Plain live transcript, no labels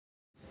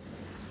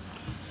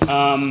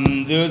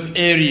Those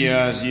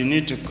areas you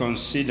need to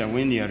consider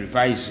when you are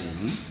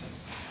revising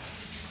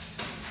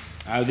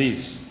are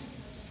these.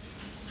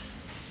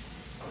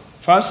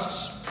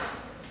 First,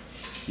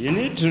 you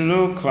need to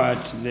look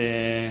at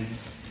we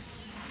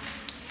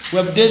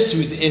have dealt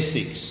with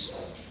ethics.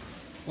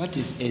 What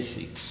is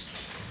ethics?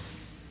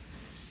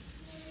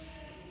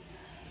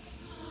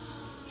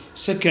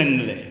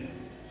 Secondly,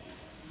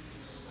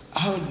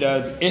 how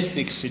does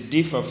ethics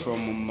differ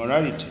from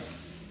morality?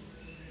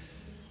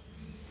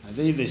 Are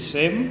they the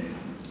same?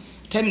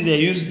 Time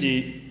they use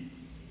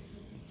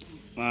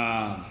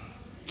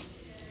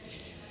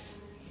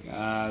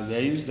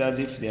they're used as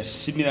if they are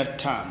similar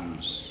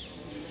terms,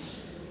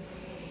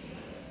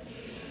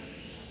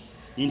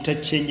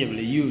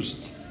 interchangeably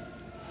used.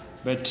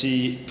 But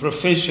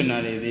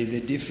professionally, there is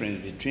a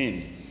difference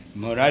between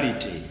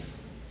morality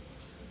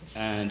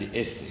and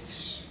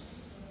ethics.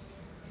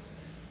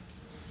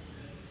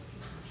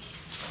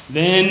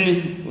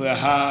 Then we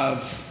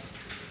have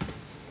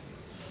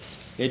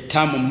a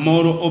term,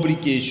 moral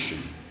obligation.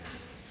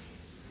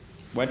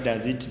 What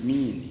does it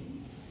mean?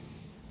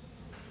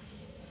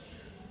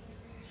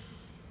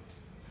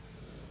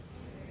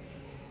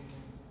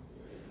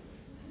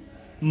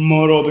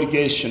 Moral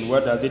obligation,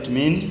 what does it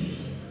mean?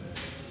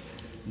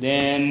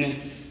 Then,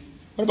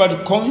 what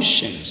about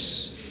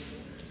conscience?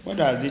 What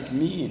does it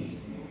mean?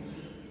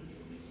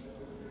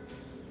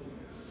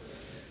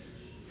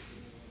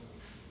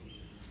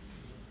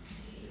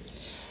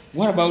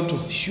 What about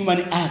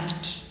human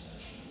act?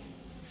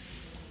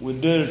 We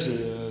dealt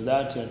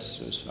that at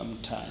some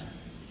time.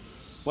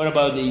 What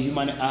about the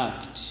human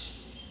act?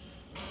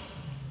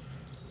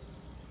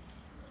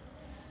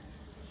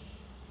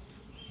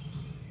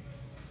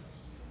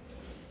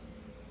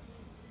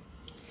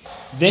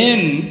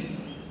 Then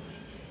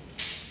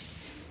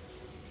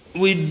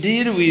we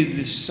deal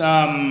with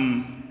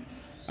some,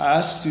 I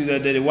asked you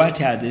that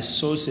what are the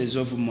sources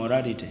of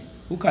morality?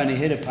 Who can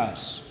help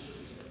us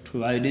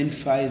to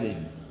identify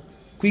them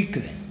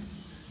quickly?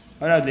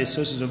 What are the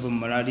sources of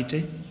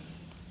morality?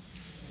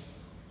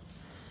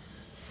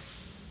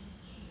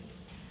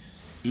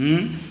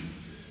 It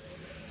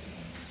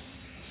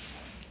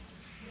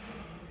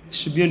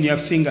should be on your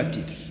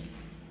fingertips.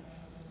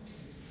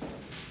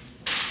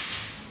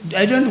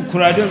 I don't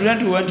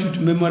want you to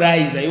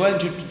memorize. I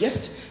want you to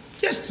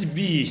just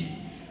be.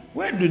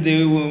 Where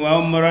do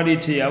our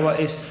morality, our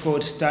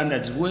ethical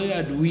standards, what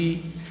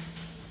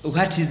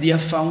is their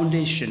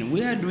foundation?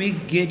 Where do we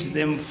get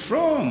them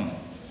from?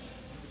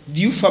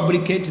 Do you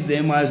fabricate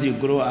them as you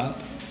grow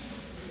up?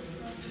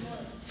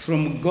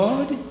 From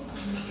God,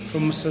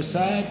 from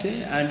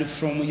society, and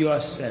from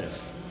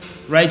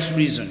yourself. Right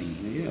reasoning,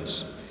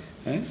 yes.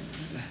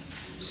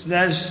 So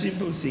that's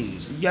simple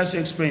things. Just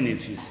explain a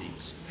few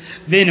things.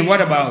 Then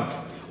what about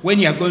when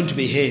you are going to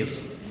behave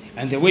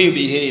and the way you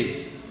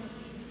behave?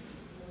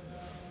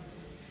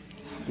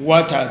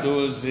 What are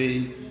those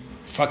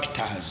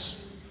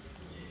factors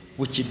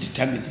which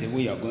determine the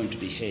way you are going to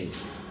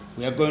behave?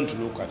 We are going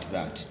to look at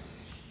that.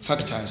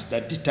 Factors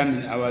that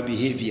determine our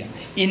behavior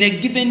in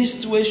a given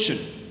situation.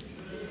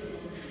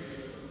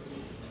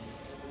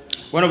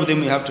 One of them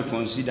we have to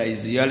consider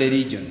is your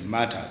religion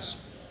matters.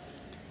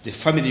 The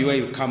family where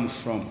you come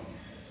from.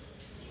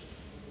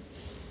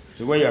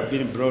 The way you have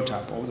been brought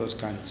up, all those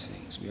kind of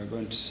things we are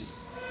going to see.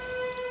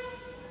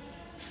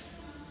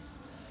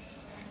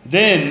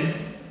 Then,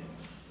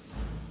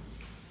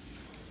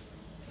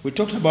 we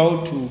talked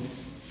about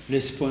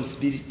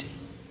responsibility.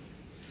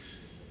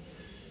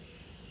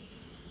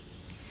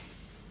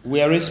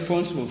 We are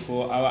responsible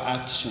for our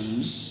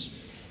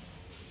actions.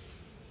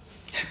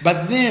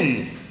 But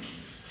then,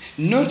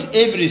 not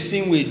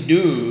everything we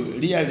do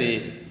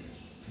really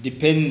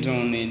depends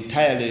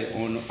entirely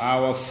on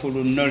our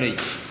full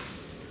knowledge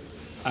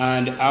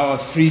and our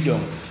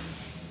freedom.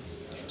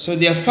 So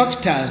there are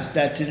factors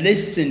that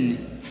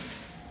lessen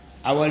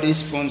our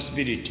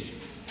responsibility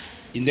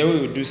in the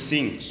way we do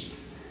things.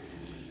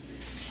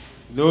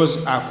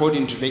 Those are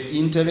according to the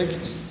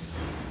intellect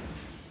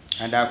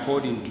and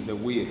according to the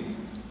will.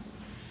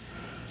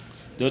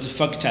 Those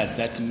factors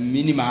that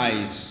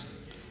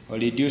minimize or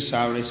reduce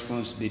our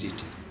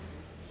responsibility.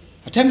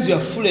 At times we are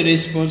fully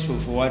responsible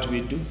for what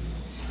we do,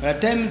 but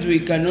at times we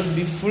cannot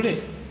be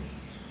fully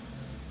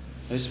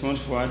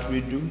responsible for what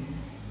we do,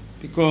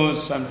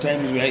 because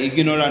sometimes we are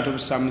ignorant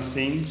of some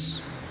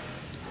things.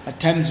 At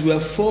times we are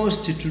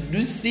forced to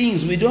do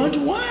things we don't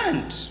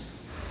want.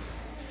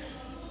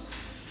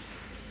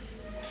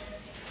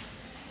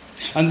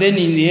 And then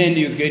in the end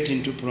you get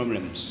into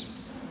problems.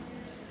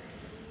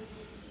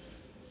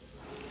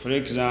 For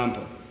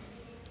example,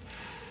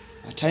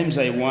 at times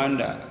I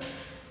wonder,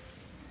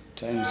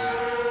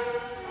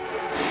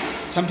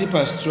 some people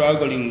are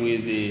struggling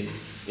with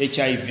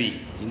HIV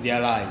in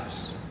their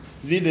lives.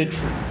 Is it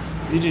true?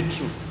 Is it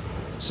true?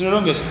 It's no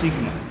longer a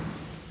stigma.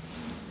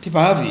 People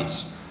have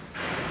it.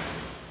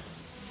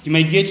 You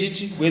might get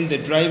it when the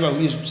driver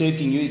who is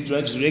taking you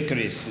drives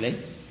recklessly.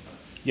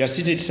 You are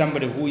seated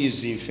somebody who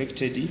is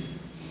infected,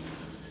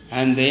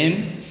 and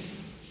then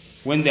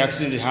When the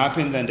accident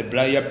happens and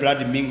your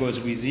blood mingles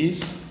with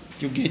his,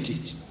 you get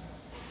it.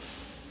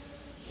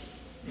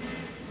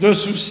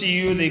 Those who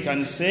see you, they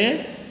can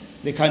say,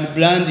 they can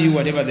brand you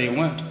whatever they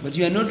want, but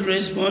you are not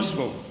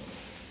responsible.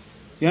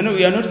 You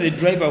are not the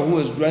driver who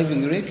was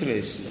driving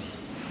recklessly.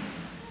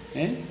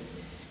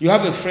 You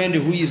have a friend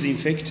who is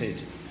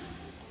infected,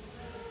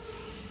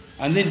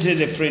 and then tell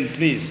the friend,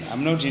 please,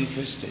 I'm not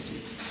interested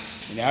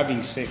in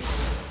having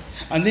sex,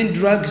 and then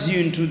drags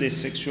you into the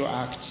sexual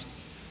act.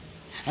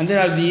 And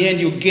then at the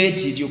end you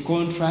get it, you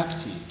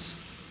contract it.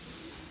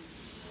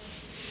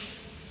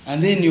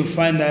 And then you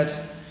find that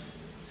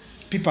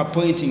people are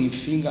pointing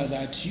fingers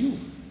at you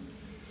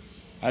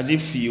as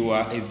if you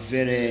are a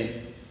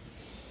very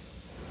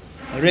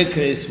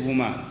reckless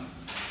woman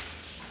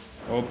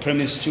or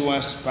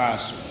promiscuous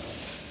person.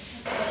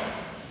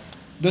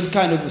 Those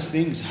kind of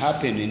things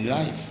happen in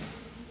life.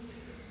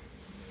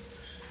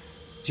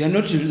 You are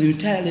not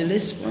entirely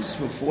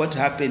responsible for what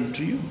happened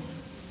to you.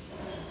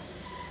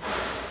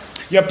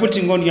 You are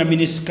putting on your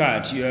mini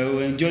skirt, you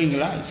are enjoying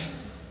life.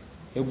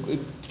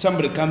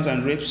 Somebody comes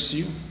and rapes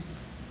you.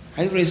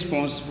 Are you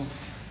responsible?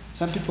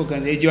 Some people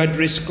can say your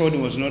dress code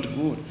was not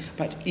good.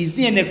 But is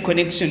there any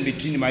connection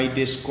between my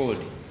dress code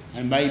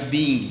and my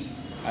being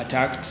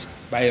attacked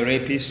by a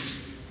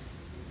rapist?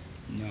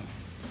 No.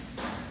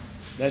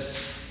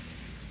 That's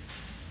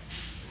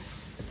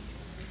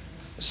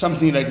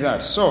something like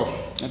that. So,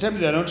 at times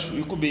they are not,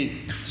 you could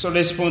be, so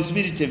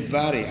responsibility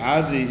vary.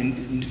 As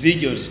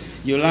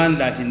individuals, you learn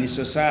that in the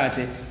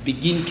society,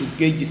 begin to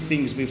gauge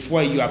things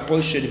before you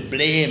apportion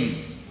blame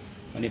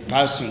on a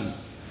person.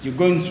 You're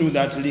going through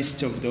that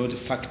list of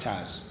those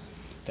factors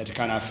that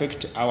can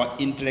affect our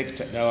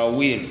intellect and our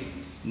will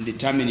in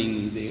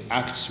determining the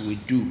acts we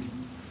do.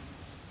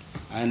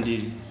 And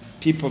the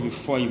people,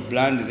 before you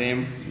brand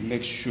them, you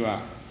make sure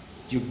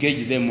you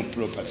gauge them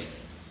properly.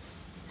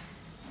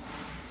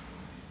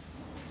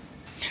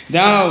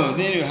 Now,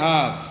 then you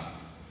have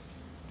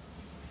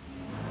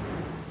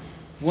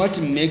what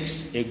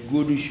makes a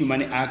good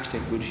human act a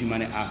good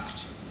human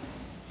act.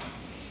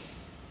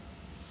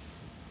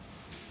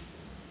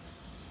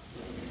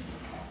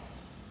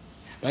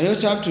 But you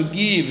also have to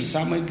give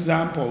some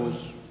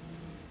examples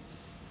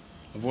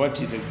of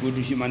what is a good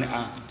human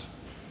act.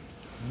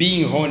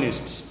 Being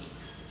honest,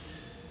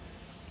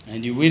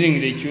 and you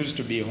willingly choose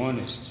to be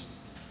honest.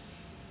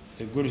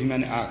 It's a good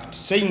human act.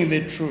 Saying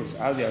the truth,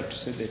 how they have to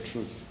say the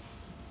truth.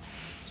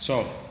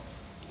 So,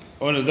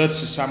 all of that's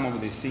some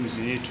of the things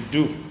you need to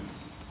do.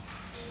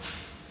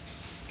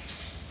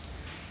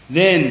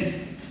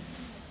 Then,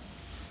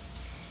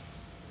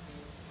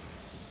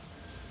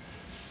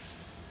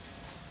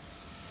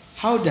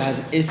 how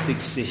does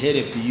ethics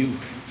help you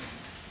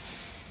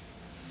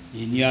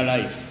in your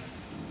life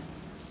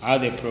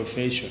as a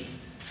profession?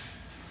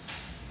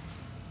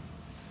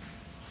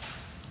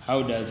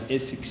 How does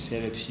ethics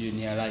help you in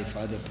your life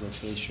as a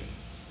profession?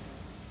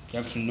 You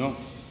have to know.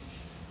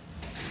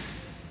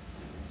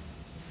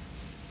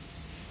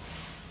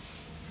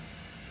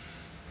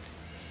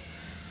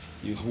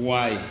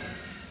 Why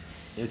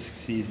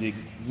ethics is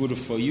good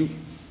for you?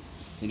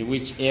 In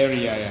which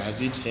area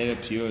has it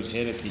helped you or is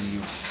helping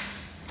you?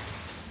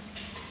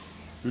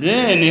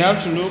 Then you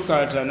have to look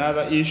at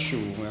another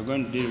issue we are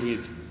going to deal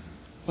with.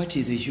 What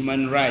is a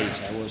human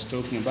right I was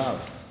talking about?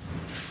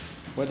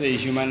 What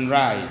is a human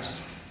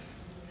right?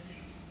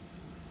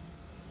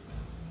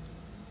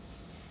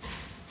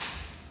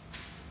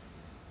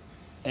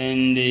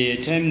 And the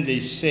time they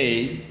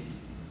say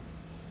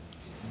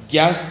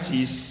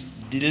justice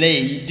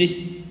delayed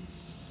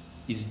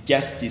is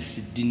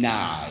justice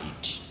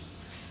denied.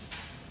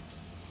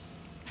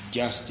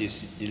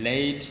 Justice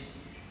delayed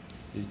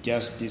is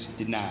justice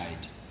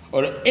denied.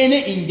 Or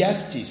any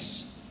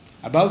injustice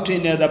about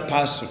any other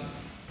person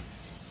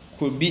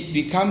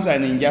becomes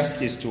an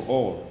injustice to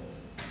all.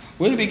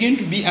 When you begin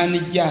to be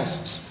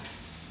unjust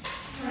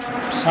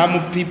to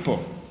some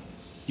people,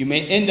 you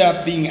may end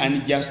up being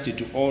unjust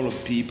to all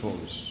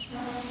peoples.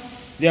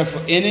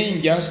 Therefore, any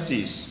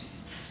injustice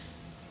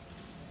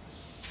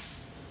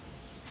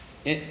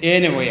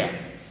anywhere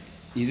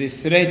is a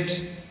threat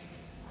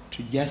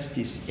to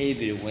justice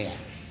everywhere.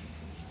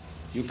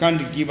 You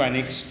can't give an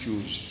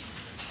excuse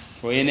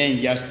for any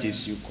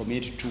injustice you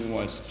commit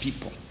towards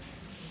people.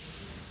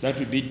 That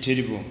would be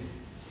terrible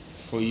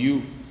for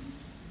you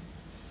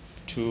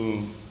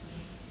to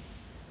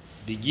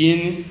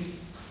begin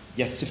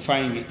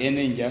justifying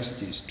any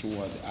injustice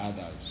towards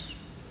others.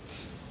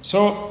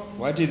 So,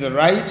 what is the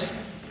right?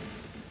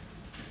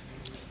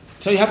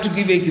 So you have to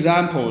give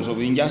examples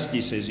of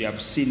injustices you have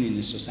seen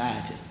in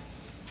society.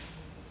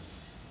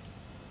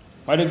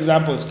 What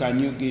examples can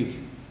you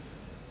give?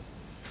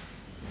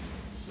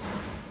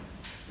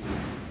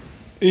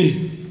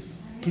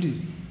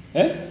 Please.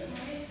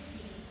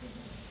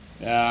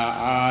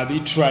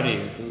 Arbitrary.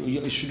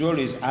 You should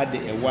always add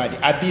a word.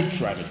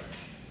 Arbitrary.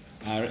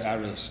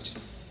 Arrest.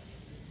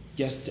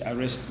 Just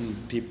arresting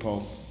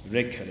people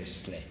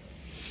recklessly.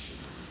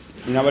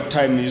 In our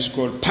time, it's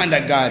called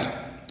pandagari.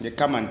 They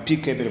come and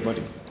pick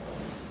everybody.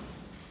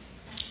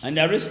 And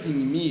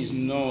arresting me is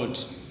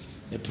not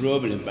a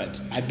problem,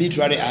 but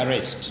arbitrary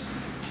arrest,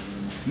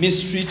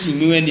 mistreating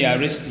me when you're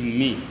arresting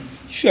me.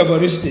 If you have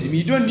arrested me,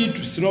 you don't need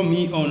to throw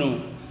me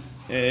on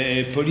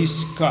a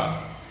police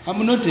car.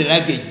 I'm not a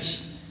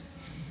luggage.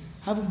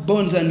 I have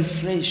bones and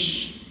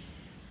flesh.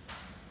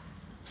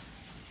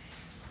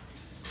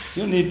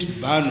 You don't need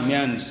to burn me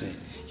and say,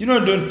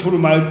 don't pull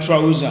my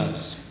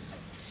trousers.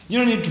 You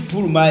don't need to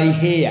pull my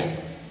hair.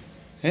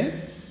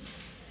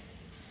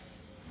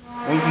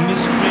 Or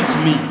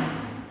mistreat me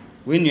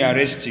when you're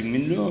arresting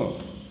me. No.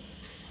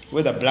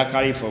 Whether black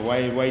life or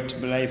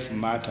white life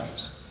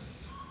matters.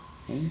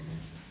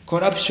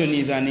 Corruption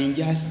is an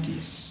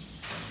injustice.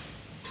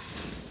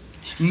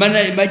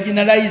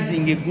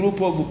 Marginalizing a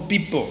group of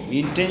people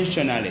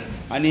intentionally,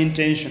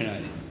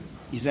 unintentionally,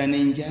 is an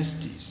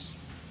injustice.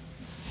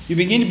 You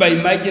begin by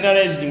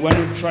marginalizing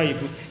one tribe,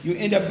 you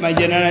end up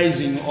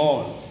marginalizing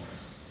all.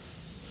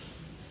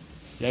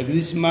 Like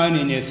this man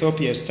in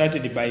Ethiopia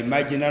started by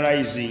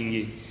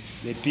marginalizing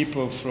the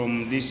people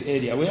from this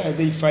area. Where are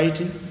they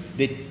fighting?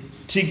 The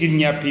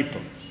Tigrinya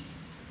people.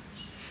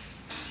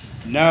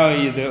 Now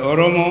the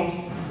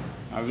Oromo,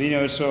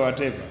 Avina also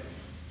whatever,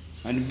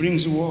 and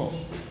brings war.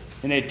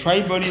 And a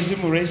tribalism,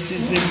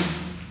 racism,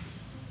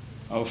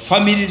 or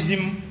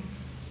familism,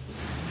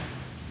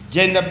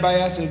 gender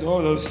biases,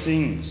 all those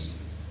things.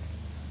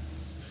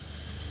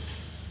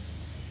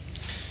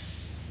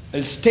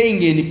 And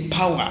staying in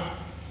power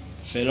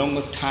for a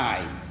long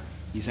time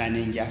is an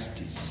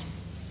injustice.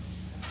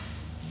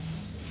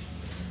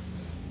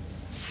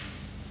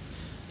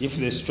 If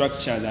the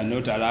structures are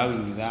not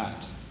allowing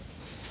that,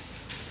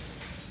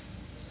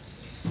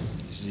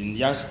 it's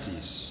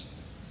injustice.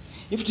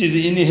 If it is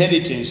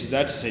inheritance,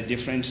 that's a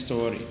different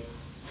story.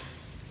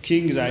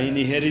 Kings are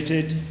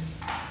inherited.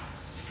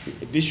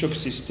 Bishops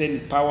sustain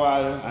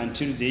power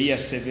until the year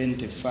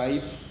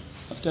 75.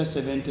 After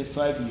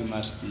 75,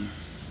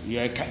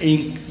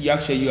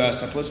 you are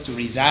supposed to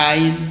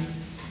resign.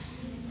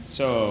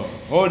 So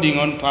holding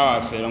on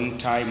power for a long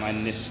time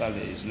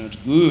unnecessarily is not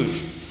good.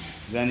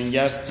 It's an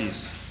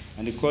injustice,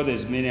 and it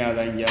causes many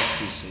other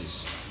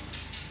injustices.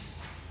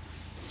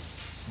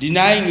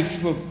 Denying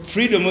people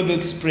freedom of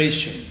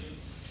expression.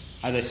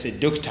 As I said,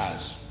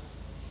 doctors,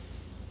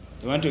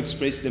 they want to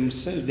express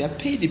themselves. They are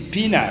paid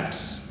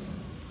peanuts.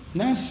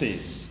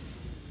 Nurses,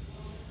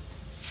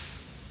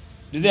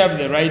 do they have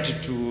the right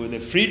to the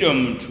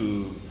freedom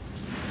to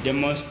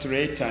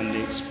demonstrate and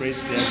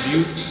express their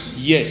view?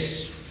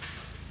 Yes.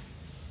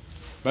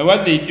 But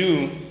what they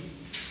do,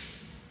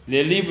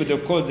 they leave the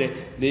code.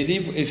 They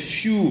leave a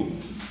few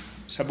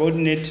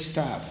subordinate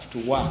staff to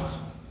work,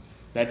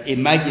 that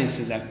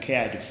emergencies are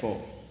cared for.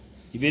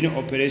 Even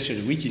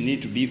operations which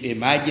need to be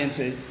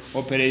emergency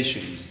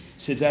operations,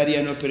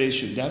 cesarean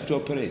operations, they have to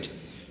operate.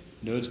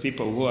 Those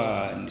people who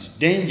are in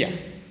danger,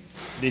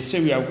 they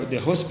say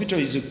the hospital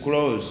is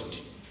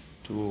closed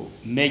to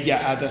major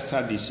other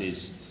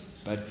services,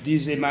 but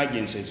these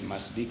emergencies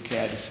must be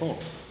cared for.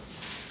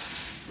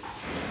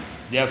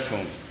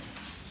 Therefore,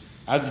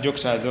 as the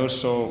doctors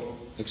also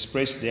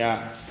express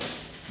their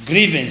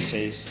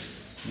grievances,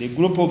 the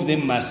group of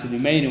them must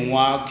remain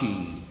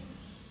working.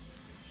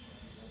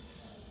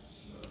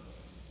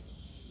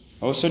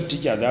 Also,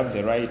 teachers have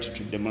the right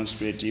to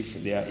demonstrate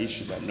if their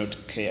issues are not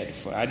cared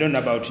for. I don't know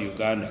about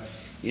Uganda.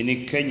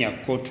 In Kenya,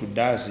 KOTU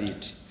does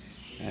it,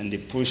 and they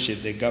push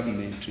the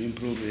government to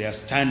improve their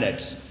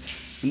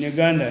standards. In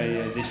Uganda,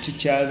 the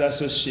Teachers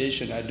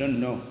Association, I don't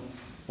know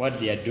what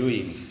they are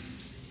doing.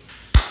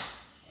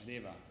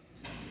 Whatever.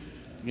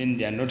 When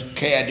they are not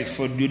cared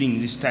for during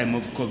this time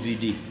of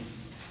COVID.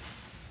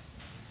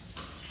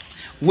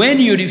 When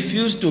you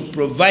refuse to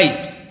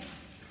provide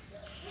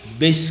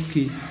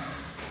basic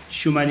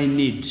human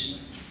needs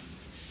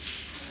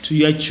to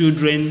your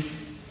children,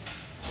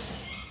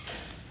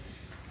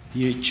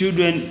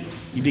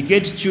 if you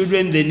get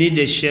children, they need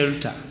a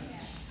shelter.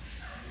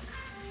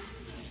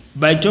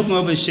 By talking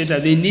of a shelter,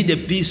 they need a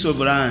piece of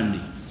land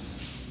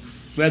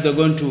where they're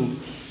going to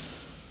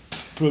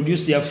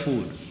produce their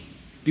food,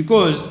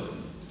 because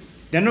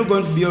they're not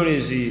going to be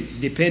always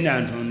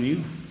dependent on you.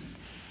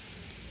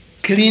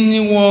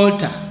 Clean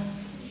water.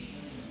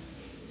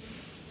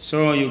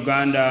 So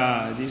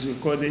Uganda, this we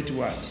call it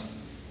what?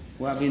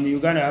 Well, in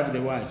Uganda have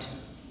the what?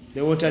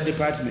 The water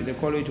department, they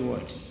call it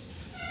what?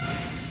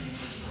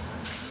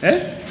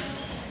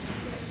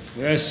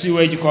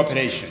 Sewage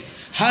corporation.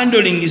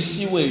 Handling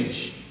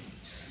sewage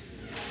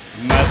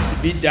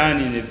must be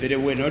done in a very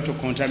way not to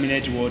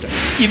contaminate water.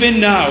 Even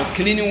now,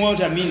 cleaning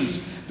water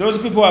means those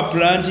people are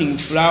planting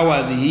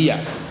flowers here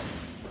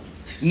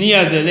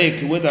near the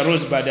lake where the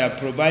Rosebud are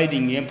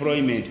providing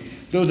employment.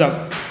 Those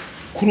are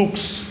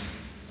crooks.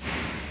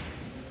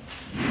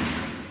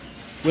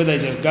 Whether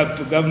it's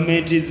a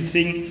government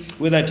thing,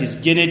 whether it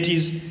is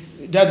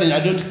genetics, I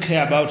don't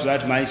care about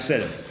that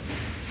myself.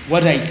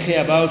 What I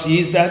care about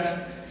is that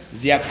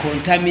they are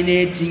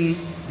contaminating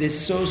the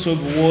source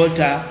of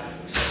water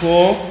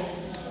for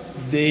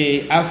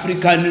the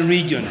African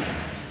region,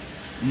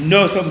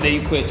 north of the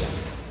equator.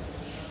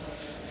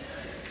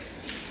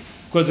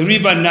 Because the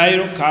River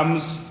Nile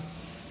comes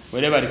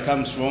wherever it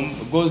comes from,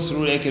 goes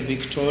through Lake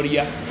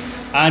Victoria,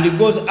 and it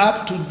goes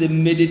up to the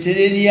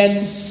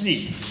Mediterranean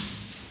Sea.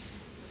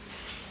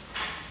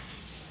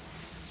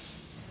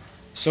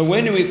 So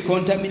when we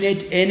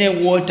contaminate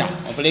any water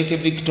of Lake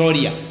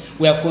Victoria,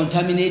 we are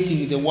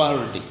contaminating the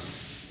world.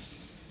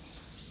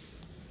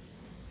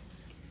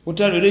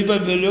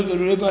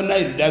 River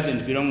Nile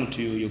doesn't belong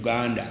to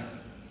Uganda.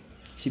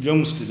 It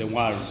belongs to the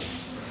world.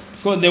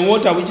 Because the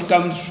water which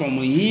comes from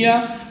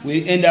here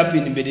will end up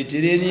in the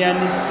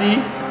Mediterranean Sea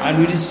and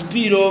will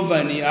spill over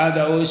in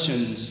other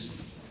oceans.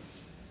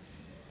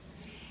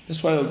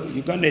 That's why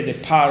Uganda is the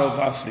pearl of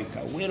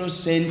Africa,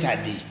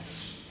 well-centered.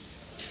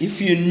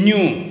 If you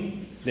knew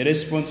the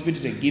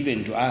responsibility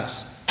given to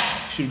us,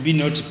 should be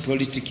not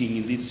politicking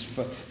in these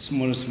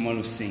small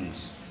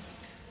things.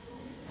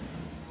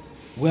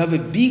 We have a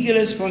big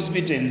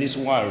responsibility in this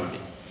world.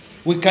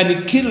 We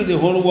can kill the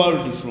whole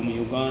world from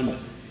Uganda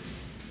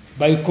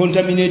by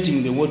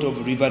contaminating the water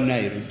of River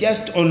Nile.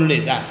 Just only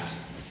that.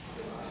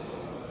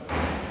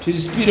 To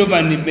spill over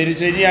in the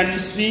Mediterranean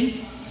Sea,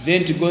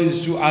 then to go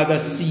into other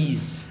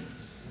seas.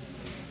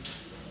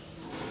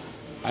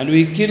 And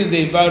we kill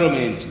the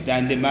environment,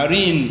 then the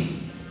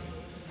marine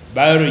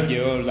biology,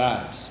 all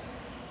that.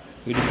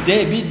 Will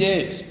be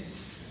dead.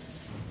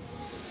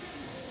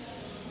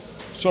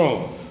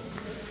 So,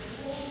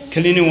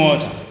 clean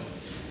water,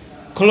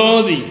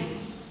 clothing,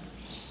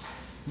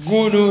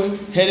 good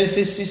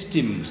healthy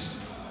systems,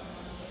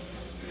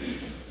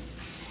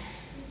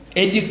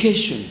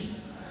 education.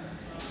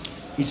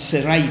 It's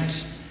a right.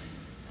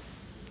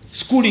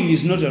 Schooling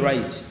is not a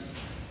right,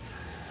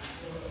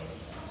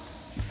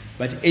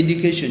 but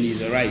education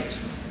is a right.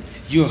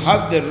 You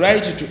have the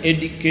right to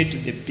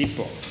educate the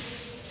people.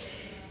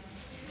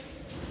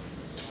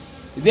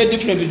 Is there a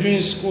difference between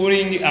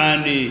schooling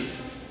and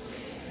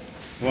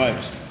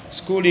what?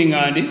 Schooling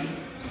and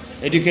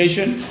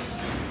education?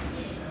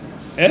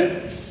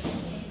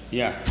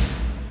 Yeah.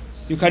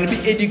 You can be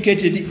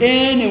educated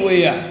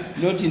anywhere,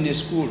 not in a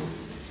school.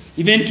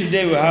 Even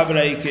today we have,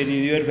 like in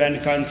European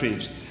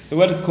countries,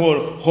 what we call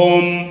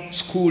home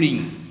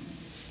schooling.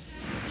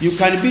 You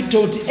can be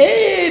taught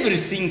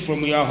everything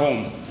from your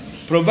home,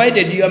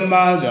 provided your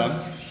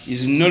mother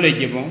is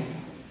knowledgeable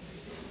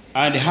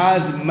and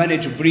has money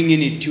to bring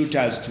in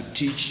tutors to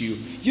teach you.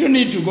 You don't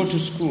need to go to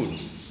school.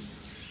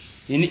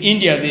 In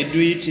India they do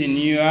it,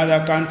 in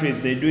other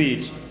countries they do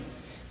it.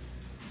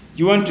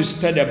 You want to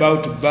study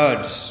about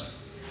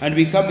birds and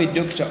become a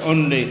doctor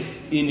only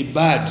in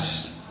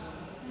birds.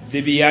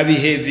 Their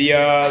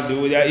behavior,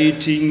 their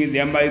eating,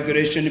 their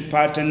migration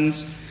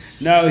patterns.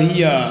 Now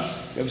here,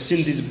 I've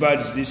seen these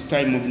birds this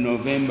time of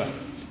November.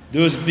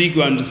 Those big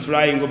ones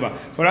flying over.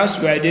 For us,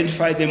 we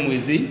identify them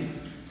with the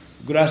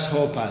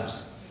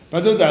grasshoppers.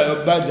 But those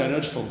birds are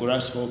not for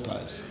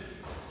grasshoppers.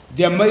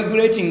 They are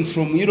migrating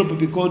from Europe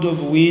because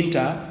of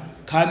winter,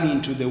 coming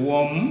to the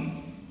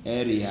warm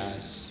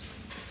areas.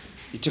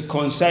 It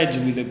coincides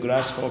with the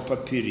grasshopper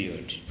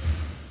period.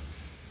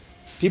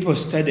 People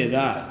study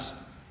that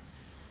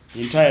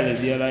entirely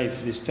their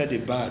life. They study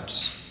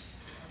birds.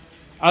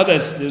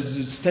 Others they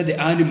study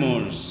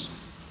animals.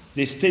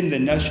 They stay in the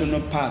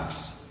national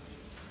parks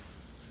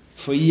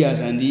for years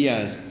and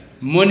years,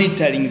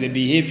 monitoring the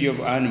behavior of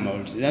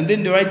animals. And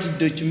then they write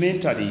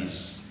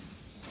documentaries.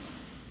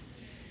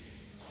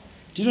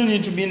 You don't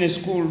need to be in a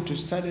school to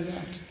study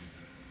that.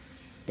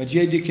 But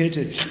you're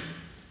educated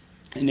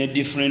in a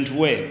different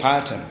way,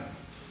 pattern.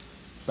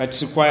 But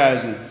it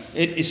requires,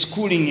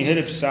 schooling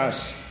helps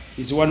us.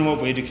 It's one way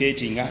of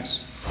educating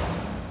us.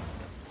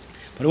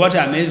 But what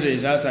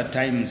amazes us at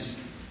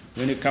times,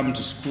 when we come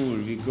to school,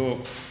 we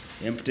go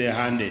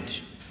empty-handed,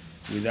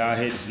 with our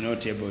heads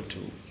not able to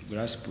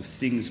grasp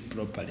things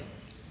properly.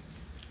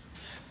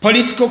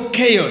 Political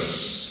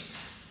chaos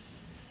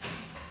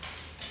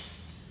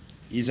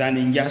is an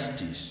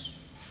injustice.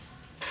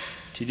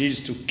 It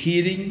leads to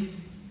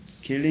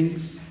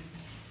killings,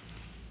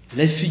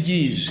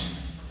 refugees.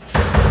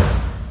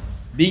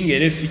 Being a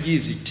refugee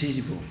is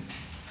terrible.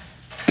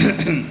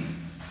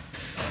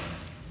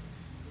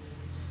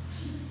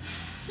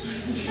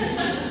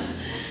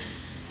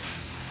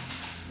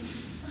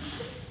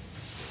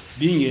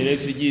 Being a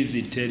refugee is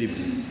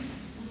terrible.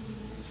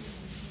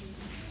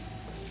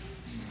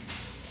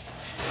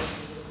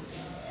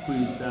 Who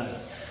is that?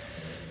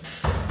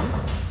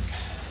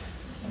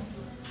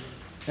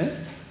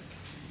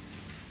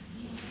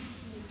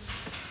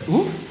 Who?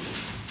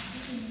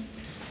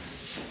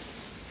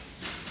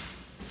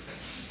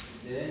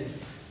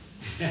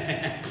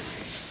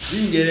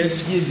 Being a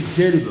refugee is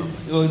terrible.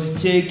 He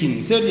was checking.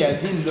 He thought he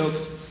had been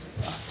locked.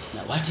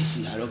 Now, what if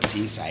you are locked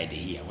inside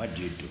here? What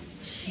do you do?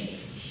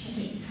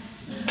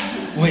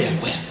 Where?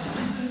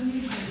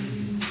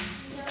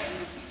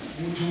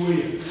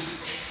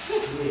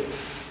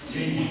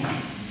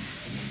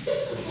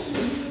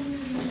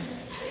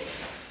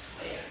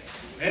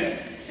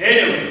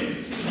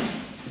 Anyway,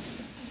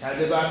 it had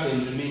ever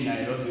happened to me in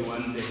Nairobi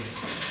one day.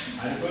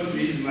 I was going to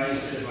eat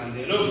myself and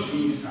they locked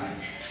me inside.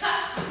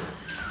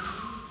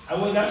 I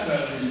was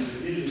actually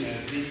living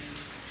like this.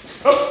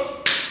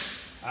 Oh!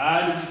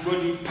 And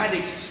everybody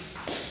panicked.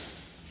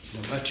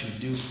 Now what you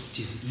do, it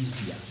is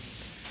easier.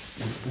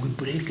 We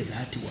break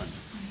that one.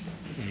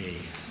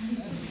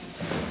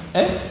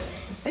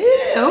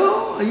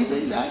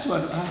 Even that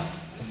one.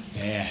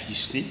 Yeah, you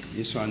see,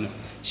 this one,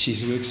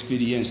 she's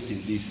experienced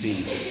in this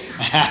thing.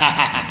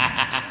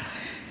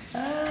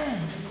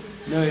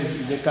 No,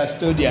 the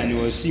custodian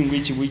was seeing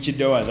which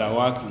doors are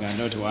working and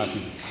not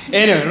working.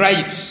 Anyway,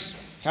 rights.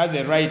 Has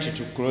the right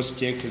to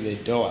cross-check the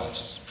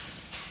doors,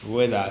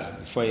 whether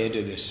before the end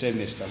of the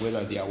semester,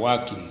 whether they are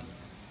working.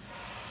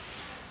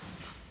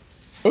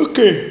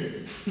 Okay,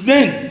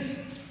 then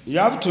you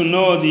have to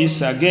know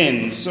this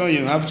again. So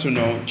you have to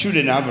know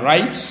children have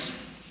rights.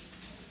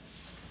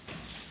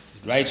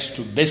 Rights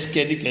to basic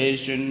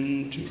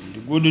education, to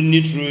good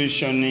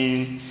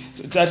nutrition.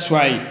 So that's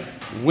why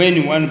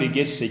when one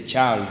begets a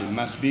child, you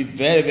must be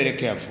very, very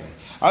careful.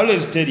 I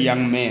always tell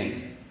young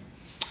men,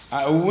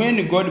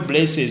 when God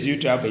blesses you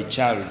to have a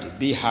child,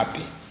 be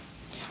happy.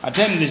 At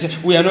times they say,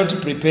 we are not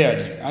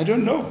prepared. I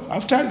don't know.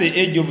 After the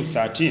age of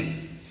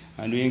 13,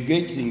 and we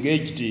engaged in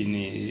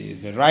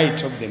the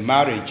right of the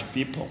marriage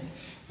people,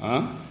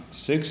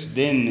 sex,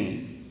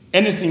 then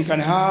anything can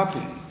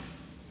happen.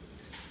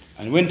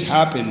 And when it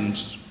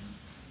happens,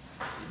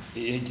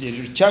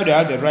 the child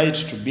has the right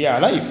to be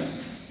alive.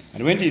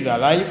 And when he is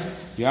alive,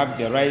 you have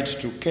the right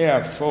to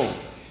care for.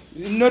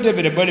 Not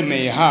everybody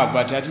may have,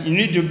 but you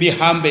need to be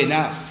humble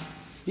enough.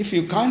 If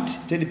you can't,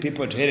 tell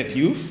people to help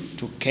you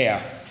to care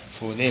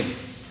for them.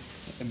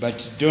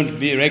 But don't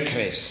be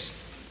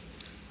reckless.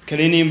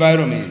 Clean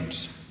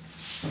environment.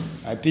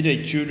 I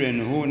pity children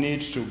who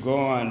need to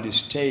go and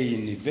stay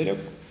in very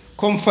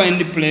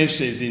confined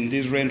places in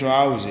these rental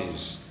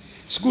houses.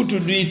 It's good to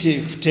do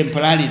it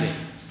temporarily,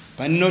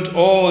 but not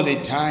all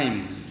the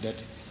time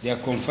that they are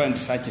confined to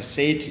such a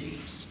settings.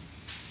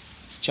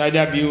 Child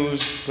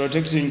abuse,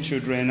 protecting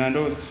children, and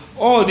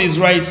all these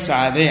rights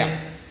are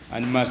there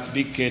and must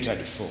be catered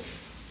for.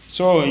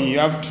 So you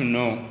have to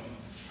know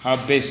how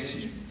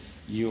best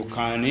you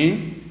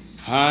can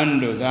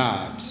handle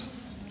that.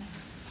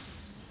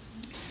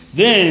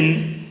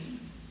 Then,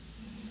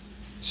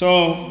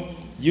 so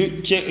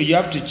you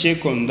have to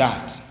check on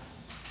that.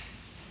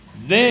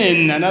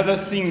 Then another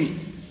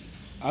thing,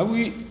 are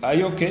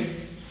you okay?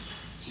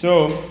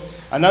 So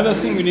another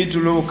thing we need to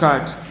look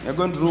at, we're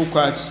going to look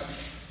at,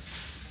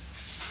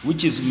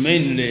 which is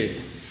mainly,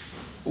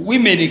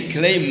 women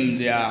claim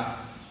their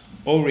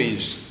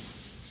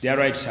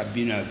rights have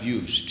been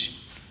abused.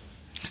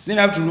 Then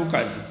I have to look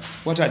at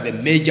what are the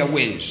major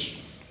ways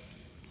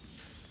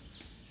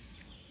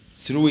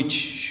through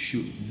which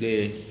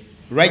the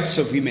rights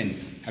of women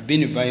have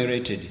been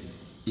violated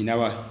in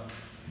our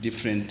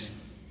different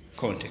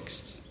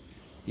contexts.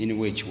 In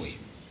which way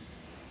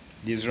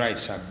these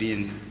rights have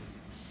been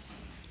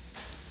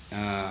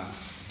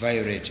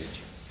violated.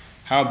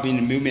 How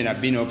women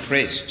have been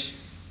oppressed.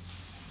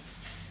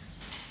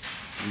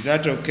 Is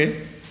that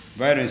okay?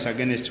 Violence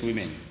against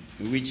women.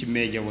 In which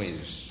major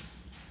ways?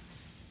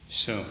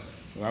 So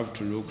we have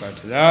to look at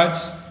that.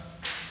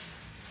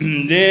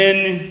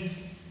 Then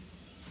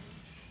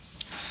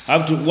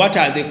what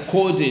are the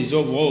causes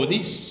of all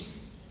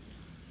this?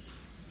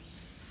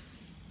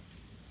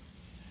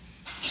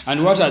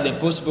 And what are the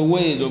possible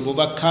ways of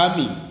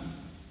overcoming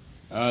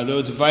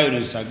those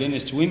violence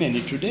against women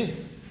today?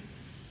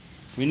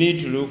 We need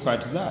to look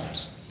at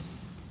that.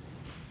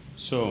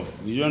 So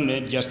we don't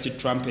just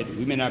trumpet,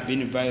 women have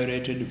been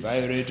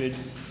violated.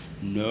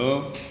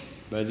 No,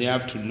 but they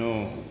have to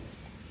know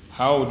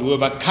how to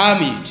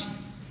overcome it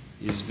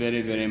is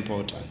very, very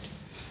important.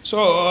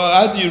 So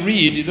as you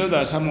read, those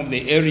are some of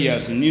the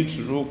areas you need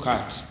to look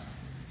at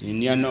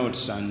in your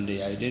notes and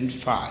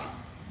identify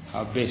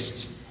how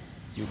best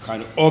you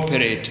can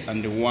operate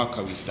and work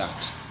with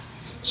that.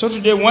 So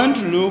today I want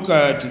to look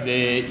at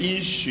the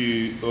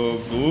issue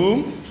of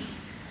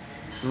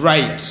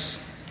rights.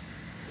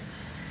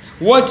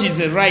 What is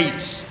a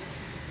right?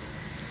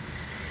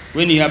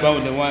 When you hear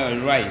about the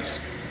word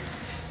right,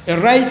 a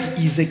right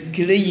is a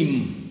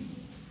claim.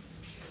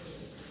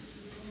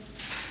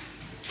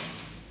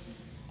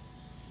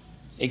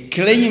 A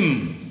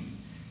claim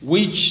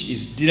which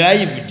is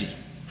derived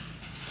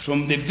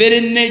from the very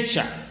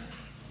nature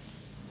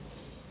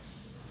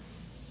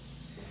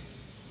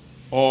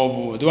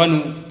of the one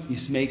who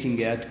is making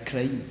that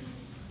claim.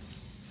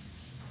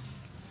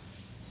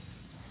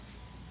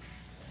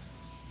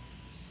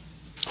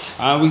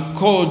 And we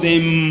call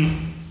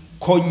them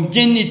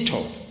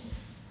congenital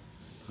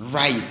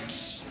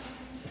rights.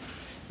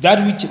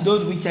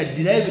 Those which are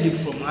derived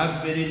from our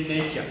very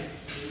nature.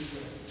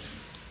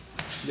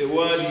 The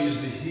word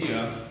is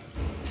here,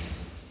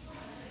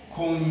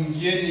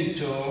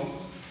 congenital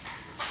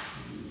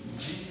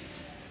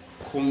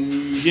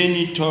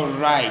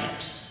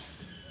rights.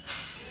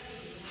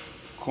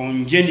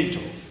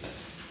 Congenital.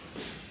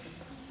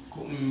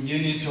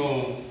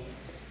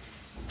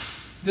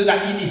 Those are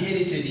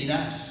inherited in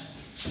us.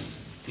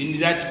 In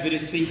that very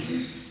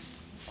thing,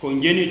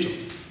 congenital.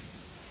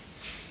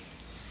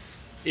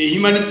 A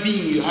human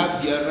being, you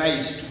have your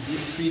rights to be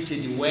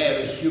treated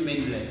well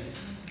humanly.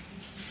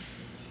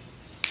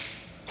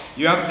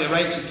 You have the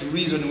right to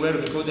reason well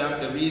because they have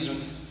the reason.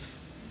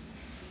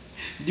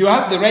 You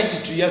have the right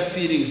to your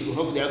feelings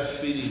because they have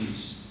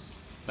feelings.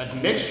 But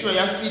make sure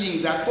your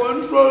feelings are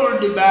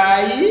controlled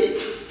by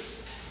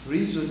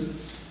reason.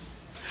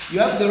 You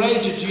have the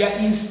right to your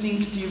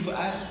instinctive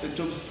aspect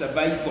of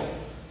survival.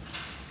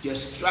 You're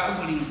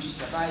struggling to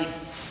survive.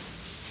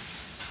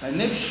 But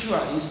make sure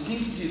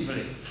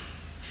instinctively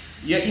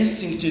your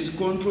instinct is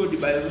controlled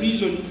by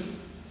reason.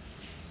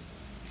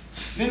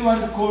 Then what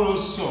we call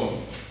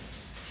also,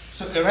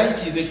 so a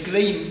right is a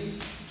claim.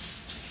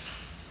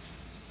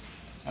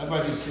 I've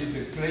already said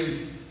the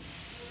claim.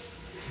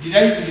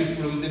 Derived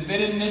from the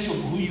very nature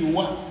of who you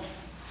are,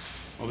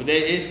 of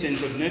the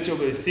essence of nature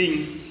of a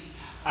thing,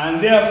 and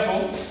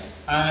therefore,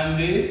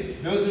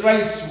 those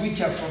rights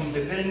which are from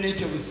the very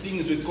nature of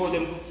things, we call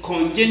them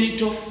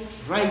congenital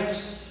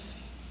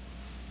rights.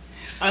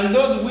 And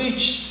those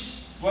which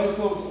can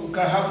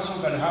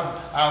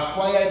have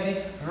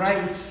acquired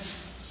rights.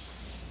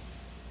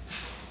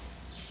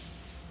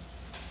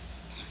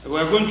 We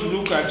are going to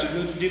look at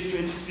those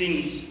different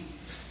things.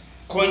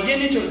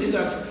 Congenital, these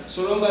are,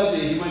 so long as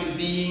you're a human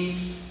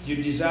being, you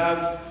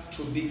deserve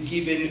to be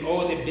given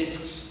all the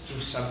basics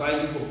to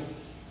survival.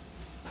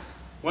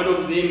 One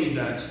of them is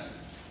that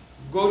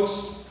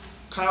goats,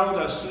 cows,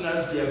 as soon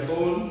as they are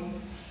born,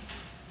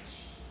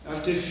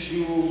 after a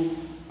few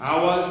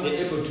hours,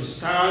 they're able to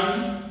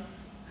stand,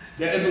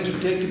 they're able to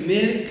take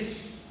milk,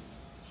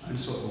 and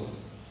so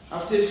on.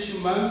 After a few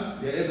months,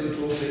 they're able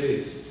to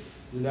operate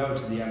without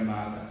their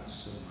mother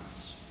so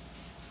much.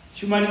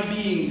 Human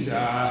beings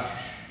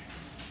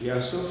we are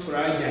so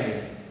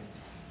fragile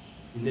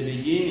in the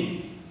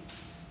beginning.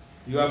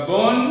 You are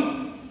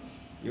born,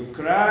 you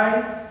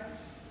cry,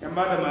 your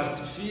mother must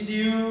feed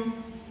you,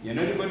 you're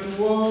not able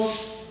to walk,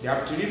 they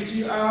have to lift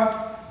you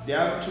up, they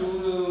have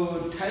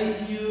to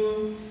tide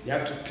you, they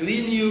have to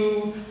clean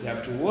you, they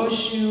have to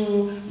wash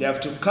you, they have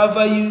to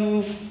cover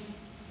you.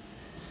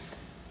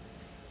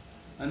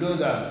 And all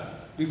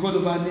that, because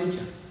of our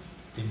nature,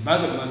 the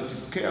mother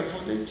must care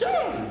for the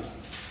child.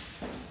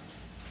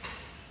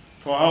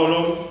 For how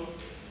long?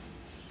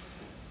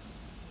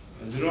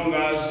 As long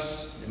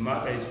as the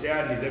mother is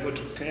there and is able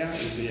to care,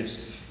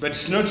 yes. But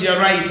it's not your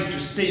right to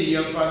stay in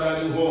your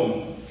father's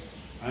home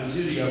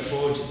until you are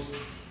 40.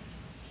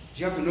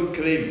 You have no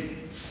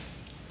claim.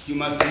 You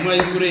must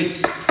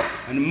migrate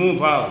and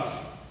move out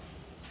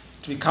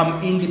to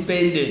become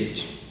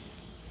independent.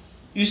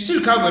 You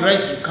still have a right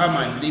to come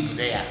and live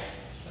there.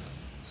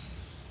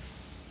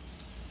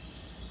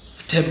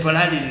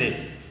 Temporarily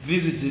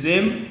visit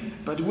them.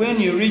 But when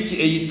you reach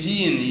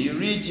 18,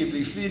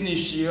 you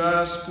finish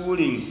your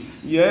schooling,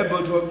 you have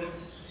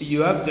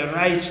the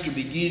right to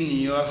begin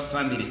your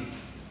family.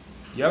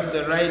 You have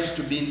the right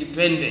to be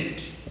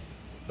independent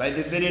by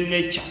the very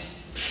nature.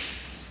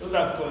 Those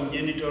are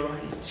congenital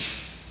rights.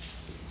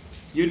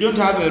 You don't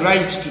have a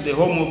right to the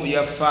home of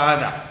your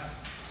father.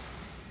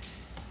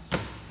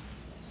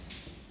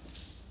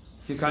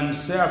 He can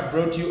say, I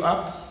brought you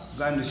up,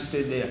 go and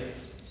stay there.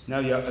 Now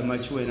you are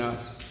mature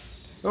enough.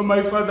 Oh,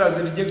 my father has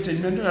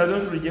rejected me. No, I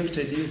don't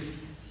rejected you.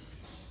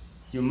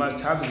 You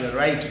must have the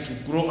right to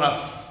grow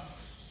up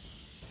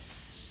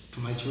to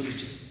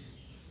maturity,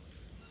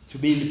 to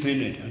be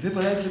independent. And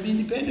people like to be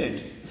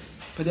independent.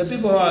 But the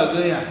people who are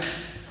there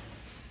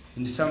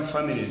in some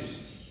families,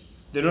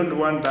 they don't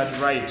want that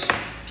right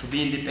to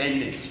be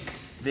independent.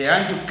 They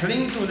want to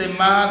cling to the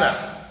mother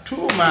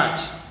too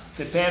much,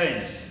 the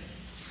parents.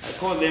 I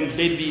call them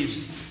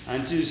babies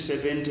until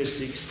 70,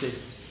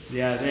 60.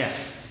 They are there.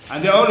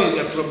 And they always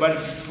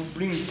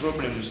bring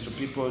problems to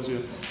people's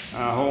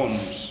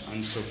homes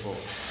and so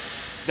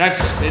forth.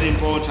 That's very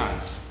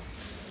important.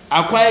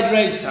 Acquired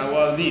rights are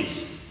all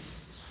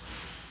these.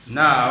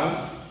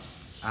 Now,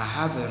 I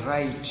have a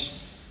right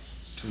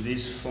to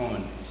this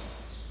phone,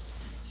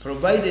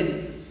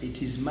 provided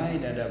it is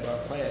mine and I've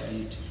acquired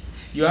it.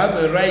 You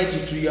have a right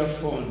to your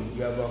phone,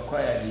 you have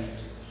acquired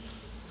it.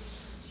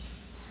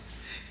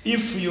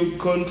 If you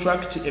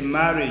contract a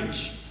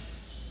marriage,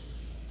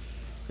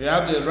 you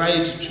have the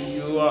right to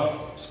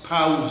your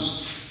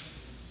spouse.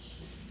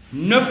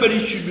 Nobody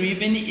should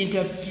even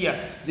interfere.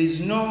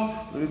 There's no,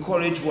 we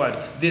call it what?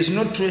 There's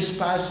no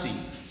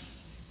trespassing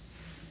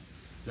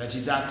that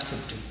is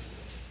acceptable.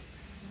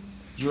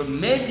 You have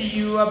made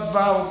your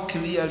vow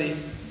clearly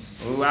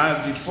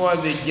before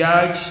the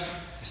judge,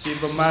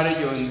 civil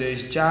marriage on the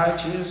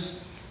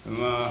churches.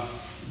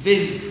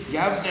 Then you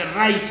have the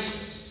right.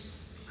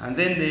 And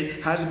then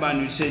the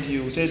husband will say to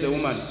you, tell the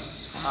woman,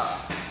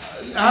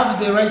 I have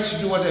the right to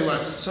do what I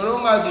want. So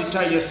long as you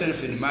tie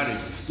yourself in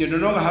marriage, you no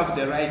longer have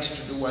the right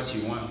to do what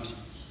you want.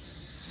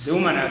 The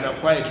woman has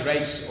acquired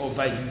rights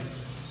over you.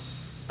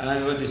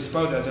 And the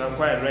spouse has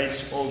acquired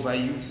rights over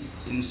you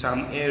in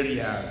some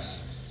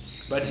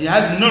areas. But he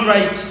has no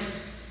right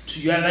to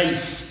your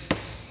life.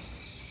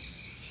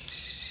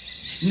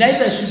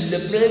 Neither should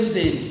the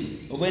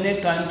president of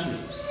any country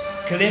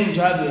claim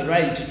to have a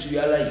right to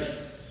your life.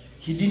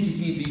 He didn't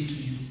give it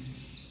to you.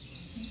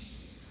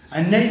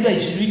 And neither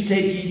should he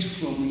take it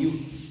from you,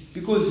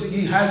 because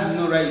he has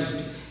no right.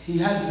 he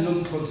has no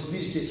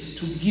possibility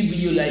to give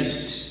you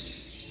life.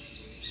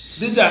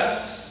 These are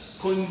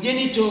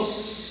congenital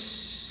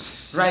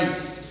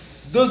rights.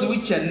 Those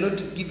which are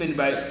not given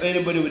by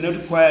anybody, were not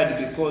acquired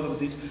because of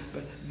this,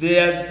 but they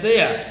are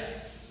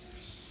there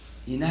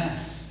in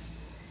us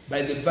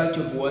by the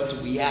virtue of what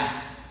we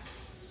are.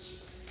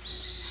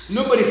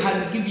 Nobody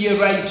can give you a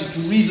right to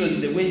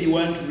reason the way you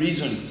want to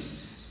reason.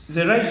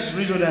 The right to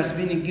reason has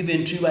been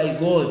given to you by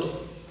God.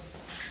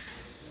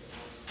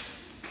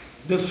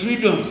 The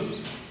freedom,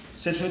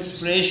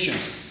 self-expression.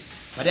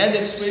 But as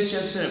you express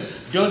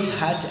yourself, don't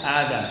hurt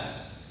others.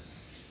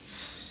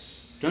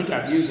 Don't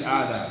abuse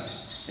others.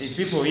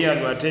 People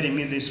here were telling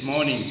me this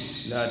morning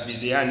that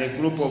they are in a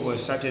group of a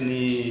certain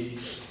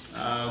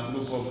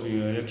group of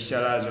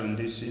lecturers on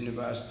this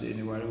university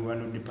in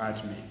one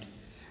department.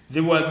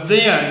 They were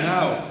there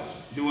now.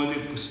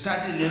 They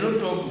started a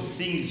lot of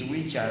things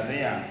which are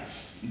there.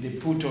 They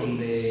put on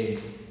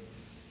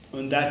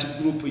that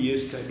group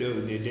yesterday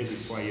or the day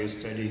before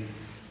yesterday.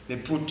 They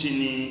put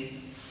in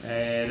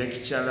a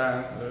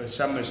lecturer,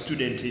 some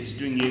student is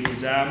doing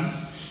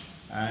exam,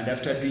 and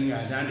after doing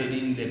has handed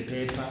in the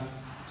paper,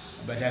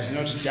 but has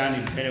not done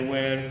it very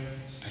well.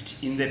 But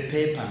in the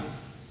paper,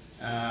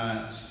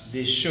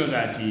 they show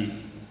that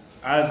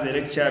as the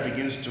lecturer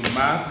begins to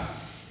mark,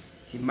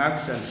 he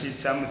marks and sees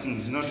something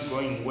is not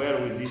going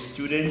well with this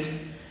student.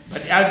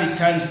 But as he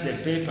turns the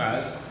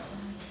papers,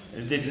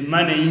 there's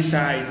money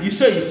inside. You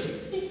saw it?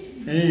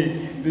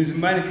 There's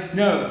money.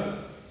 No,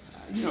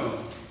 you know.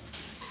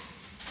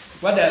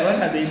 What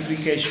are the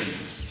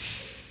implications?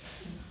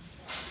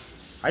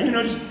 Are you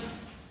not?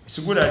 It's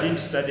good I didn't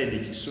study in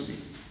Chisubi.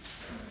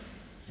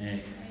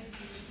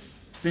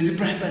 There's a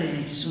primary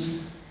in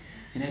Chisubi,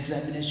 an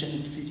examination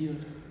video.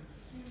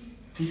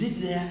 Is it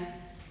there?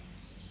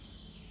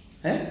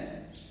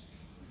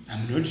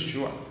 I'm not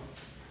sure.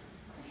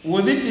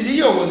 Was it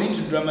real or was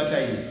it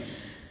dramatized?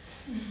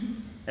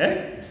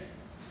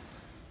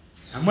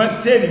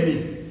 Someone's telling me.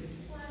 It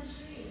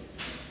was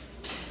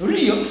real.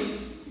 Real?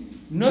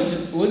 Not,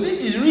 was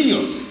it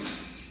real?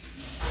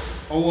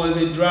 Or was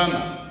it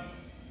drama?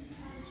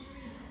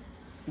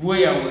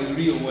 Where was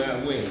real?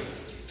 Where?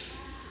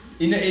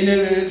 In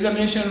an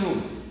examination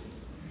room?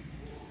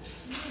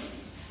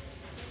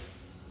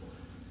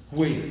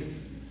 Where?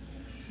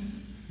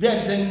 There at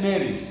St.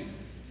 Mary's.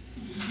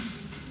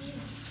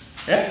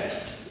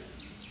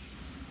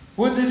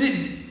 Was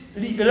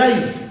it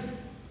live?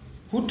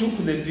 Who took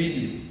the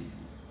video?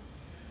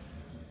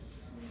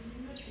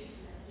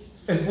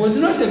 It was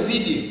not a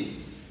video.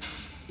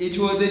 It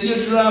was a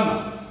real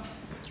drama.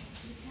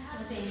 It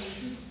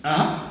happened.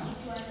 Uh-huh. It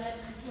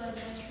was a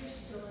true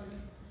story.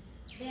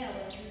 There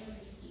was no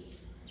video.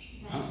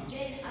 But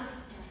then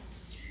after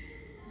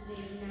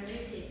they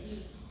narrated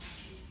it,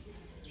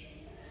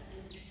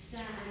 so,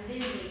 and then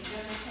they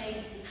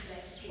dramatized it,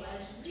 but it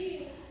was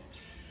real.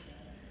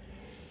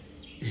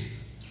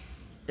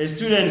 A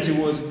student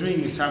was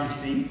doing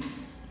something.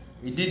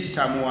 He did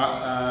some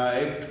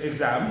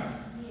exam.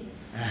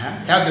 Yes.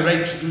 He had the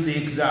right to do the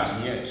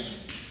exam, yes.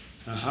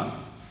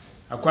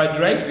 Acquired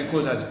right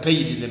because has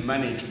paid the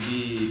money to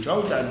be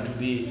taught and to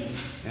be.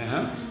 Yes. And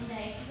the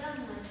exam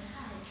was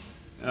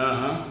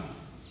hard.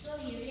 So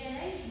he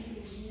realized he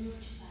could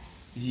not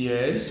pass.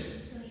 Yes.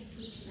 So he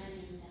put money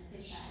in the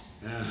paper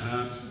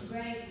to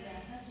bribe the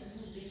person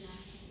who been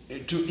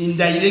marking. To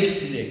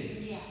indirectly.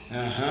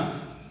 Yeah.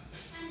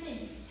 And then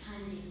he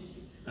handed it.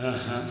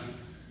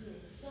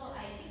 Yes. So I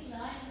think the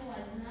one who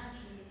was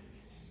marking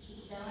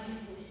is the one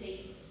who said,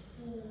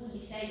 who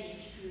decided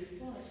to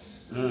report.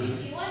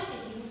 If he wanted,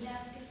 he would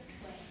have kept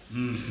quiet.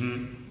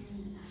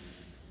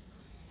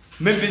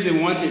 Maybe they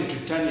wanted to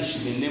tarnish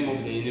the name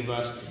of the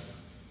university.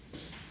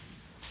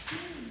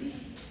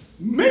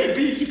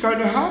 Maybe it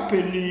can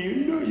happen,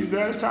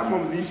 there are some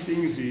of these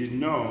things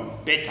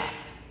better.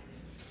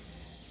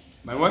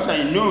 But what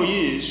I know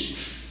is,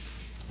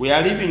 we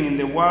are living in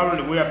the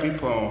world where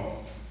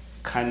people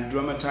can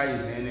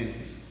dramatize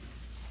anything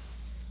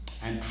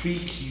and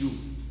trick you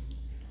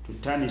to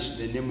tarnish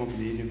the name of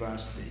the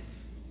university.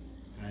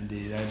 And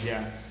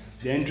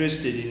they're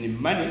interested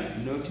in money,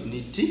 not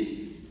in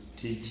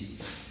teaching.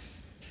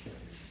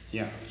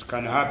 Yeah, it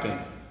can happen.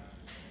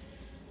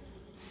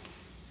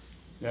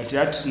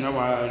 That's not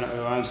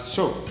one.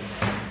 So,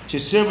 she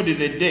saved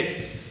the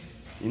day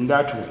in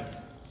that way.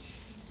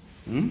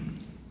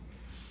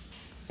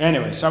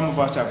 Anyway, some of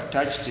us have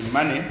touched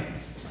money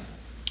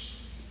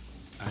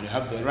and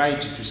have the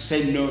right to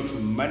say no to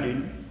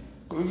money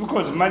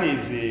because money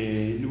is,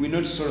 we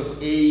not solve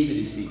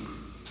everything.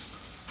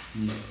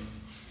 No.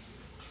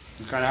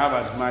 You can have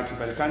as much,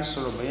 but you can't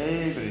solve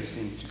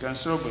everything. You can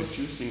solve a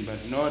few things,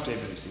 but not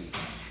everything.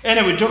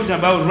 Anyway, we're talking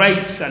about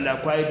rights and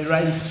acquired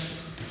rights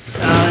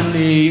and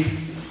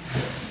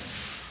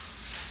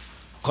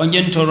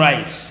congenital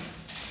rights.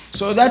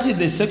 So that is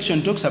the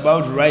section talks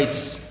about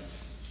rights.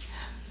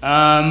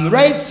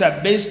 Rights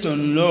are based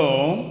on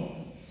law,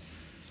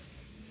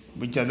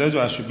 which are those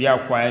who should be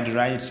acquired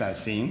rights, I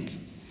think,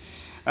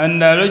 and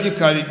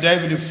logically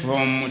derived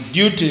from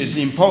duties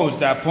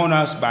imposed upon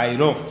us by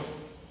law.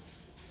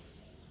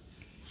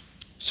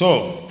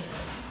 So,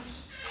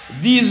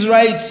 these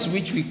rights,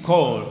 which we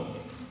call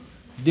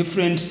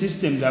different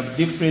systems, have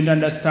different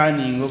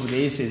understanding of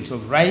the essence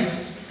of right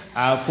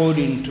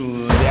according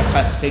to their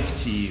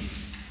perspective,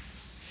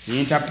 the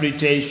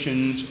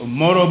interpretations of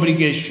moral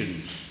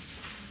obligations.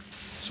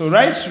 So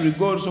rights will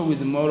go also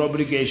with moral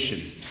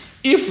obligation.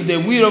 If the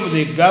will of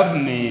the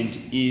government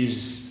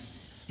is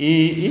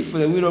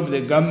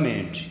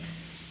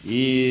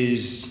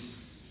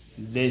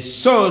the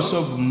source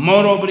of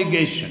moral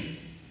obligation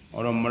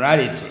or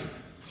morality,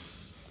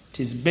 it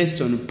is based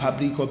on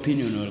public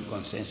opinion or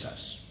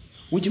consensus,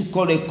 which we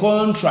call a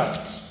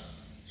contract.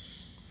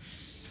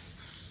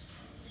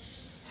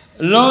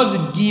 Laws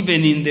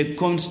given in the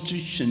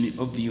Constitution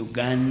of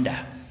Uganda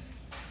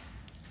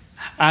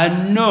are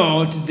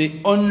not the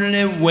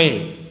only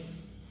way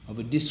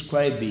of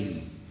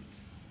describing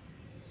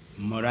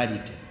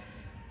morality.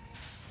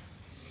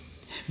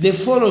 They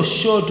fall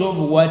short of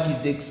what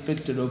is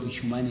expected of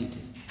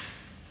humanity.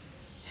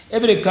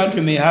 Every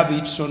country may have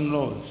its own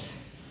laws.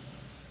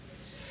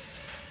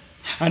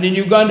 And in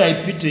Uganda,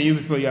 I pity you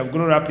people, you have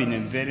grown up in a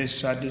very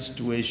sad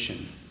situation.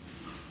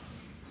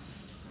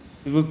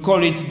 We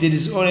call it, there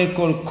is what I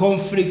call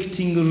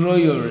conflicting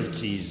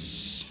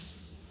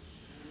royalties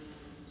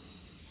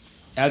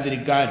as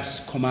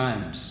regards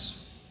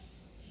commands.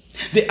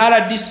 The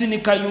RDC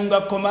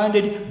Kayunga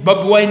commanded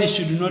Bobi Wine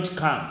should not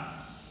come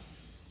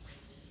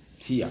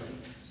here.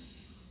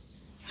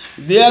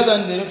 The other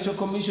and the electoral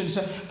commission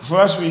said, for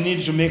us we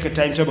need to make a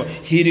timetable.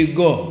 Here you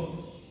go.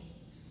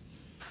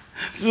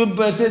 So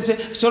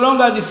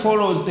long as it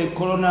follows the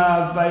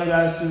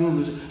coronavirus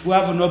rules, we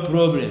have no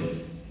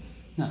problem.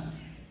 Now,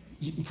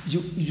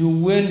 you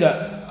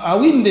wonder, are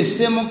we in the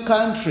same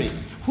country?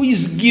 Who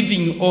is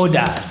giving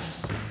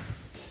orders?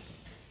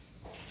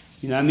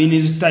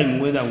 It's time,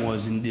 whether it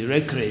was in the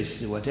wreck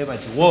race, whatever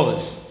it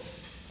was,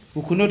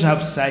 we could not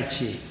have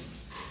such a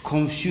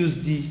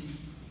confused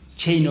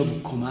chain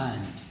of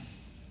command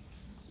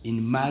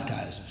in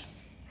matters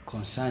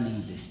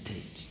concerning the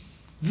state.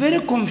 Very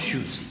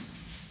confusing.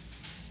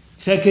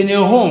 It's like in a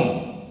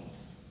home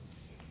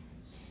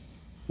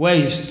where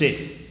you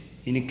stay.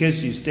 In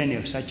case you stay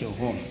in such a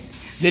home,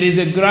 there is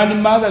a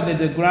grandmother, there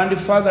is a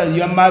grandfather,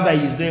 your mother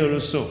is there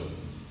also.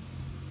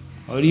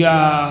 Or your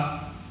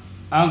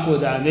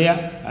uncles are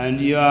there, and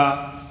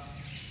your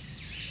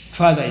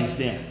father is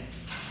there.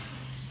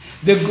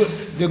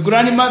 The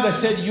grandmother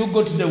said, you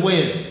go to the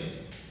well.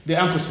 The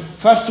uncle said,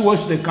 first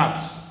wash the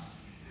cups.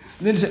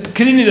 Then said,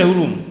 clean the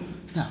room.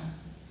 Now,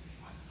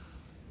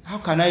 how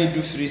can I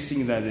do three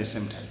things at the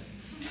same time?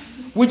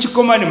 Which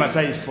command must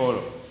I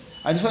follow?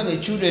 And when the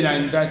children are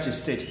in that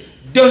state,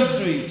 don't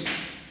do it.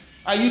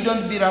 You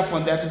don't be rough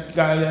on that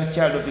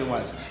child of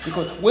yours.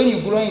 Because when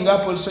you're growing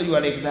up also, you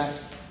are like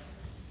that.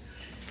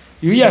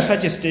 You hear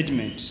such a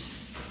statement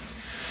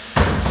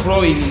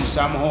flowing in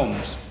some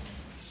homes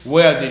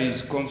where there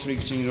is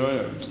conflicting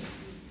royalty.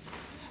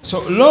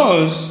 So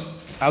laws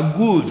are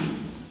good,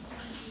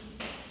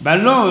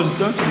 but laws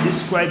don't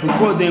describe, we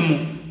call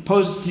them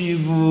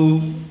positive,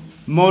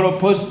 moral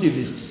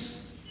positivists,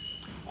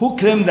 who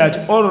claim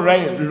that all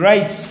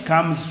rights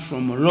comes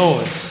from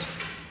laws.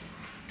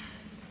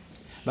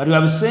 But we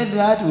have said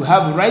that we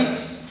have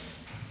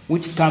rights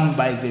which come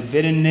by the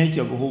very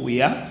nature of who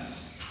we are.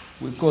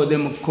 We call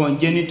them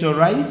congenital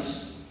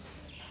rights.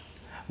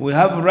 We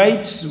have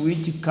rights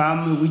which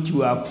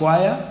we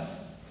acquire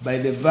by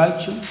the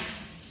virtue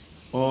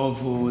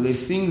of the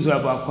things we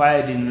have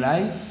acquired in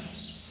life.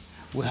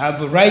 We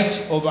have a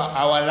right over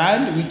our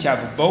land which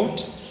have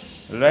bought,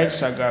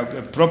 rights are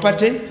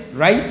property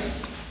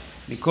rights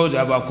because we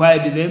have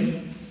acquired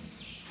them.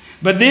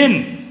 But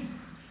then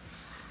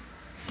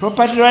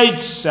property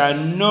rights are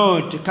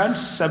not,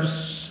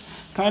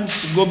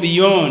 can't go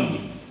beyond,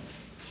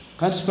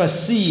 can't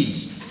supersede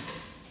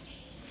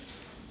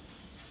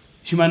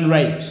human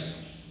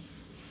rights.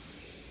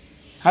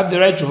 Have the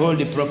right to hold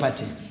the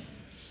property,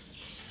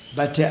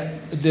 but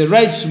the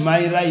right to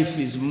my life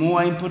is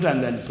more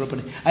important than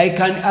property. I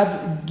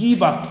can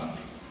give up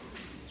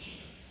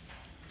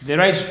the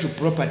right to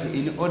property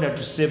in order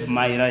to save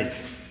my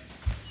life.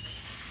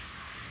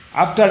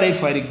 After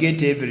life, I'll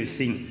get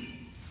everything.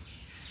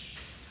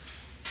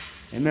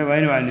 Remember,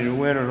 anyone we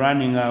were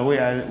running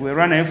away, we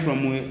ran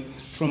away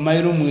from my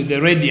room with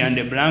the radio and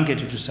the blanket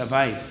to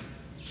survive.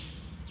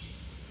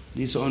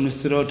 This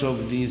onslaught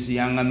of these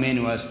younger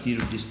men was still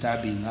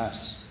disturbing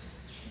us.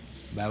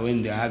 But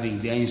when they're having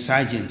their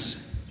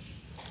insurgents,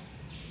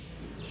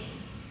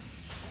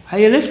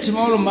 I left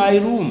all my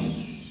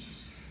room,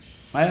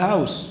 my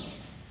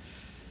house,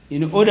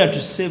 in order to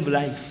save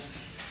life.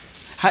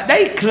 Had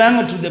I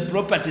clung to the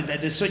property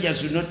that the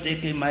soldiers would not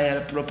take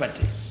my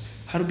property,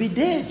 I would be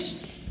dead.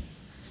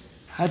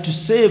 I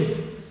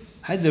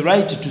had the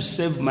right to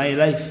save my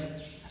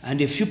life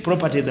and a few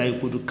property that I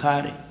could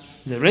carry.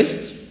 The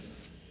rest,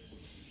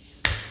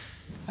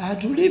 I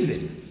had to leave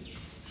them.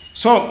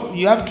 So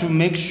you have to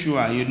make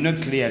sure you know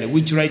clearly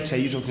which rights are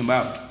you talking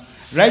about.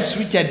 Rights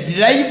which are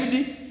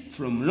derived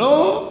from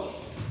law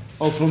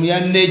or from your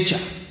nature.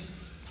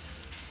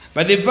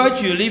 But the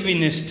virtue you live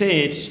in a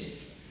state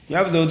You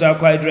have those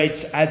acquired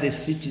rights as a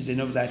citizen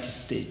of that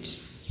state.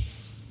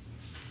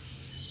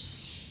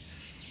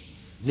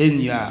 Then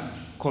you are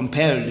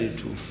compelled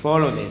to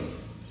follow them.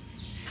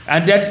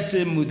 And that's the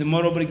same with the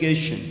moral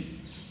obligation.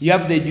 You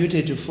have the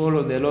duty to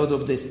follow the laws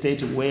of the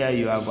state where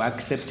you have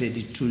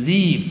accepted to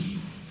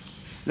live.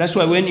 That's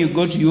why when you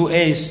go to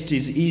US, it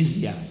is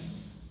easier.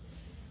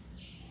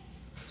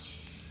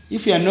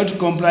 If you are not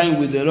complying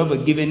with the law of a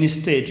given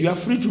state, you are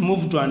free to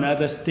move to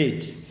another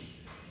state.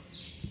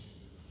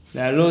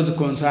 There are laws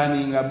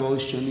concerning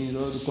abortion,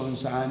 laws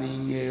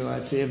concerning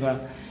whatever.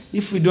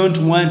 If we don't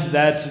want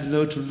that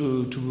law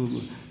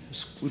to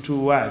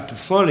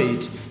follow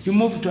it, you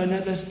move to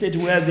another state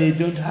where they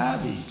don't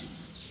have it.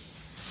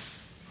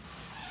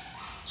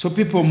 So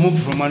people move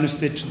from one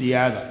state to the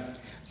other.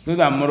 Those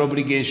are moral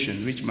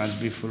obligations which must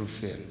be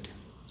fulfilled.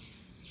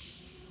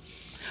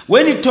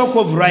 When you talk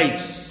of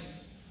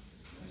rights,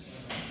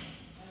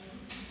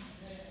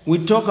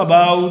 we talk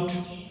about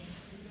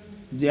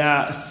there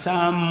are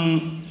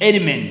some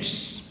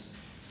elements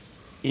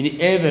in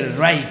every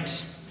right.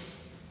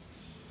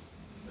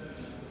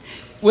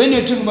 When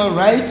you talk about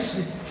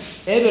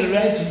rights, every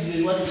right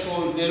is what you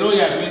call the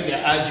lawyers when they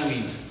are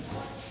arguing.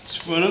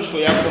 It's for not for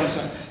your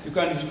concern. You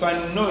can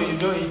know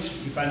it,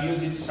 you can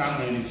use it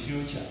somewhere in the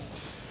future.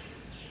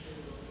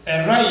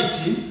 A right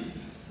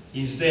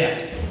is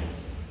there.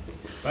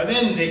 But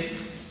then the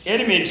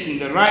elements in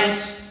the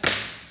right,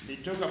 they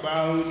talk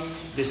about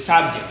the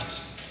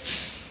subject.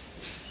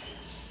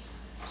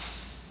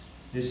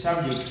 The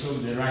subject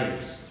of the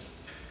right.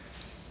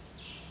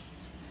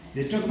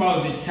 They talk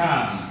about the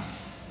term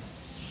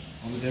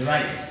of the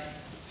right.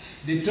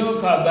 They talk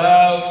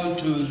about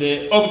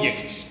the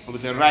object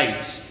of the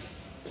right.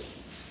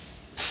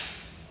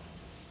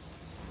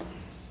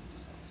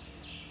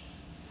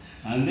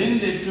 And then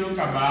they talk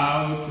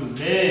about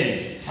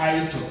the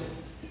title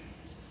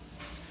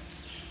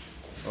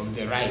of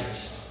the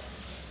right.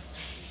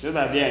 Those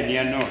are there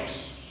near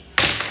notes.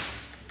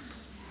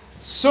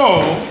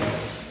 So,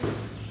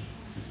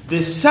 the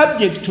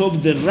subject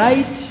of the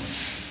right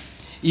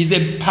is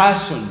a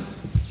person.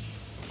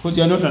 Because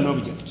you are not an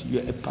object, you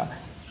are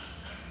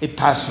a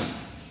person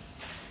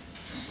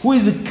who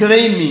is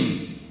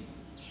claiming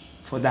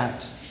for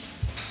that.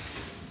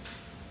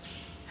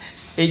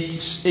 A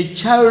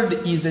child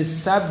is a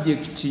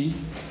subject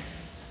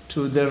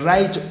to the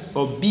right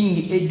of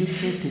being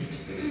educated.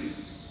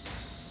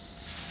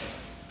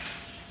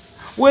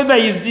 Whether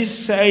is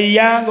this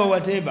young or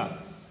whatever,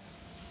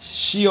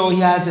 she or he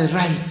has a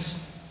right.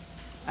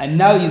 And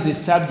now is the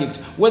subject.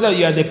 Whether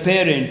you are the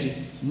parent,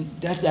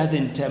 that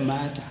doesn't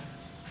matter.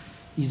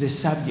 Is a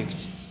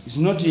subject. It's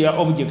not your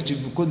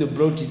objective because they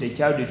brought the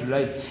child into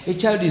life. A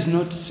child is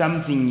not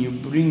something you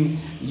bring,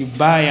 you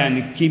buy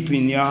and keep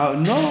in your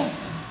house. No.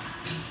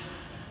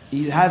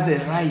 He has a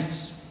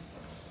right.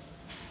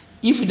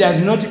 If he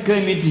does not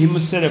claim it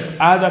himself,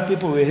 other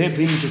people will help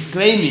him to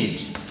claim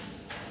it.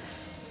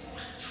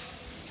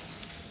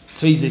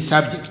 So he's a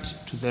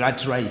subject to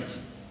that right.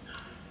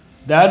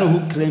 The one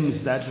who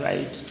claims that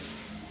right,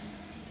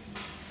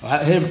 or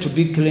help to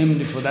be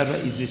claimed for that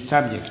right, is a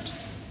subject.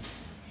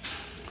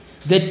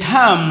 The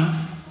term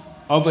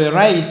of a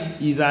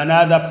right is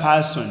another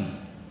person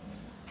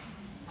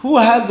who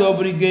has the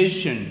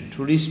obligation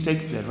to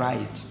respect the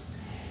right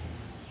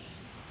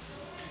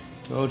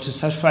or to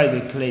satisfy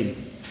the claim.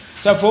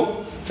 So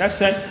for that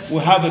said, we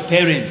have a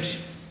parent.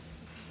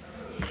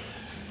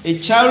 A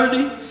child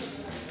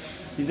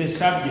is a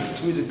subject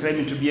who is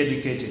claiming to be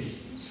educated.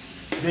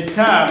 The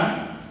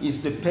term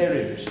is the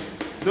parent.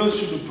 Those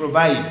should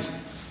provide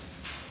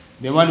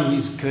the one who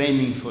is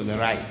claiming for the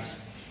right.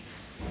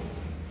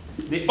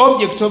 The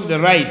object of the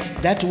right,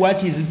 that's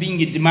what is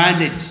being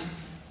demanded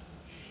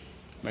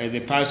by the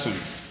person.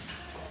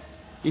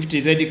 If it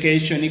is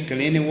education,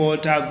 clean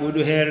water, good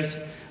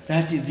health,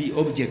 that is the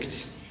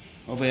object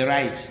of a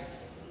right.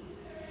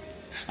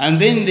 And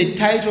then the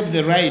title of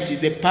the right is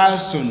the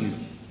person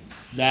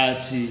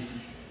that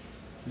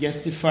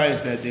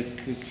justifies that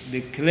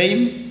the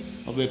claim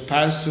of a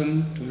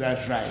person to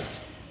that right.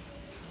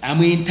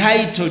 I'm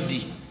entitled.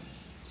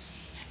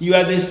 You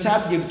are the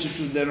subject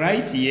to the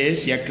right,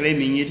 yes, you are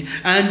claiming it,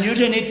 and you're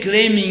not only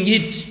claiming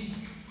it,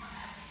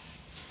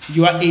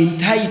 you are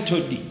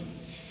entitled.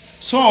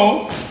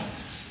 So,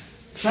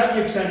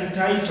 subject and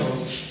title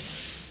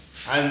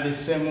are the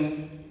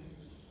same.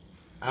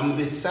 I'm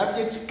the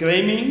subject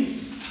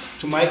claiming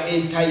to my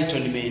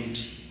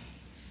entitlement.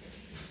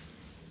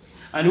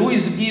 And who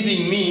is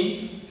giving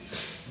me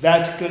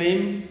that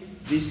claim?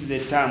 This is the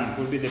term,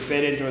 could be the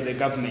parent or the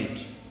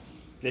government.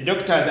 The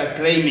doctors are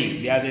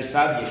claiming they are the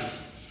subject.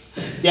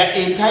 They are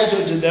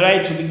entitled to the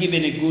right to be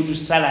given a good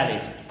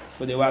salary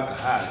for the work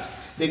hard.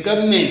 The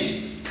government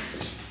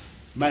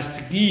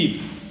must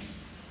give,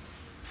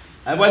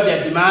 and what they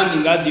are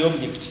demanding as the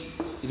object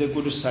is a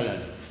good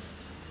salary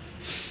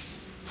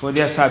for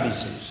their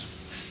services.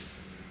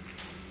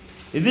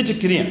 Is it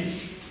clear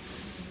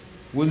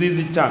with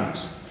these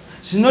terms?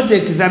 It's not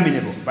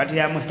examinable, but I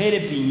am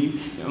helping you.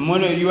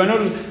 You are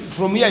not,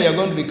 from here you are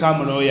going to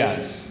become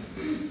lawyers.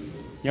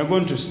 You are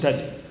going to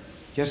study.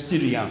 You're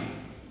still young.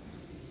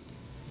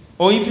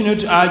 Or if you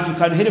not urge, you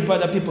can help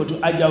other people to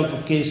urge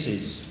out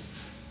cases.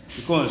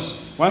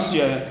 Because once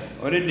you are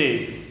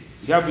already,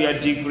 you have your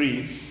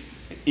degree,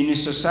 in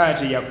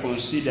society you are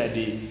considered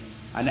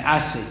an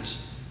asset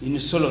in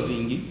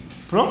solving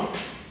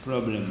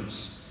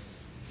problems.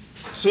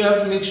 So you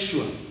have to make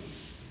sure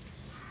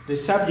the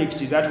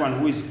subject is that one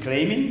who is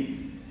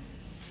claiming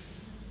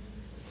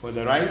for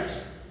the right,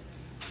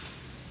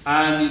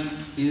 and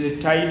the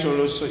title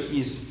also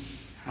is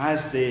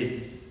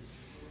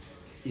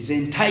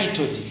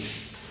entitled.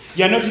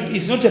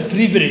 It's not a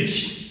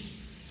privilege.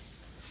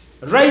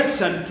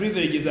 Rights and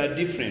privileges are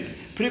different.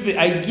 Privilege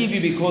I give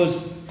you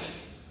because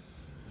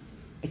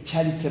a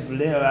charitable,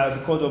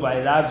 because of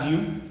I love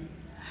you,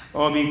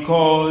 or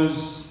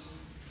because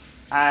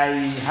I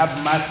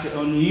have mercy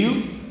on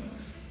you.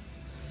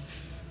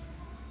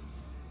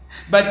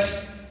 But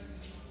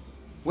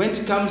when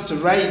it comes to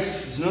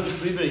rights, it's not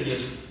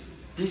privileges.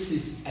 This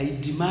is, I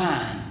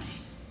demand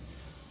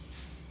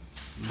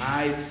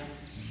my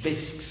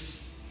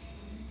basics.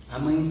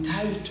 I'm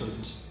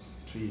entitled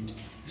to it.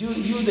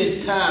 You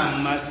the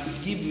term,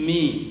 must give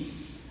me.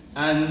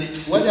 And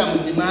what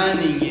I'm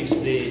demanding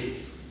is the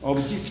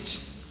object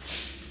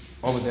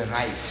of the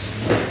right.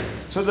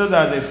 So those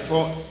are the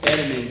four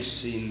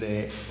elements in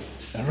the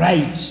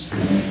right.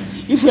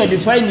 If we are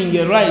defining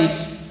a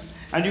right,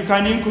 and you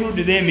can include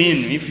them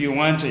in if you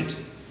want it.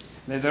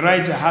 The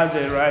right has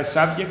the right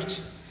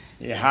subject,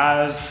 it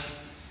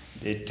has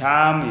the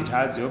term, it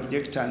has the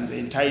object and the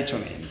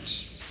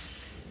entitlement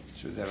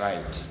to the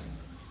right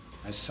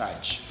as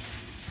such.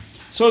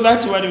 So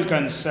that's what we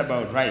can say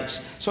about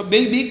rights. So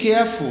be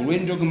careful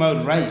when talking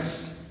about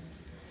rights.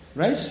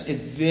 Rights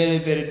is a very,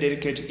 very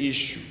delicate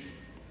issue.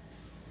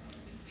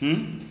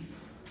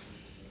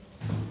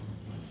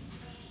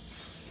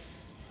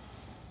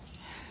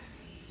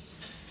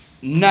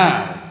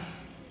 Now,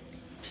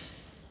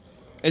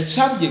 a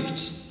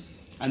subject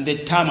and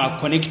the term are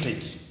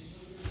connected.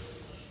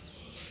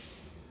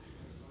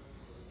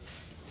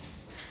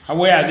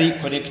 Where are they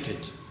connected?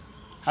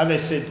 As I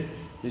said,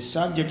 the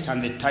subject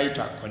and the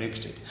title are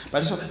connected.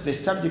 But so the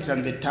subject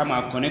and the term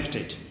are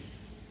connected.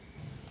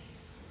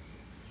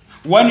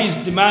 One is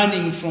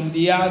demanding from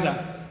the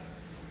other.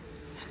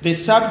 The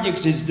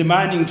subject is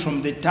demanding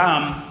from the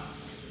term.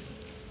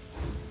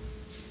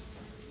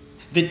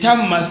 The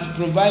term must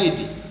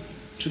provide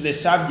to the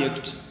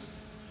subject.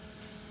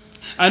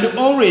 And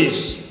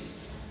always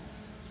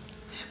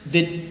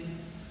the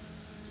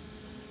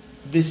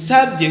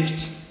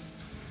subject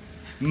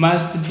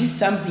must be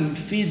something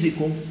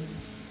physical,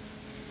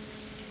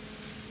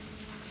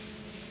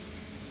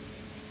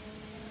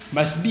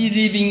 must be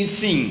living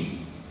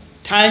thing,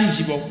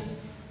 tangible,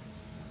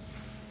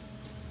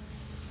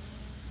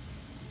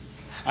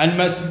 and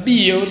must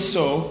be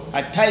also,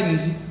 at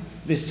times,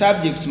 the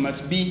subject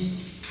must be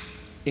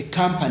a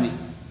company,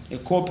 a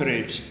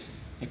corporate,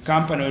 a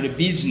company or a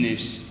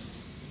business,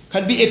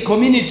 can be a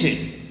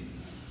community.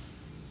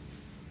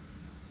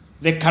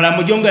 The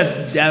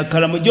Karamojongs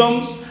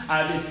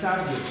are the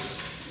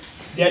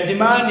subjects. They are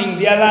demanding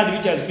their land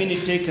which has been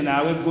taken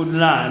away, good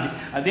land,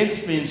 at the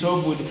expense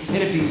of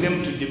helping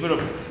them to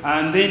develop.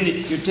 And then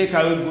you take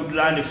away good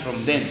land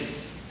from them.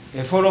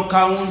 A Foro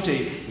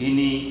County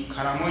in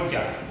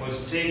Karamoja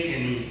was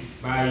taken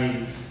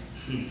by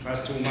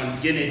first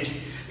woman Janet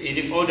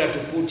in order to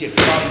put a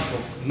farm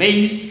for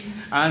maize.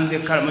 And the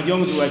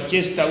Karamojongs were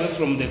chased away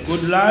from the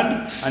good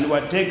land and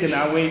were taken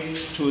away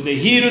to the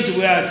hills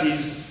where it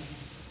is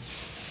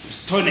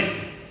stony.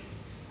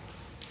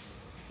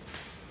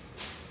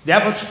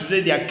 Therefore,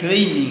 today they are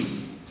claiming,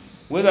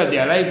 whether they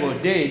are alive or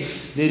dead,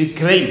 they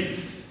reclaim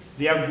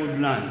their good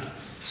land.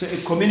 So a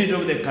community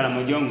of the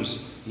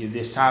Karamojongs is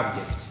the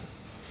subject.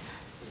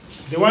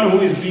 The one who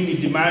is being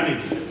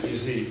demanded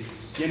is the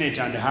Janet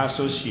and her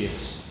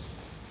associates.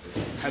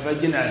 However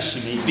generous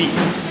she may be,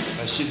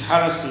 but she's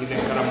harassing the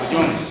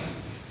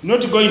Karamojongs.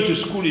 Not going to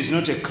school is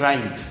not a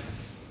crime.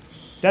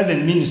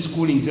 Doesn't mean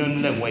schooling is the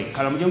only way.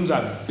 Karamojongs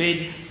are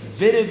very,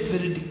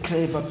 very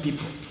clever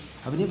people.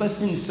 I've never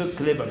seen so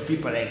clever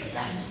people like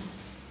that.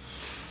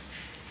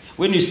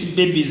 When you see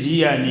babies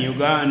here in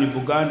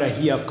Uganda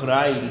here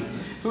crying,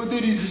 oh,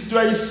 there is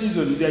dry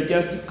season, they are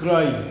just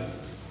crying.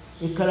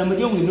 A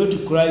Karamojong will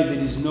not cry, there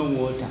is no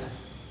water.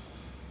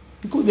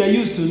 Because they are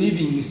used to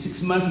living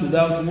 6 months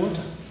without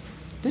water.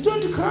 They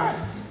don't cry.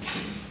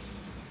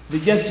 They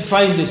just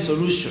find a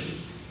solution.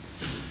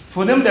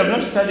 For them, they have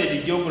not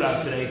studied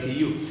geography like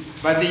you.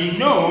 But they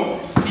know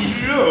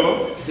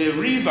below the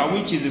river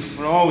which is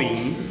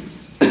flowing,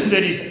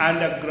 there is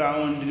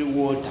underground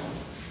water.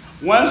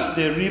 Once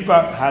the river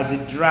has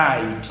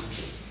dried,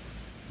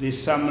 there's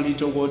some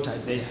little water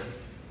there.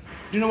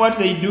 Do you know what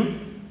they do?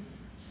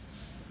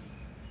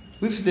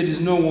 If there is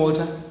no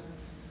water,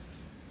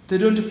 they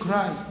don't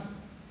cry.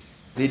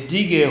 They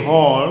dig a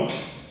hole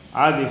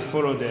as they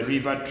follow the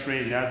river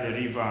trail, as the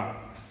river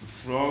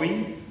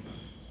flowing.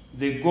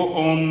 They go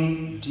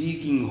on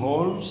digging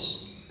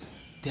holes.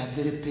 They are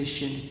very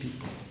patient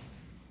people.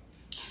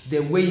 They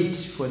wait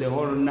for the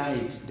whole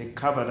night. They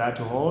cover that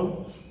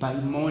hole. By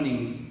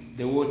morning,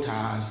 the water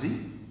has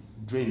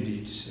drained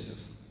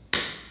itself.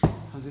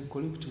 And they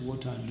collect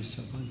water and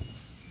survive.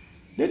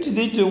 Let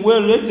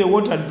the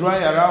water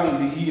dry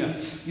around here.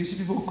 You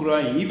see people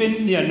crying. Even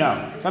here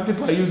now, some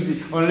people are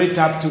using only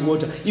tapped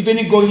water.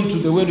 Even going to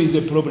the well is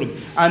a problem.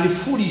 And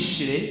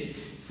foolishly,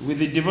 with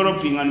the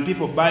developing and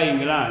people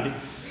buying land,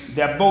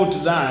 they bought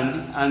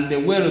land, and the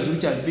wells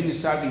which have been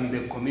serving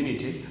the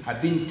community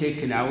have been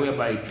taken away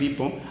by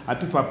people, and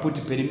people have put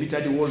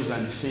perimeter walls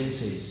and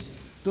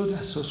fences. Those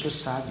are social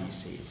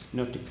services,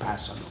 not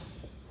personal.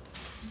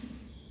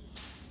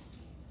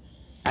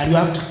 And you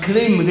have to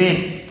claim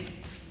them.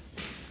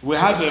 We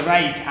have a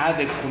right as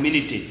a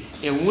community.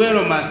 A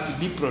well must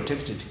be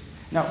protected.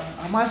 Now,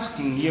 I'm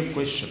asking you a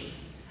question.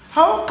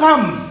 How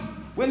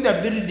comes when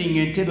they're building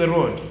Entebbe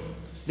Road,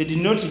 they did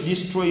not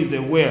destroy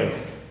the well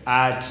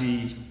at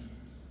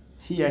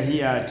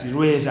here at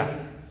Rweza,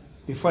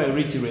 before I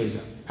reach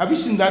Rweza? Have you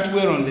seen that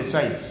well on the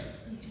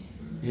sides?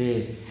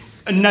 Yeah.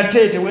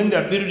 Natete, when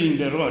they're building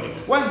the road,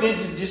 why did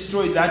they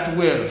destroy that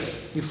well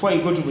before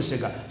you go to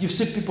Busega? You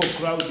see people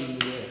crowding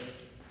the well.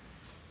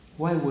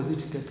 Why was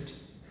it kept?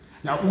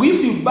 Now,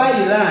 if you buy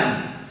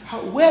land,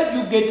 where do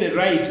you get a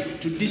right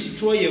to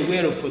destroy a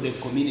well for the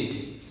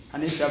community?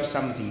 Unless you have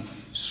something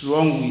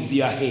wrong with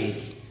your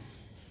head.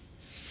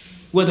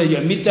 Whether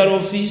you're a military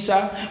officer,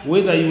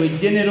 whether you're a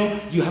general,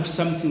 you have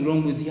something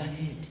wrong with your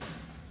head.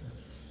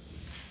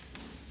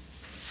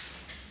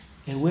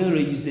 A well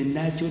is a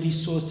natural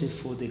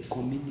resource for the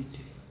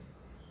community.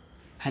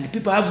 And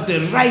people have the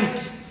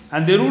right,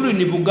 and the rule in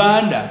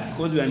Buganda,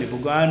 because we are in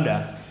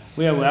Buganda,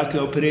 where we're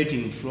actually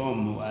operating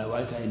from,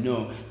 what I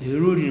know, the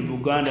rule in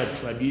Buganda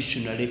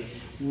traditionally,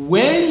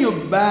 when you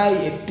buy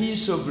a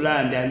piece of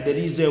land and there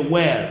is a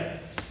well,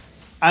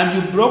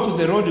 and you block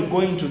the road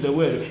going to the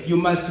well, you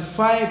must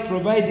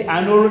provide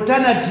an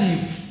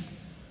alternative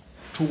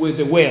to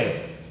the well.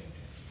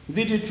 Is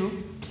it true?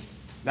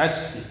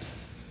 That's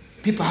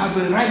it. People have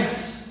a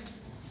right.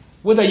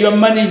 Whether your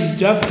money is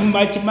to have too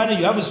much money,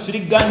 you have 3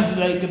 guns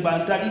like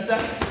Bantalisa.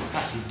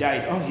 He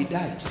died. Oh, he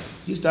died.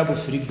 He used to have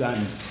 3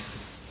 guns.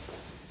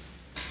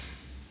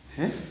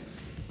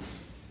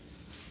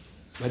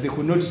 But they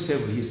could not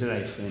save his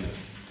life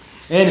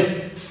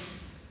anyway.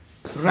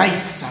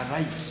 Rights are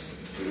rights.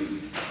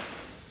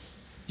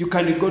 You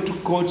can go to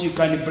court, you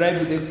can bribe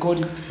the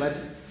court,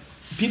 but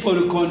people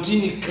will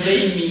continue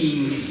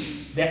claiming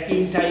their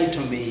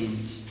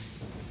entitlement.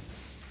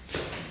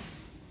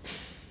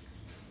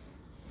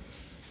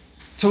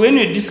 So when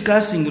we're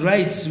discussing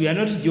rights, we are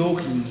not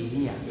joking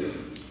here.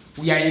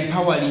 We are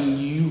empowering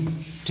you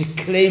to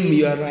claim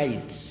your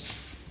rights.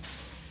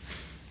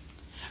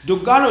 Do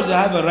girls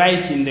have a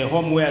right in the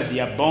home where they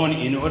are born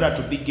in order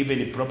to be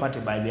given property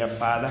by their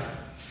father?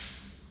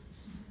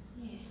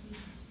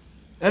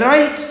 Yes.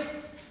 Right?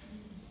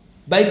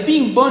 By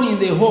being born in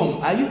the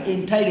home, are you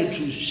entitled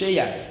to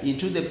share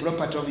into the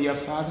property of your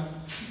father?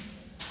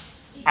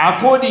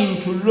 According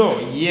to law,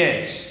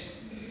 yes.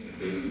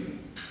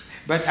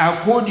 But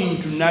according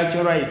to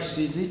natural rights,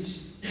 is it?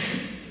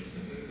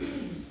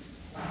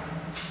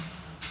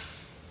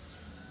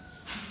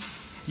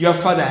 Your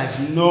father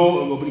has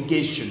no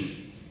obligation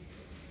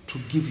to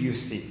give you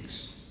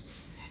things.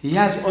 He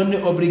has only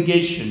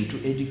obligation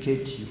to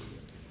educate you.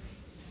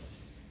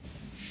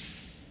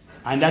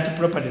 And that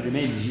property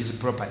remains his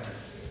property.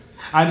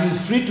 And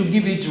he's free to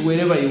give it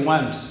wherever he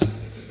wants.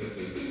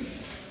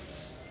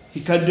 He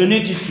can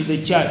donate it to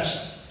the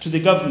church, to the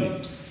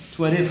government,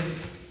 to whatever.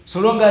 So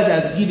long as he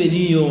has given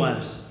you your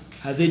ones,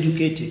 has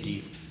educated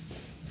you.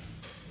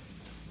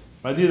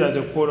 But these are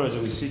the quarrels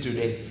we see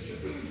today.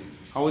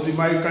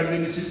 My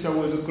cousin sister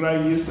was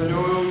crying yesterday.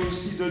 Oh, you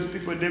see those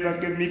people never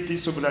gave me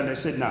peace of land. I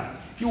said, now,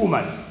 you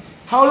woman,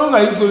 how long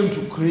are you going to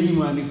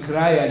scream and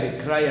cry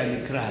and cry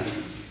and cry?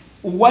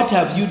 What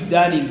have you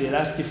done in the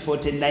last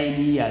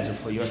 49 years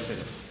for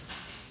yourself?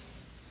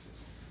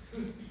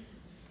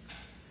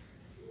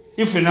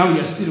 If now you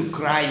are still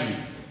crying,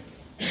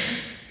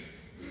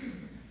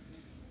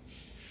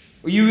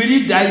 you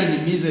will die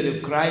in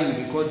misery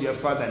crying because your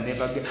father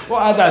never gave, or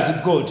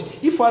others got.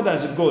 If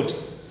others got,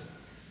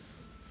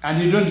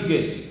 and you don't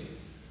get,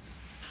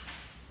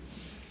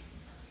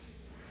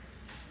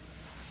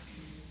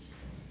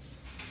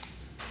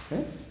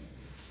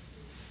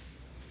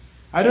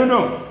 I don't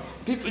know.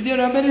 People, there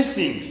are many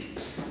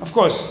things. Of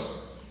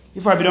course,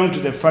 if I belong to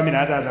the family,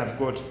 others have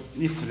got,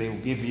 if they will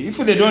give you. If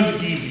they don't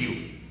give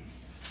you.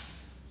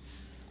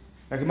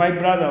 Like my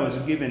brother was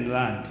given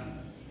land.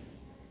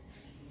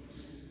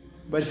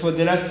 But for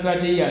the last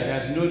 30 years,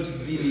 has not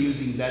been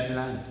using that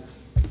land.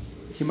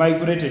 He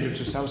migrated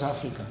to South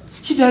Africa.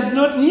 He does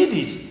not need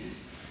it.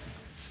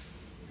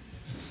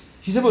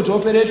 He's able to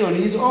operate on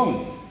his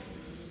own.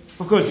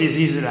 Of course, it's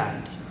his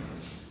land.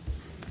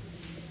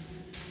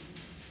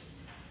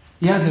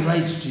 He has the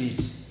right to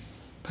it,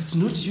 but he's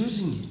not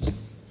using it.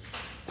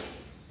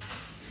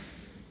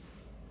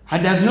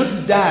 And does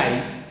not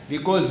die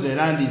because the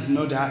land is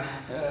not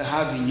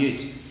having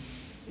it.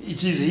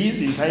 It is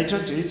his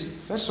entitled to it,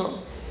 that's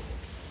all.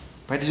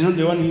 but it's not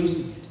the one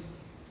using it.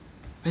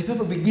 But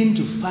people begin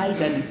to fight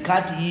and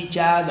cut each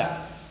other,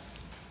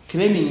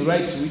 claiming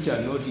rights which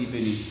are not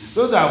even.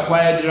 Those are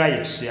acquired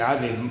rights. You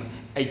have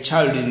a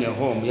child in a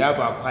home, you have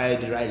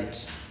acquired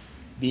rights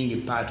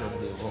being a part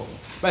of the home.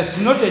 But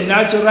it's not a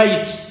natural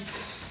right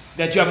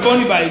that you are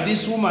born by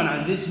this woman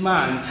and this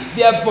man.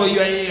 Therefore,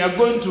 you are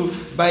going to,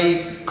 by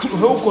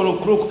hook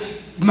or crook,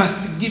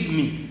 must give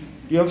me.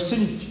 You have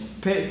seen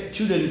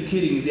children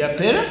killing their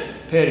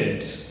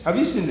parents. Have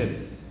you seen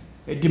them?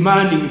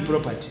 Demanding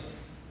property.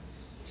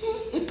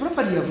 A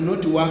property you have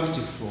not worked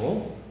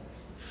for.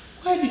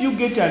 Why did you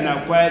get an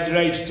acquired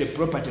right to a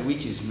property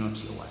which is not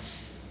yours?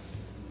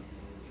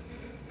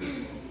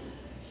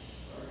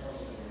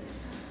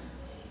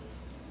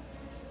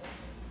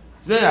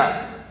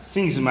 There,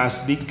 things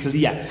must be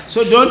clear.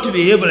 So don't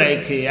behave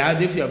like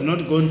as if you have not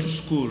gone to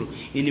school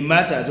in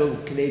matters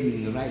of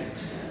claiming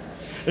rights.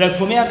 Like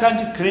for me, I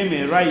can't claim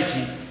a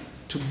right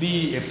to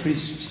be a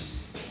priest.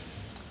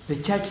 The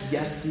church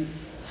just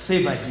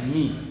favored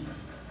me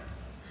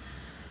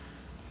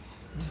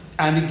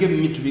and gave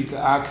me to be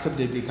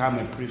accepted to become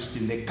a priest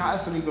in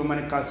the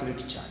Roman Catholic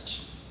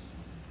Church.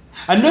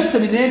 And no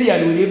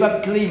seminarian will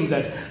ever claim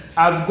that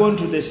I've gone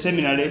to the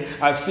seminary,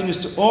 I've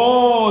finished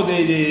all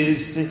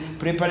the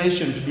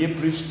preparation to be a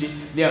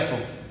priest, therefore,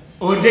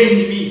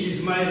 ordain me, it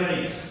is my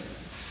right.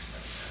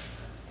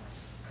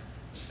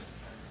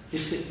 You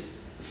see,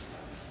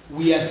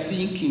 we are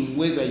thinking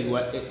whether you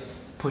are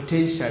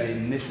potentially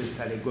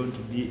necessarily going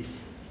to be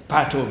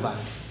part of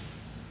us.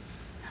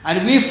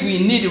 And if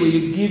we need,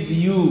 we will give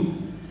you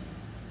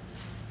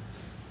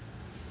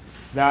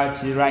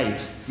that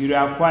right. You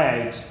will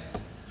acquire it.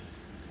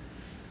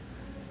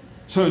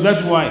 So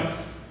that's why,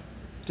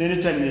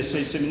 anytime they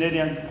say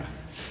seminarian,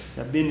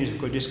 have been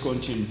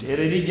discontinued. A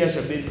religious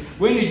have been,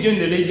 when you join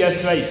the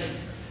religious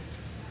life,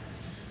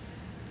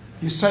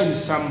 you sign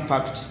some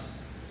pact.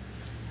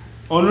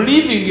 On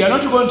leaving, we are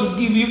not going to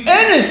give you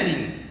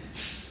anything.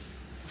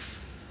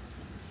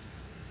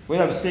 We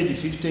have stayed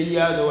 50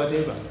 years or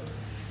whatever.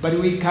 But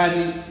we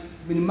can,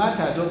 in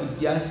matters of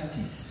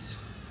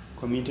justice,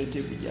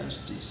 commutative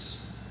justice,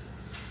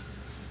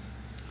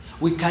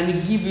 we can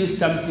give you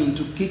something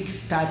to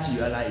kickstart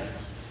your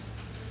life.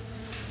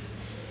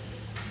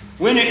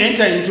 When you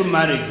enter into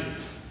marriage,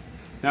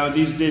 now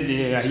these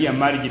days here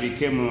marriage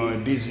became a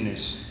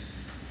business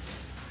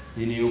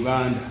in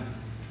Uganda.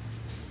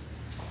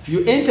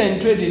 You enter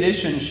into a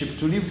relationship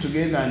to live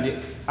together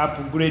and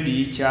upgrade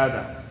each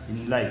other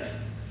in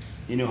life,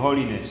 in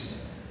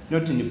holiness,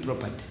 not in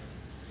property.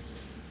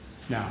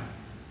 Now,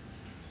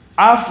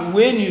 after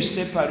when you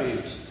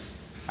separate,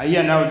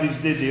 here now these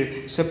days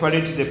they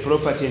separate the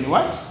property in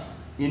what?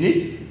 In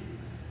it?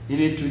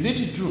 Is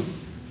it true?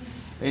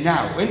 And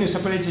now, when you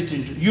separate it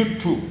into you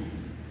two,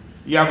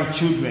 you have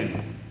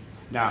children.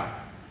 Now,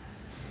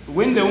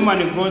 when the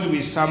woman goes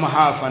with some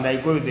half and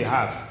I go with the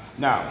half,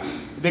 now,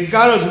 the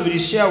girls will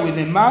share with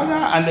the mother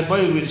and the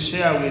boy will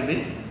share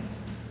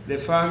with the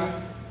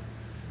father.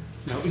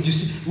 Now, you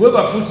see,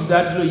 whoever puts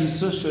that law is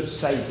so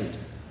short-sighted.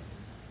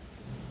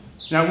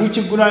 Now,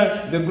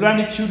 the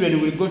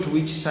grandchildren will go to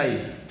which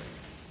side?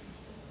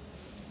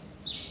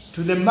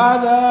 To the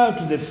mother,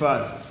 to the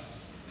father.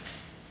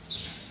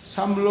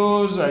 Some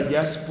laws are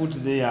just put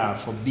there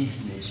for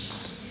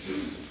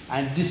business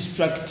and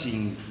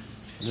distracting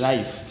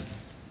life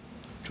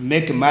to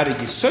make marriage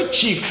so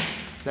cheap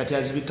that it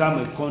has become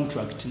a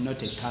contract,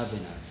 not a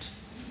covenant.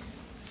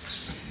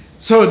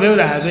 So they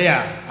are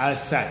there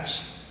as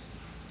such.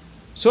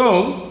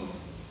 So,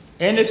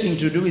 anything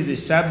to do with the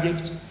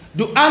subject,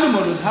 do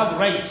animals have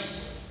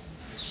rights?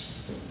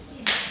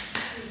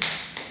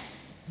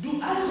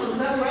 Do animals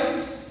have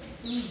rights?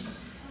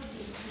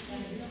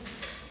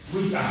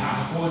 Which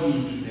are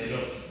according to the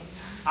law.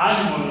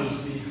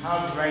 Animals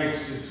have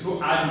rights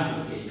through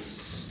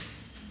advocates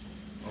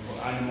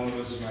of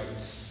animals'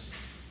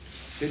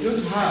 rights. They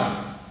don't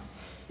have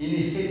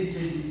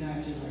inherited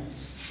natural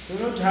rights. They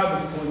don't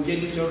have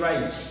congenital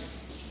rights.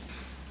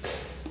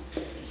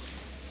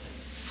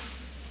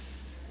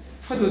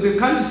 Further, they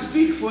can't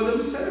speak for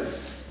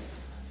themselves.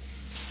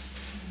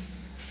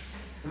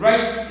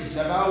 Rights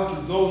is about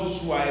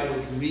those who are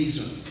able to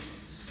reason.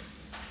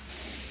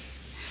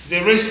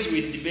 The rest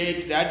we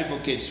debate, the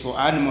advocates for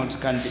animals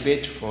can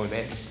debate for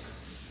them.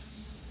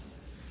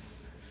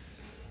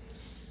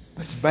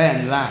 But by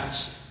and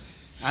large,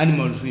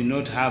 animals will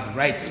not have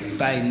rights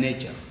by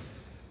nature.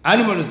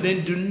 Animals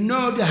then do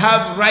not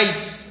have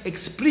rights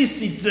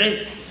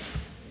explicitly.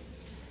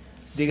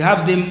 They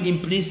have them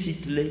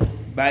implicitly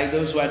by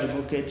those who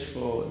advocate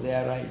for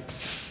their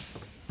rights.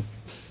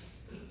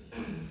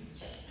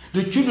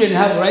 Do children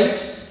have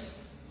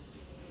rights?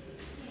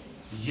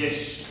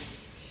 Yes.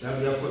 They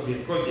have their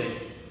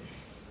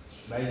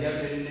by their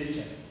very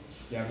nature.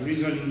 They have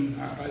reasoning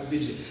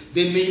ability.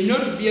 They may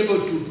not be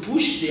able to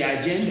push their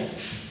agenda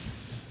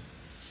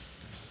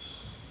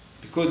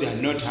because they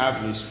do not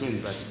have the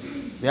strength,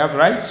 but they have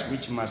rights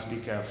which must be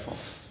cared for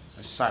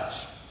as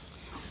such.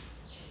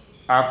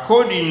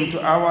 According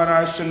to our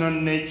rational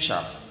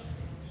nature,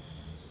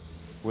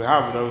 We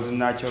have those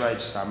natural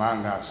rights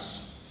among us.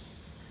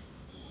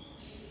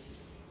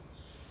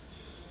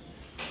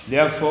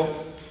 Therefore,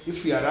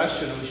 if we are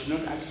rational, we should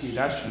not act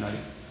irrationally,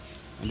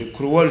 and the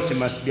cruelty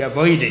must be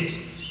avoided.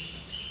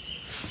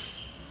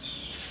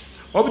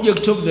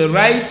 Object of the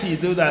right,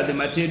 those are the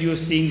material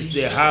things,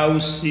 the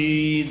house,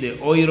 the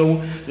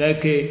oil.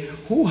 Like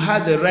who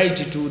had the right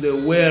to the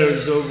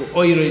wells of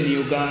oil in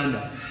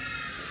Uganda?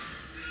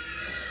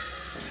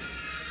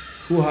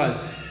 Who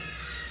has?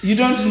 You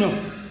don't know?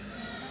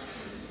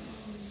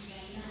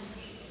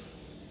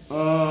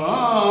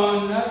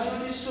 Natural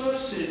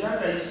resources,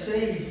 that I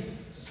say,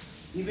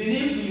 even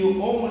if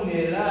you own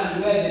a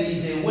land where there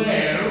is a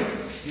well,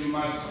 you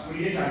must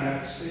create an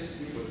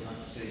access people to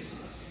access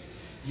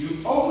it. You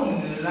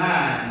own the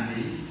land,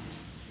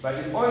 but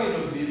the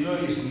oil below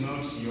is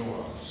not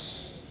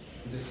yours.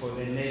 It's for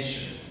the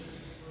nation.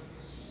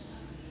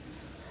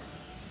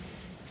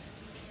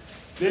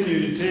 Then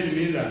you tell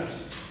me that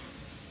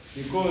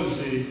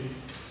because we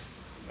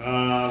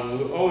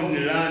own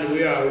the land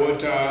where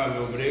water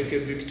of Lake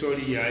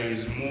Victoria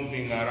is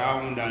moving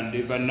around and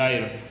River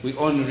Nile. We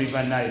own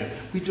River Nile.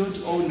 We don't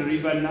own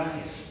River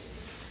Nile.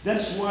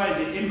 That's why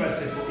the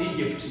embassy for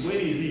Egypt, where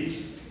is it?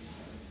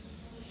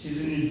 It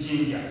is in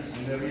Jinja,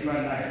 on the River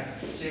Nile.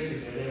 Check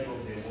the level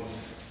of the water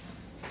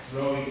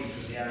flowing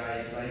into their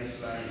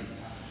lifeline.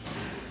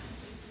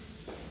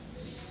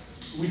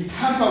 We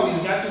tamper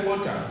with that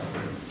water.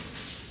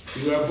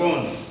 We are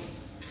born.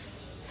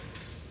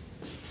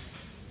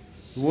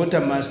 The water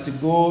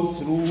must go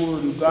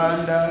through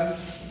Uganda,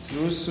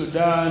 through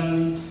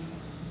Sudan,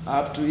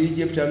 up to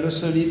Egypt, and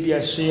also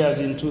Libya shares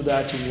into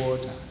that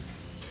water.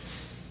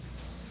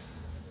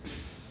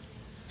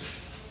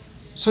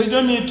 So you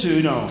don't need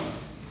to,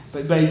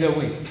 But by the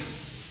way,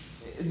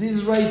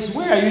 these rights,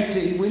 where are you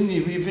taking, when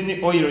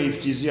even oil, if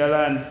it is your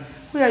land,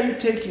 where are you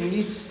taking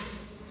it?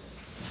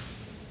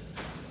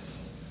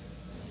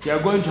 You are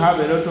going to have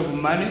a lot of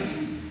money.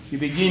 You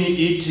begin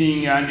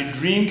eating and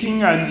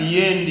drinking, and in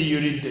the end,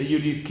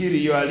 you kill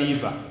your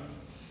liver.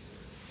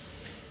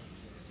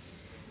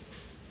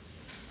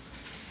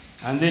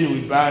 And then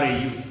we bury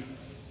you.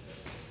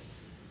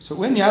 So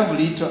when you have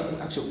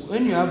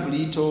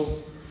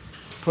little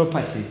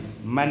property,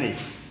 money,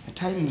 at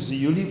times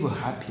you live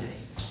happily.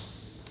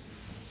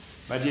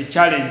 But the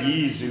challenge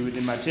is with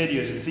the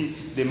materials. You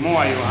think the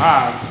more you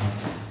have,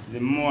 the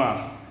more.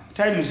 At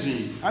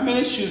times, how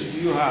many shoes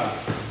do you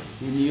have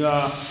in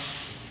your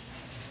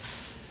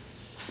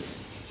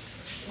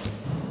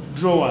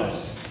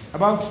drawers?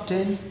 About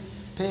 10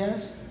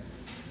 pairs?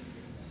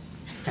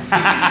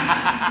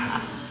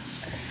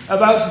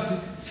 About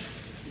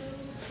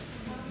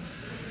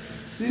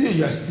 3,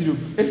 you are still.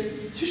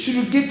 You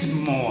should get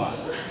more.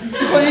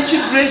 Because each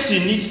dress you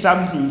need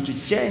something to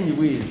change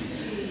with.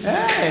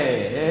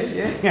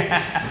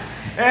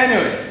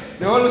 Anyway,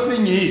 the whole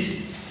thing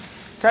is,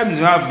 times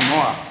you have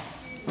more.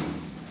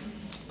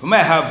 For me,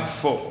 I have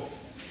 4.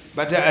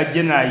 But I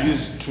generally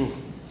use 2.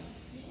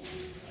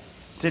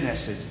 Then I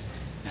said,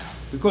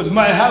 because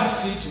I have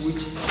feet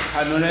which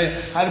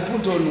I'll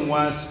put on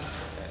once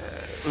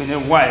in a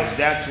while,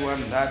 that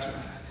one.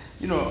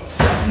 No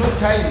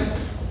time.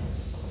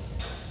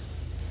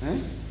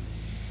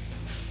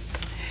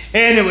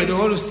 Anyway, the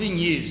whole thing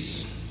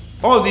is,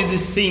 all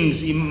these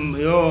things,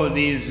 all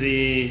these,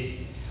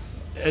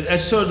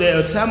 so there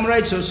are some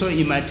rights also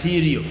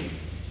immaterial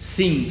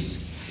things.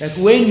 Like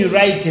when you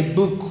write a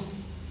book,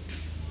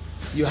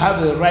 you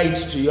have the right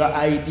to your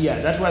idea.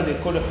 That's what they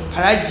call it.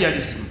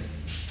 Plagiarism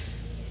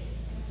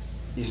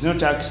is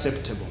not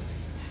acceptable.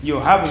 You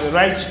have the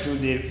right to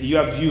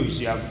your views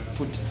you have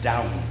put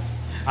down.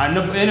 And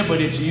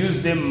anybody to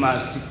use them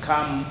must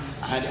come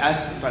and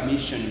ask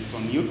permission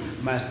from you,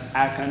 must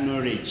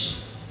acknowledge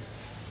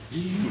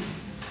you.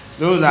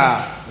 Those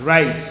are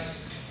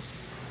rights.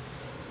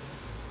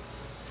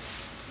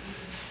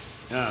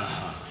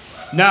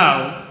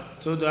 Now,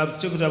 so I've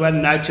talked about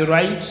natural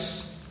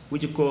rights,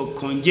 which you call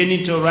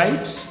congenital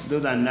rights.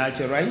 Those are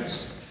natural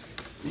rights.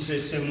 It's the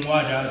same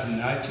word as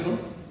natural,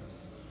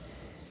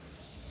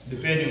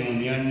 depending on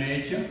your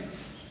nature.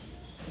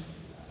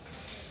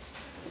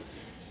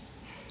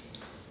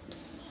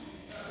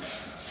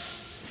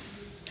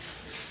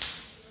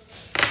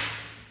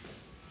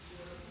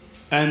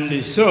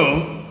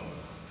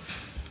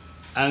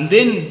 And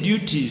then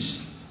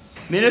duties.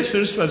 Many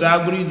philosophers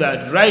agree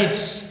that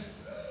rights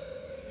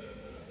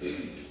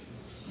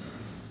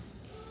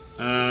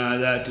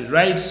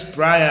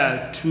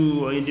prior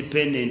to or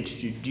independent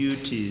to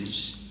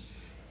duties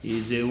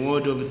is a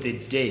word of the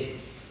day.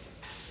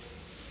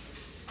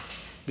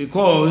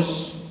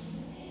 Because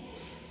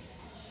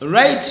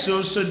rights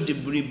also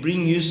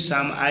bring you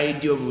some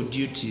idea of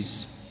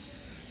duties.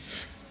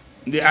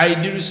 The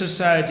ideal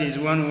society is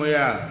one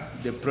where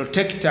the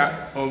protector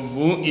of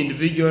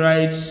individual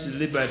rights,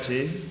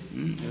 liberty,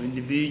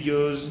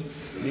 individuals'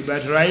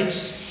 liberty rights,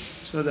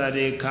 so that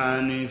they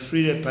can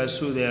freely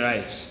pursue their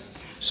rights.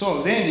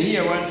 So then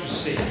here I want to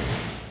say,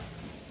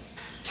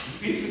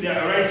 if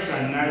their rights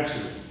are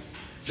natural,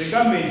 the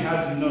government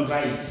has no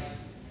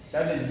rights,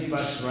 doesn't give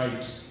us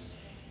rights.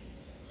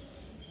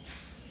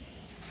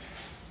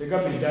 The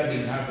government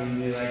doesn't have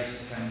any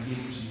rights can give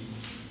to you.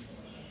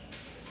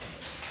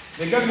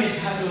 The government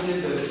has only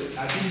the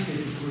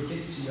ability to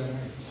protect your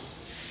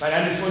rights. But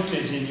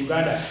unfortunately in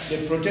Uganda,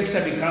 the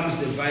protector becomes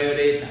the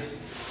violator.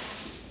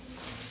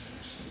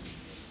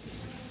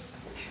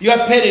 Your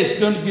parents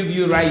don't give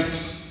you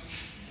rights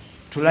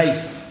to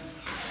life.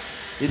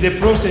 In the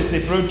process,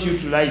 they brought you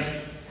to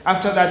life.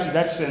 After that,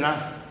 that's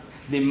enough.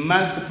 They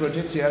must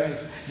protect your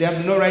life. They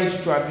have no right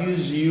to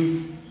abuse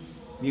you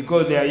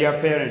because they are your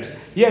parents.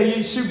 Yeah,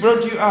 she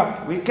brought you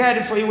up. We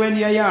cared for you when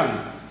you are young.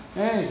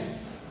 Hey.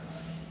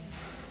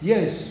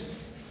 Yes,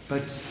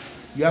 but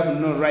you have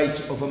no right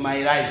over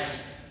my life.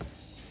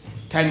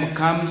 Time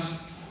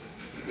comes,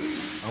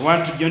 I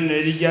want to join the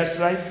religious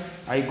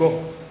life, I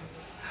go.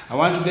 I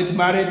want to get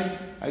married,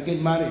 I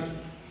get married.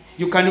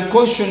 You can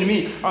caution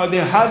me, oh,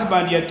 the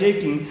husband you're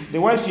taking, the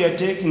wife you're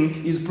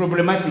taking is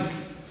problematic.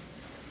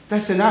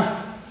 That's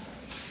enough.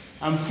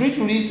 I'm free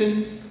to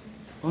listen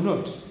or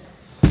not.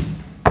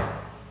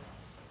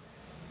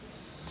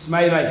 It's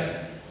my life.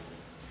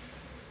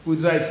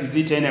 Whose life is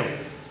it anyway?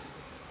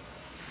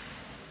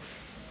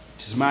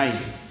 It's mine.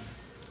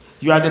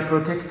 You are the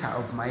protector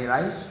of my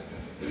life.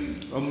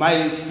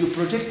 You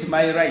protect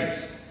my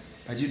rights,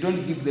 but you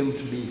don't give them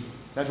to me.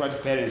 That's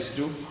what parents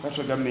do. That's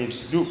what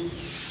governments do.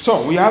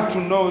 So we have to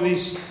know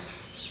this,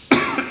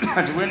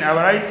 that when our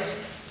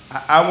rights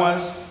are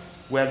ours,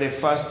 we are the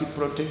first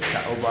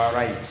protector of our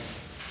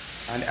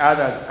rights, and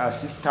others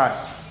assist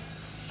us.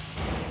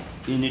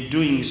 In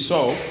doing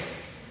so,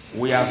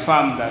 we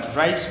affirm that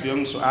rights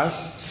belong to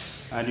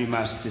us, and we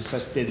must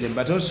sustain them.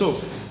 But also,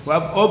 we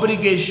have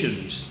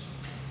obligations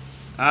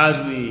as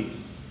we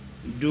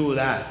do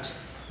that,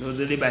 those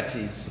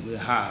liberties we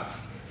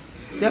have.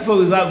 Therefore,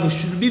 we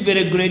should be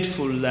very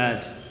grateful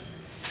that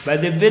by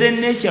the very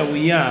nature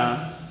we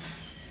are,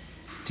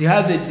 it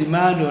has a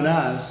demand on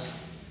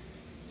us,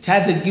 it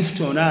has a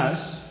gift on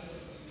us,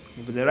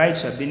 the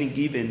rights have been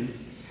given,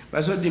 but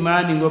also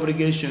demanding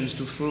obligations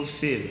to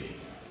fulfill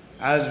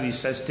as we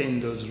sustain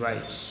those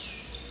rights.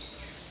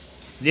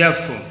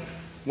 Therefore,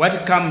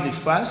 what comes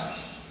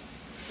first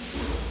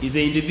is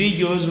the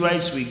individual's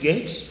rights we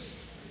get,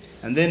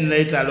 and then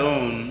later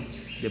on,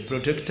 the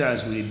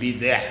protectors will be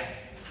there.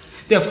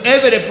 Therefore,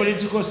 every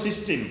political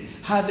system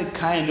has a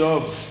kind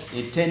of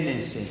a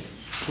tendency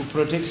to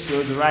protect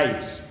those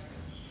rights.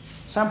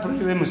 Some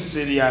protect them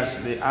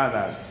seriously,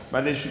 others,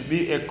 but there should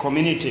be a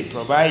community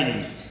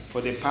providing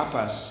for the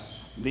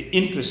purpose, the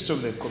interest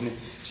of the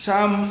community.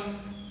 Some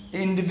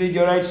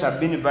individual rights have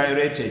been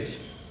violated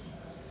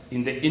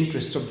in the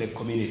interest of the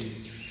community.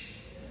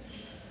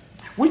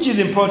 Which is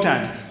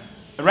important?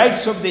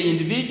 Rights of the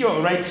individual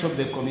or rights of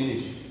the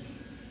community?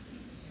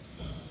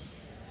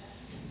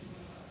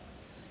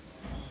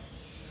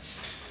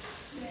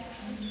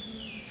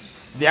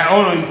 They are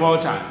all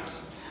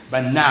important.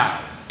 But now,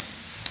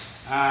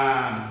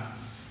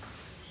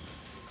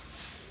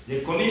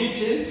 the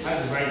community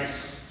has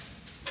rights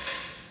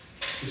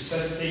to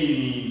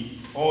sustain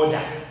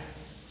order.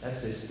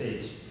 That's the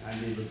state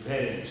and the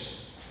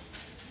parents.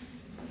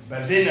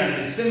 But then at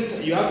the same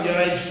time, you have the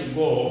right to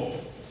go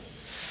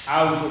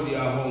out of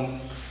your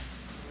home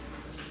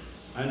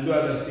and do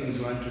other things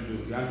you want to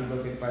do. You have to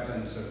work a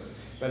pattern.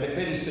 But the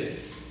parents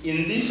say,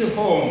 in this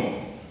home,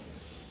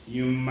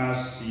 you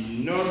must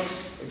not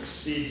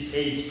exceed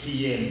 8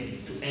 p.m.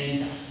 to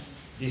enter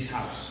this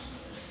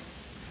house.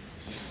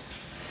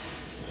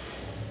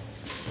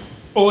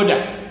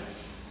 Order.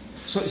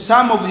 So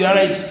some of your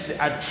rights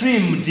are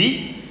trimmed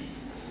to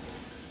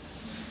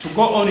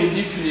go on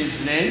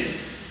indefinitely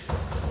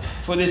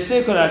for the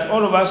sake of that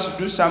all of us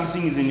do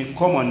something in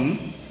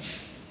common.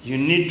 You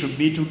need to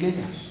be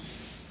together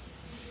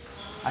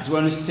at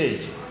one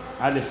stage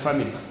as a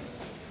family.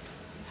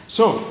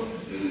 So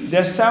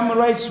there are some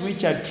rights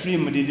which are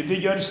trimmed,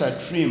 individuals are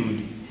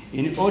trimmed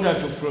in order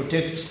to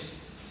protect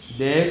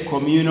the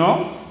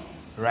communal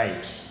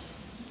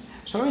rights.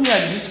 So when you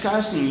are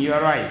discussing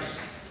your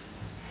rights,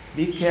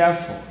 be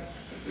careful.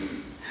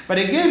 But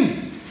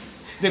again,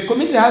 the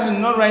community has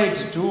no right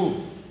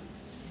to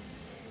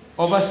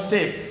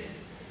overstep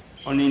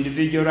on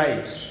individual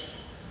rights.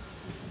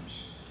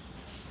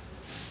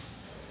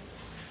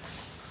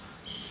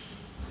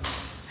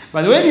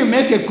 But when you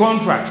make a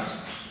contract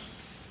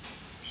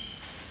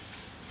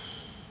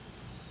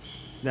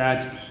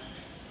that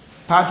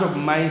part of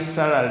my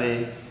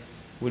salary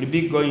will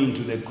be going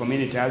to the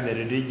community as the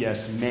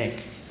religious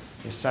make,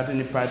 a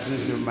certain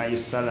percentage of my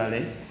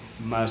salary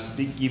must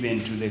be given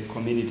to the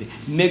community.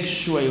 Make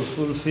sure you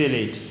fulfill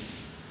it.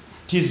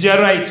 It is your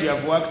right, you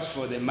have worked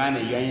for the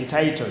money, you are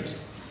entitled.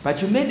 But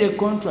you made a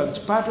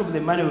contract, part of the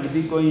money will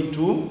be going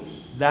to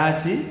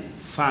that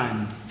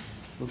fund.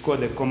 We call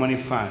the common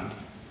fund.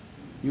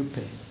 You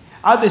pay.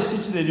 As a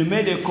citizen, you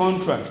made a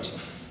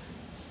contract.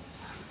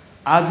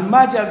 As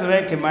much as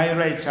like my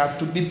rights have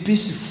to be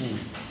peaceful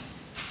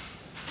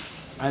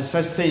and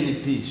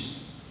sustain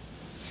peace.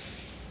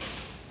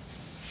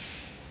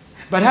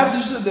 But I have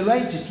also the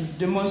right to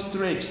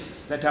demonstrate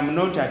that I'm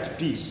not at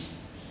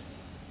peace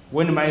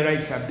when my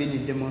rights have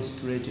been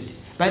demonstrated.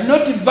 But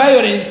not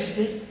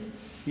violently.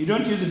 You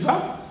don't use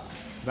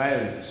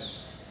violence.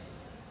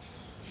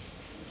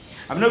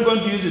 I'm not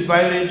going to use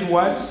violent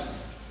words.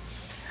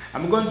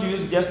 I'm going to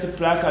use just a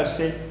placard,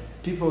 say,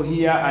 people,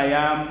 here I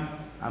am,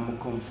 I'm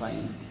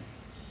confined.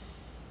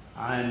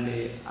 And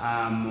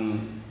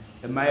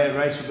my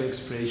rights of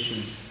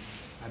expression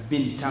have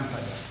been tampered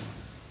upon.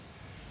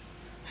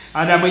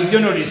 And I'm a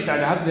journalist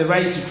and I have the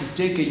right to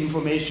take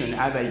information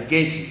as I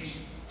get it.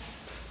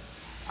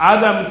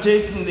 As I'm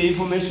taking the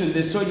information,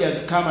 the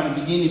soldiers come and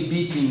begin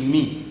beating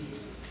me.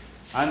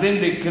 And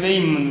then they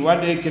claim,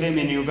 what they claim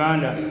in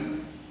Uganda,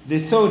 they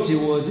thought it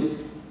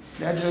was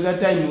that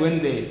time when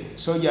the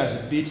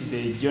soldiers beat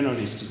the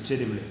journalist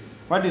terribly.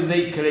 What did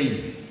they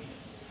claim?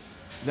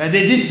 That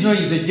they didn't know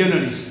he's a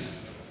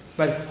journalist.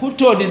 But who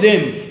told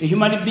them a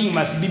human being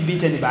must be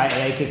beaten by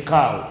like a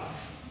cow?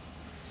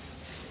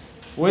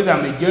 Whether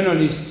I'm a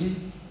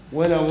journalist,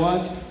 whether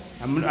what,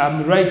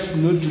 I'm right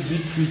not to be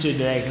treated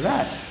like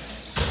that.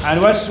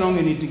 And what's wrong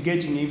in it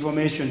getting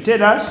information?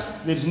 Tell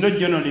us there's no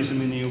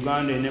journalism in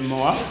Uganda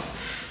anymore,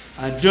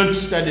 and don't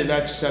study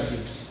that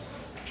subject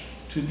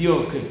to be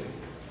okay.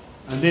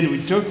 And then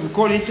we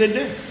call it a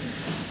day.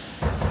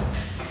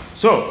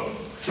 So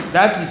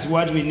that is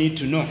what we need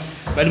to know.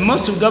 But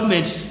most of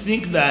governments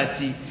think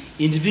that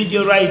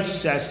individual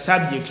rights are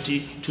subject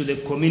to the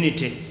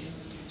community.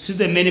 Since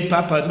the main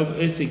purpose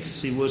of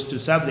ethics was to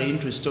serve the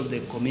interest of the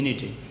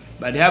community.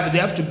 But there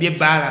have to be a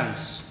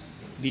balance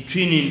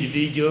between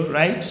individual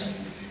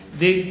rights.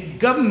 The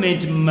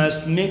government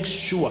must make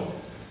sure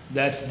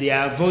that they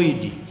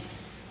avoid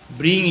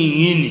bringing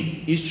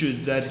in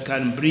issues that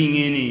can bring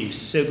in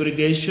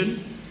segregation,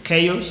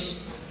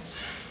 chaos,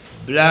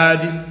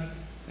 blood,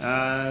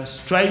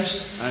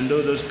 strifes, and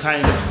all those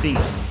kind of things,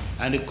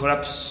 and the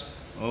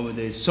collapse of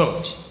the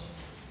sort.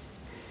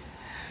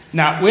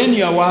 Now, when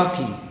you are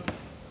working,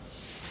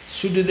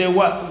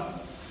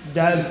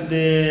 does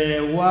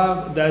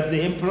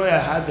the employer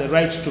have the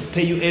right to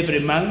pay you every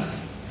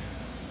month?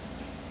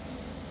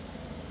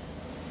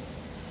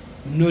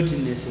 Not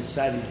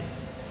necessarily.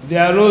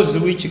 There are laws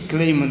which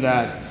claim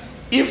that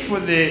if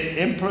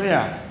the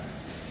employer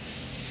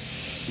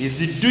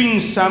is doing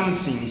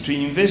something to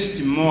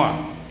invest more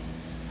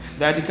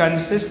that can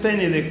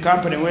sustain the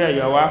company where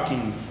you are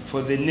working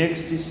for the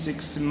next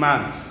 6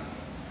 months,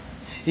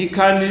 he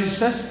can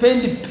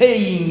suspend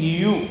paying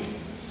you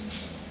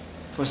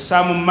for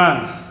some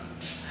months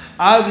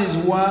as is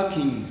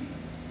working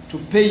to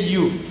pay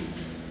you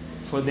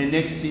for the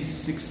next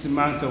 6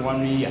 months or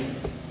 1 year,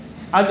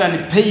 other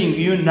than paying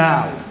you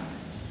now,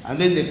 and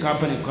then the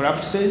company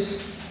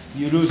collapses,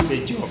 you lose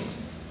the job,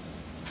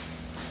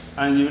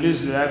 and you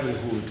lose the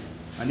livelihood,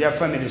 and your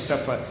family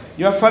suffer.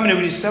 Your family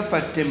will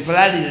suffer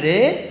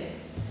temporarily,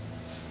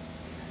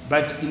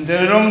 but in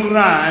the long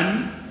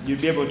run, you'll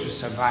be able to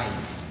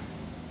survive.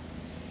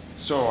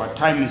 So at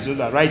times,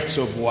 the rights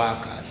of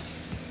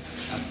workers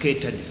are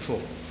catered for.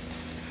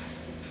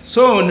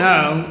 So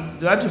now,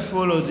 that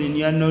follows in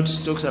your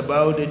notes talks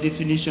about the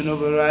definition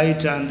of a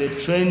right and the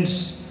trends,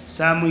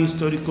 some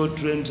historical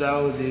trends,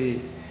 how the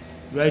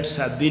rights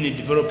have been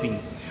developing.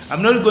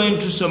 I'm not going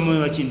to so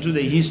much into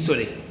the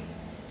history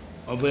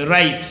of a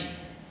right,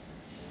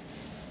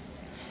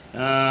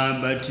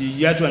 but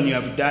that one you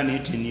have done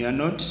it in your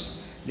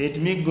notes. Let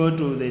me go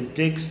to the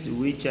text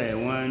which I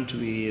want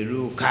to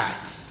look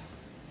at.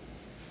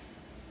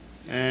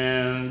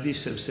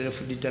 This of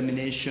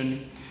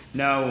self-determination.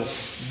 Now,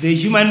 the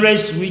human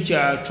rights which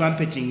are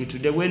trumpeting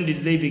today, when did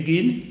they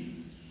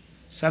begin?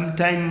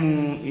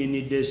 Sometime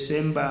in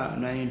December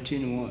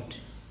 19 what?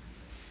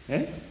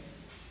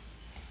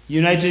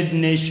 United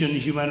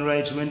Nations human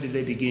rights, when did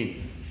they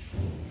begin?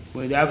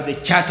 When they have the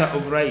Charter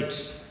of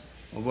Rights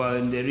over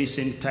in the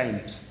recent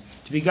times.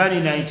 It began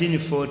in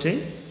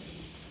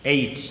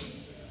 1948.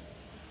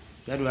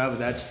 That we have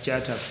that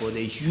charter for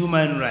the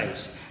human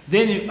rights.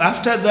 Then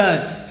after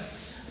that,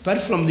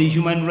 apart from the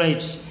human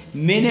rights,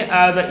 many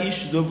other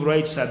issues of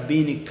rights have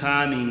been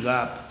coming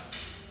up.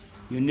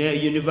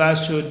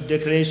 Universal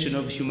Declaration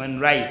of Human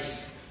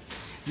Rights.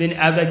 Then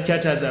other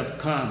charters have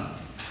come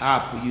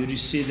up. You will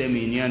see them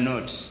in your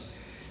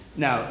notes.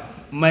 Now,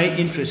 my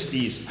interest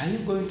is, are you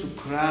going to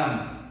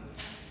cram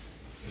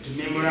to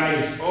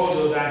memorize all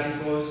those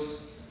articles?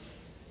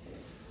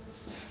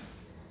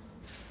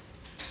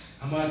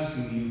 I'm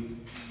asking you.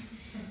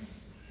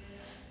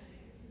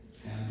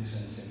 Now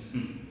this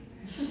one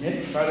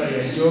said, Father,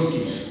 you're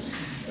joking.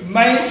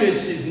 My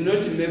interest is not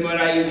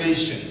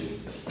memorization.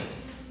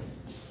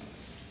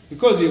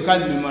 Because you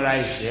can't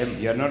memorize them.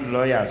 You're not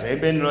lawyers.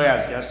 Even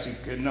lawyers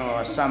just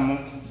know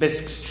some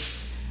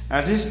basics.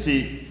 At least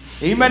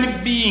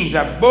human beings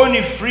are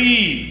born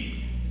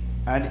free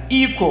and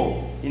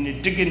equal in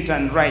dignity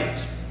and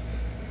right.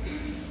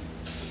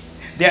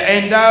 They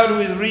are endowed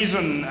with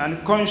reason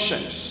and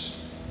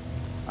conscience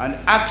and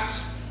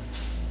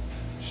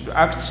should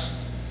act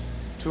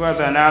toward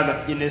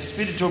another in a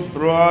spirit of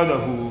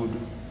brotherhood.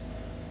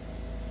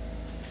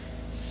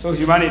 So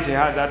humanity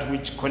has that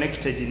which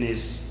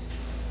connectedness.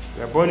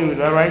 We are born with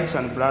the rights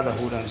and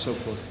brotherhood and so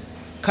forth.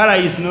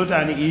 Color is not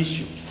an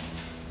issue.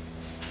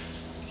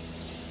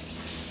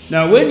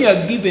 Now, when you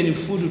are given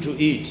food to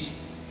eat,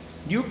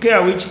 do you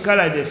care which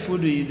color the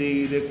food is,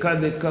 the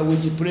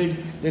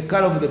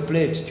color of the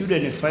plate?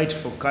 Children fight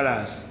for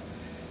colors.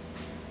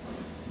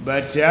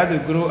 But as they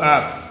grow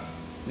up,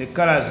 the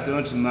colors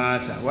don't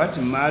matter.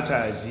 What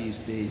matters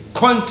is the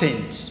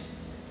content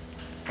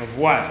of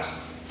what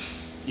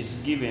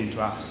is given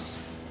to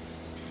us.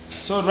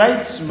 So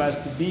rights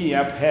must be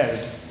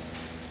upheld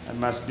and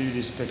must be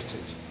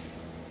respected.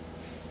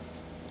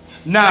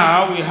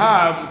 Now we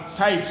have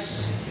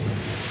types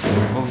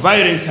of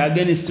violence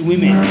against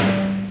women.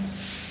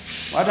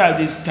 What are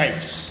these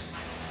types?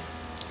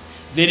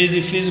 There is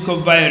the physical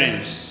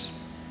violence,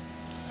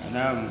 and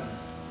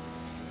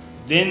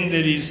then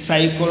there is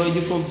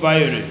psychological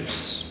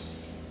violence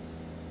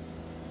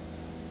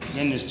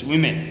against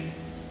women.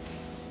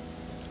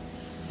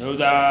 Those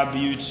are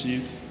abuse,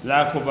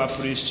 lack of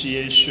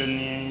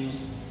appreciation,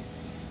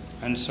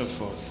 and so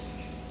forth.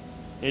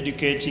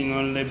 Educating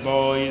only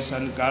boys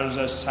and girls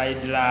are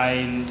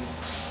sidelined.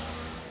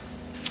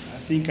 I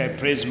think I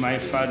praised my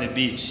father a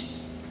bit.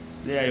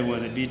 There he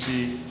was a bit.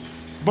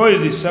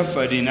 Boys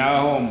suffered in our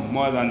home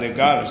more than the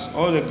girls.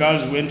 All the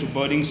girls went to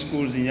boarding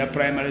schools in their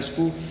primary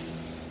school.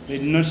 They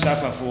did not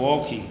suffer for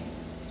walking.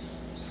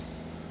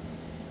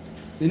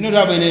 They did not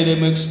have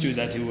any excuse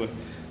that he was.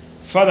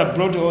 Father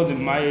brought all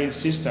my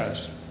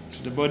sisters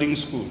to the boarding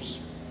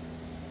schools.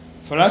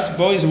 For us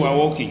boys who were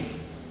walking.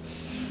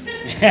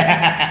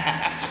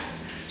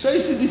 So you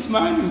see this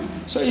man,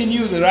 so he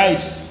knew the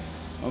rights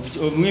of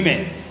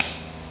women.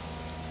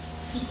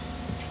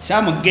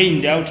 Some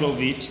gained out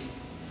of it.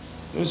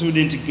 Those who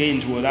didn't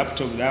gain were up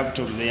to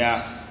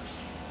their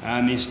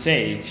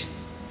mistake.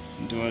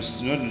 It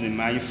was not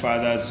my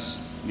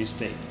father's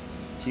mistake.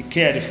 He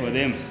cared for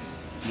them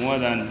more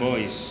than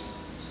boys.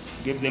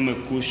 Gave them a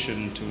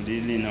cushion to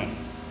really know.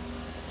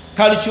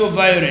 Cultural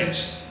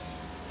violence,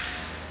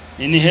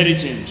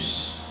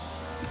 inheritance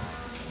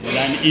is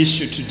an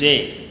issue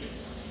today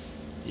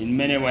in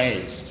many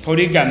ways.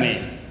 Polygamy.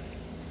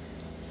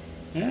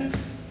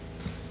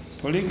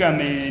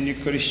 Polygamy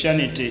in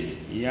Christianity,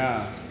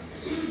 yeah.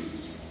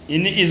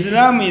 In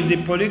Islam, is the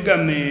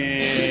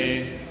polygamy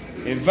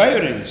a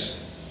violence?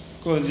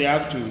 Because they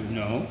have to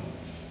know.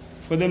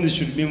 For them, there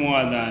should be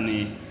more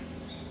than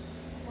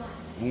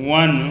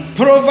one.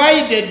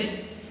 Provided,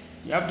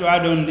 you have to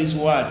add on this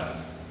word.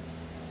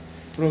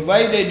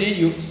 Provided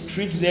you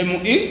treat them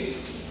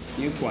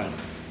equally.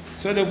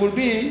 So there could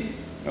be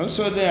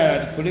also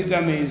there,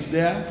 polygamy is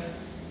there.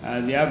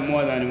 They have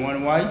more than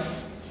one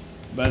wife.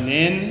 But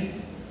then,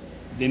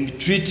 the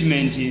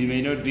treatment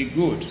may not be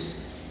good.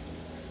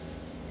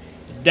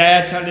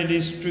 Dietary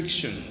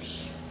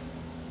restrictions.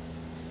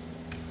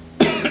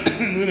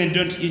 Women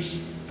don't eat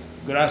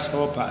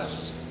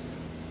grasshoppers.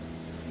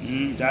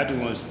 That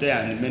was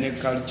there in many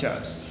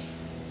cultures.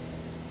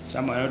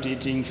 Some are not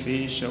eating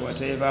fish or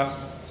whatever.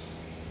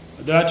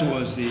 That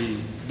was the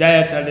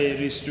dietary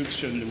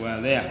restrictions were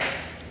there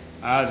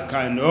as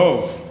kind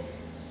of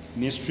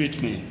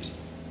mistreatment.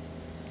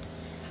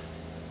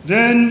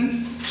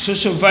 Then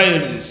social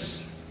violence.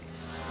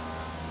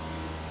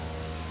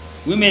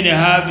 Women are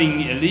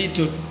having a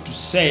little to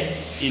say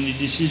in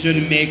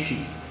decision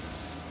making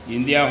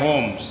in their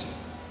homes.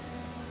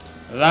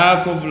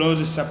 Lack of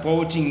laws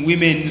supporting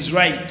women's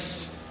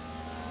rights.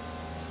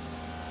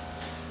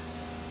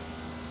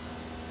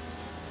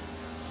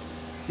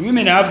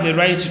 Women have the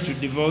right to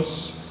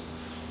divorce?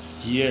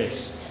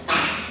 Yes.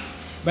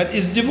 But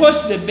is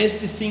divorce the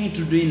best thing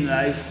to do in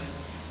life?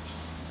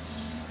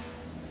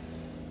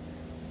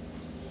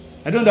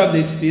 I don't have the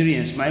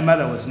experience. My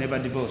mother was never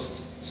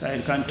divorced, so I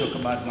can't talk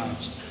about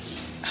much.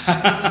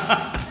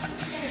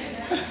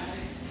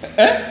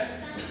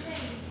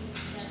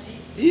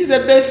 Is the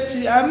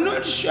best? I'm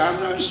not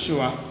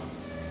sure.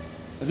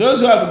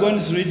 Those who have gone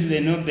through it, they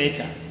know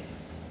better.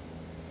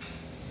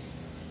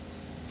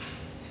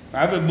 I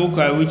have a book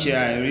which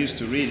I used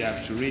to read. I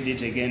have to read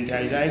it again.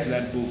 I like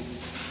that book.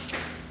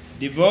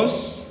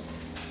 Divorce,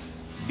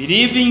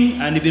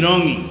 Believing and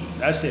Belonging.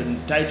 That's the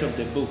title of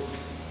the book.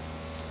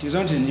 It is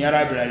not in your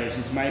library. It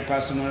is my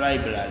personal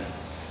library. I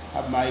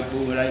have my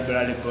book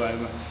library.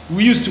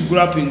 We used to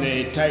grow up in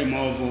the time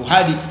of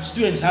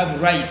students have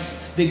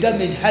rights. The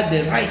government had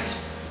the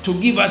right to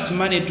give us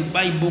money to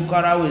buy book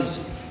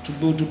allowance,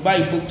 to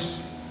buy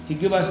books. He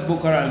gave us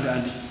book allowance,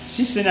 and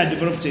since then I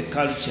developed a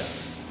culture.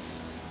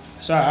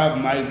 So I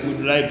have my good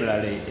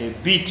library, a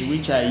bit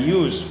which I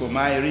use for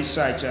my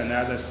research and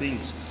other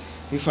things.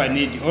 If I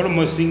need all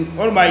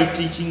my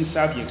teaching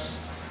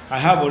subjects, I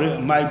have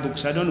my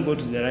books. I don't go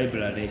to the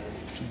library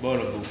to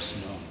borrow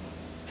books, no.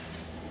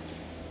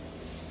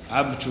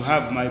 I have to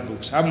have my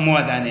books. I have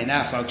more than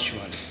enough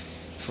actually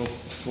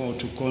for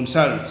to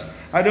consult.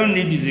 I don't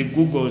need the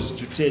Googles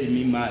to tell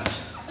me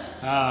much.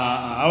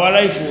 Our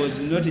life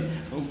was not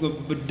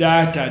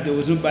data. There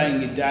was no buying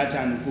data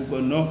and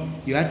Google. No,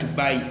 you had to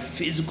buy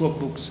physical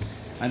books.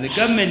 And the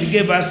government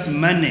gave us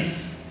money.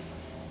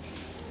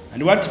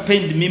 And what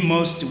pained me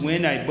most,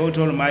 when I bought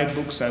all my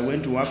books, I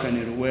went to work in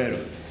Ruwero,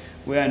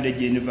 where the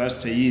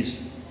university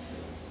is.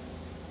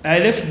 I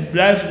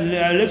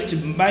left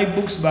my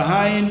books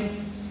behind.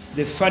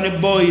 The funny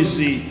boys,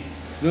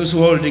 those who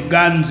hold the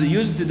guns,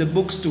 used the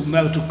books to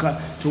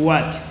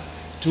what?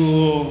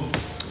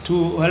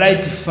 To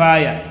light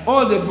fire.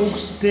 All the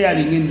books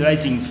staring in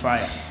lighting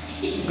fire.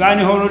 Gun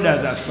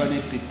holders are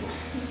funny people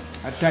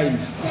at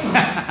times.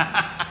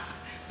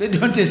 They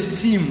don't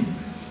esteem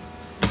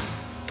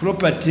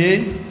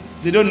property.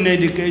 They don't know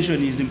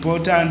education is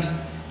important.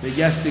 They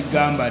just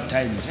gamble at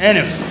times.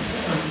 Anyway,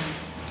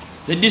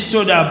 they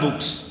destroyed our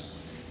books.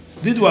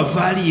 These were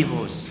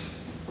valuables.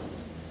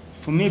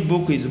 For me,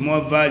 book is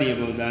more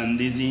valuable than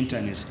this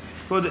internet.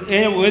 Because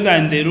whether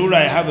in the rule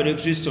I have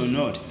electricity or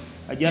not,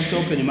 I just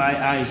open my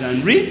eyes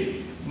and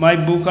read my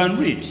book and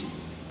read.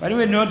 But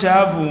when you don't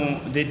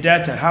have the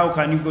data, how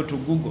can you go to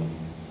Google?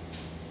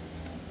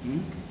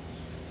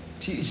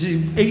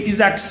 It's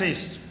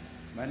access.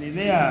 But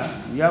there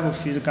you have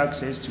physical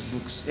access to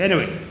books.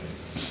 Anyway,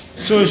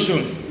 social.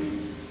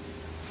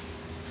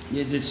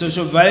 It's a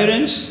social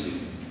violence.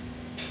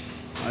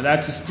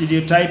 That's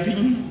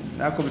stereotyping,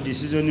 lack of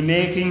decision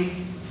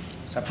making,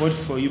 support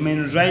for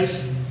human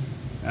rights,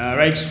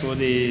 rights for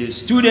the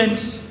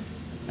students,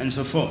 and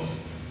so forth.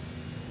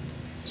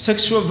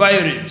 Sexual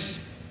violence.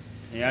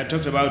 I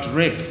talked about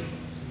rape.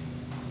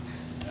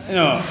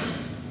 I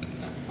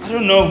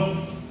don't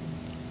know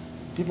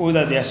people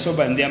whether they are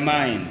sober in their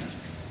mind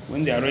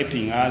when they are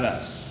raping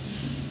others.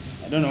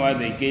 I don't know what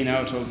they gain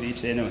out of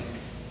it anyway.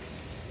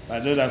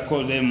 But those I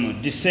call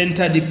them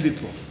discentered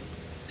people,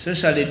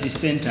 socially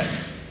discentered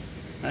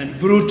and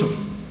brutal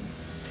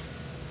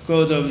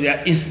because of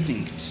their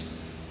instinct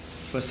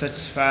for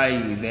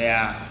satisfying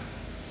their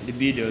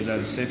libidos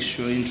and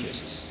sexual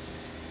interests.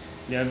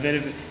 They are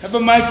very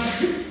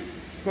much,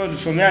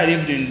 because for me I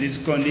lived in this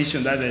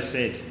condition, as I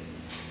said.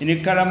 In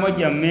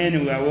Karamoja,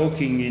 men were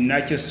walking in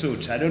natural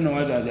suits. I don't know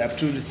whether they up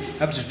to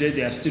today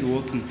they are still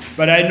walking.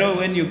 But I know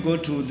when you go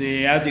to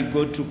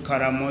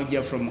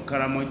Karamoja, from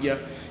Karamoja,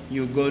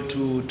 you go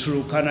to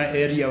Turkana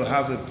area, we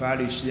have a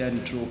parish there in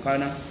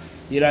Turkana,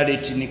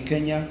 Irradet in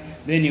Kenya.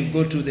 Then you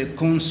go to the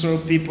Council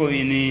people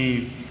in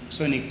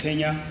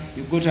Kenya.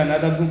 You go to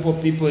another group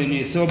of people in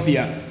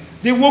Ethiopia.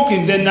 They walk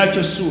in their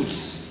natural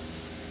suits.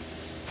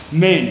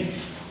 Men,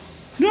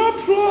 no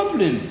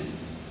problem.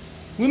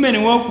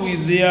 Women walk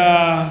with their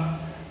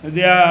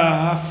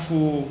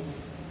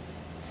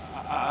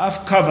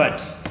half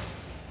covered,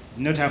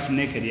 not half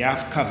naked,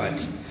 half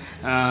covered.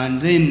 And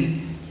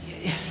then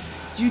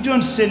you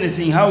don't say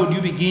anything. How would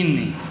you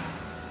begin?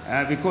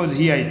 Because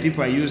here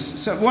people use,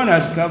 so one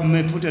has come,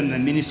 may put on a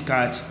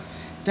miniskirt,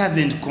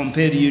 doesn't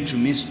compel you to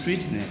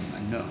mistreat them.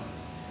 No.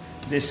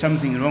 There's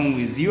something wrong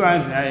with you,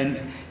 and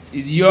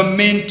your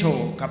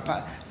mental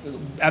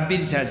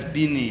ability has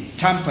been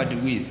tampered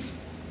with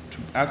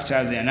to act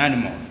as an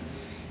animal.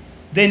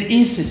 Then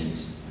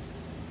incest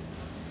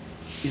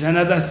is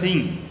another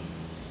thing.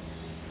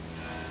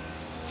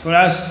 For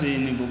us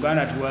in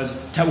Buganda,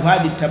 we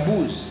had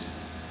taboos.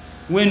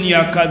 When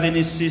your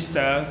cousin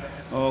sister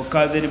or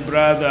cousin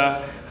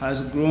brother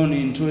has grown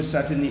into a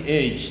certain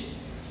age,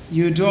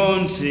 you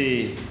don't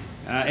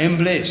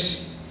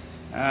embrace.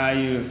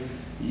 You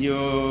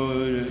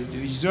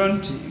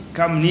don't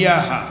come near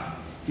her.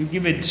 You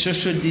give it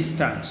social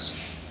distance.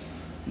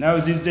 Now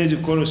these days you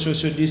call it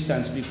social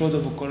distance because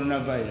of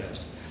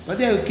coronavirus. But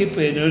they will keep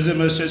a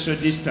reasonable social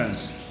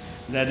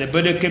distance that the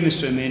body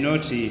chemistry may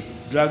not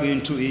drag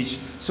into each.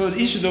 So the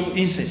issue of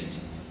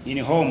incest in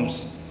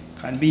homes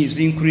can be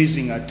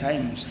increasing at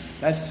times.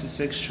 That's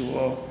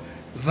sexual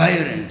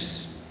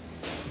violence.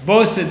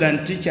 Bosses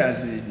and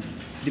teachers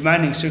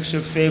demanding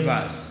sexual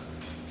favors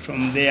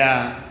from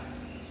their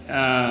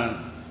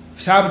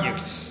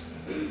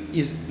subjects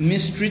is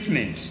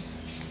mistreatment.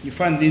 You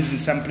find this in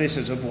some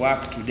places of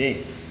work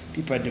today.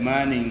 People are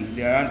demanding,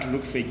 they want to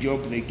look for a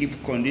job, they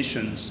give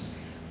conditions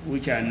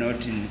which are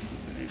not in,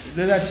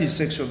 that is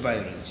sexual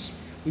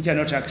violence, which are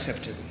not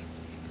acceptable.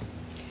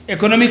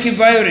 Economic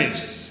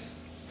violence.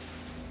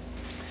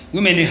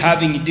 Women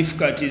having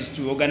difficulties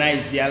to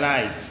organize their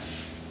life,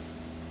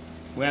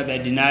 where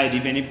they're denied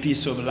even a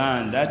piece of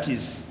land, that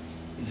is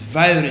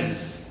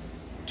violence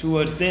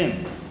towards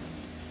them.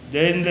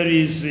 Then there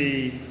is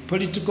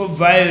political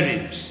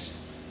violence.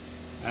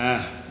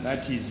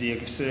 That is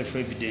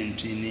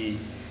self-evident in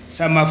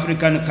some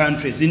African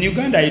countries. In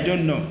Uganda, I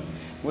don't know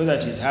whether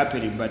it is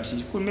happening, but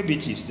maybe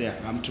it is there.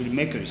 I'm to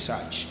make a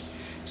research.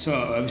 So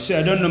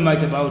I don't know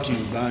much about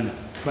Uganda,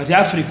 but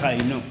Africa, I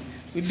know.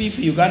 Maybe if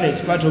Uganda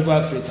is part of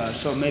Africa,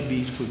 so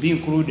maybe it could be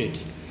included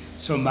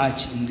so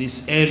much in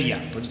this area,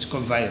 political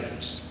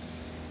violence,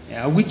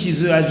 which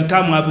has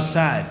become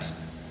absurd.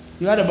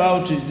 You heard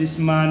about this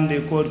man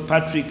they called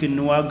Patrick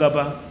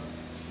Nwagaba.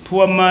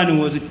 Poor man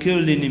was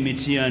killed in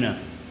Mityana.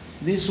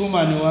 This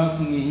woman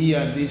working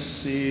here,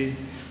 this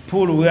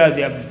pool where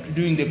they are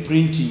doing the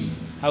printing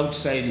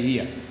outside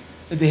here,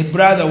 the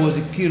brother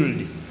was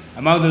killed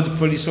among those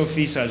police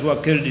officers who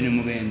are killed in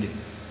Mugende.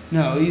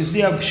 Now he's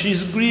there,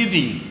 she's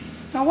grieving.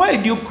 Now why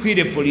do you kill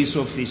a police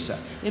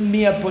officer, a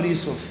mere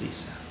police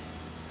officer?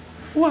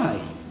 Why?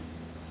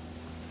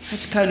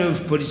 That's kind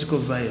of political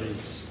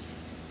violence.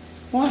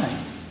 Why?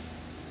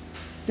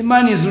 The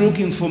man is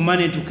looking for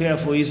money to care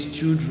for his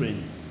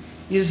children.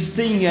 He's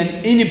staying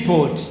in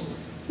Inniport.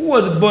 Who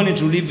was born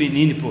to live in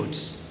Inniport?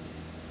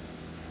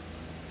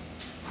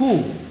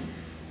 Who?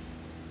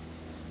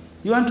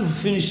 You want to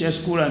finish your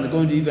school and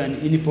go to live in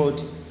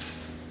Inniport?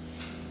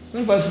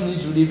 One person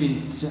needs to live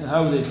in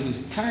houses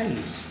with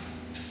tiles.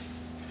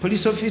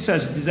 Police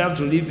officers deserve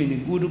to live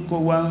in good they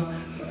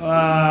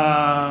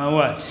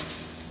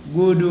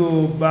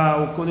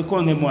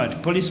call them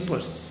what? Police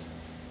posts.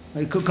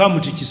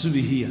 Come to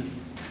Kisubi here.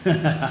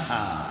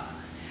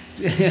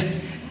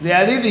 They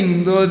are living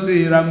in those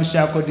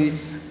ramshackle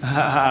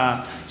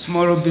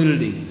small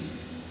buildings.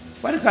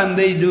 What can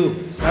they do?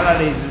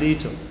 Salary is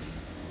little.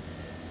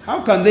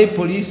 How can they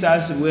police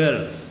us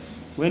well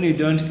when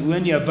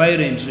you are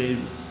violently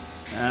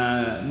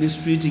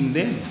mistreating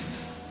them?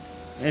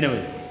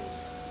 Anyway,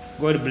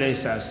 God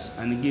bless us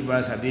and give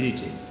us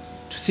ability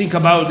to think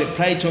about the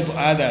plight of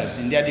others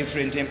in their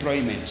different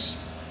employments.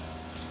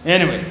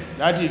 Anyway,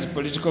 that is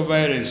political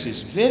violence.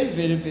 It's very,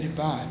 very, very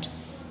bad.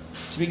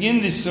 To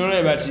begin this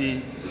story, but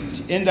to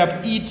end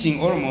up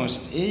eating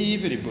almost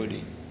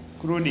everybody,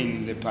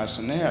 including the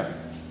personnel.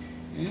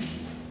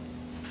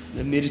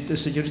 The military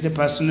security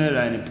personnel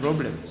are in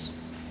problems.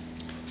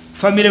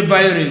 Family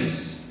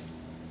violence.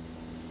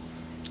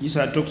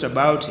 Jesus talks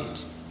about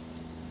it.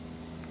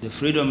 The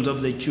freedoms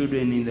of the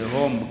children in the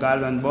home,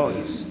 girls and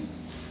boys.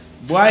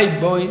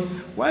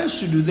 Why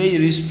should they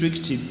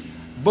restrict it?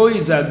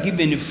 Boys are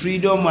given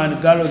freedom and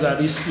girls are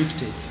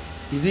restricted.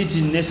 Is it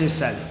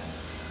necessary?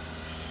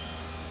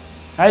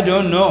 I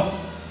don't know.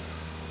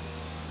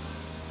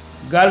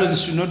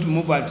 Girls should not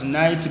move at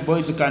night.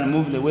 Boys can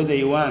move the way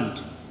they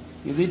want.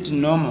 Is it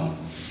normal?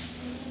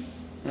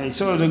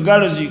 So the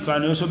girls, you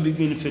can also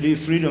begin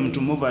freedom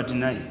to move at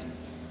night.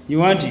 You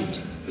want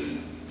it?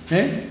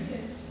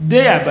 Yes.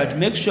 There, but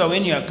make sure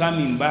when you are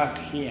coming back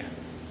here,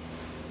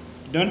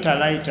 don't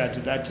alight at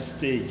that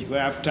stage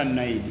where after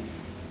 9.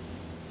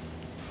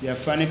 There are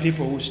funny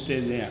people who stay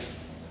there.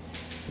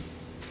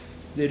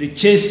 They will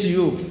chase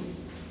you,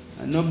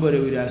 and nobody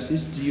will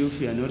assist you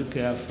if you are not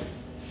careful.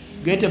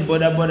 Get a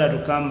border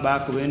to come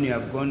back when you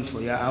have gone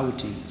for your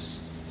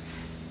outings,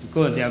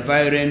 because there are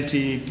violent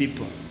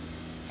people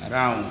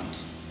around.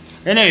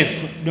 Anyway,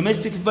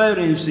 domestic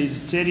violence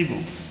is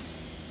terrible.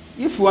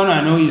 If one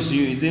annoys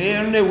you, the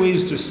only way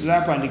is to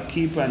slap and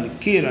keep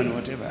and kill and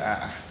whatever.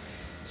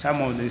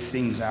 Some of these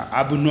things are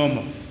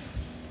abnormal,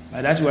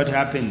 but that's what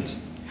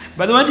happens.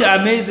 But what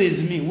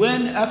amazes me,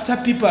 when after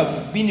people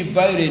have been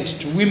violent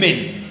to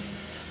women,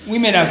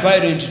 women are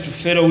violent to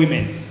fellow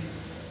women.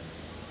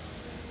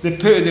 They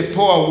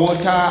pour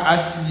water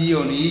acid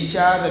on each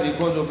other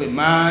because of a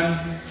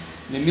man.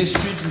 They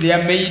mistreat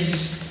their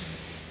maids.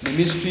 They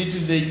mistreat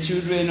the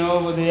children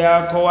of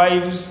their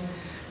co-wives,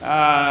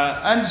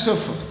 and so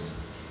forth.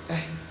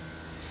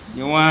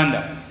 You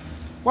wonder,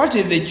 what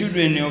is the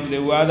children of the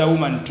other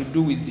woman to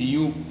do with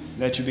you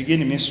that you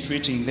begin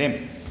mistreating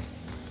them?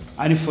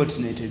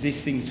 Unfortunately,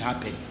 these things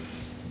happen.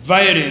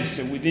 Violence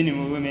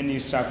within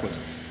women's circles.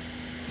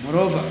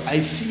 Moreover, I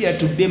fear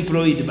to be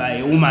employed by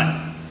a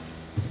woman.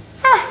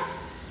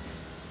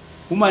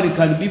 Woman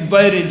can be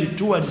violent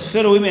towards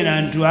fellow women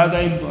and to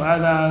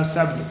other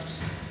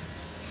subjects.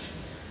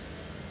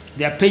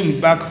 They are paying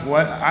back for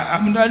what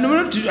I'm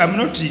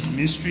not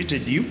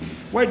mistreated you.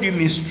 Why do you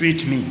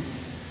mistreat me?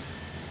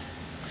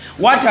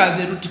 What are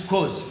the root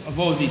cause of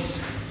all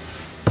this?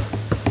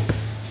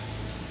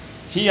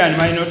 Here in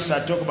my notes I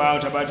talk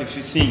about a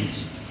few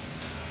things.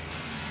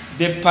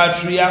 The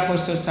patriarchal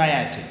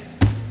society,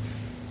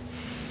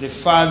 the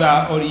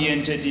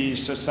father-oriented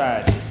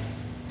society,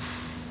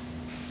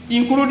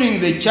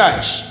 including the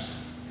church.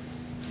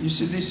 You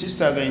see, these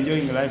sisters are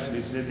enjoying life,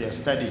 they are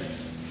studying.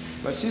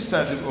 But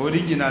sisters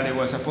originally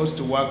were supposed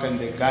to work in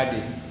the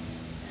garden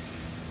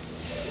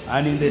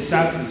and in the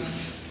circus.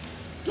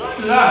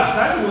 Don't laugh,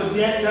 that was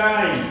their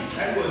time.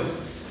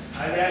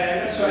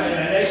 That's why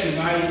I like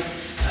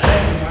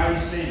my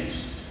saint.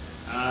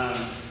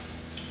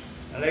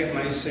 I like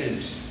my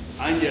saint.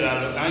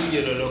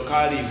 Angelo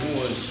Locali, who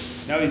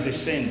was, now is a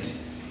saint.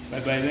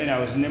 But by then I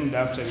was named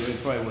after him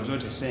before I was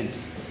not a saint.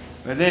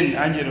 But then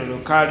Angelo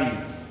Locali,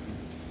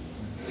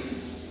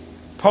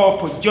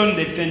 Pope John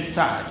the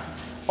 23rd,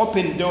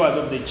 opened doors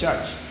of the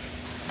church.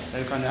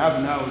 That you can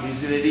have now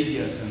these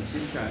religious and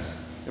sisters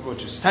able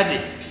to study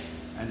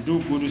and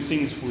do good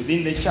things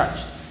within the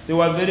church. There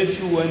were very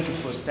few who went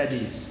for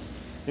studies.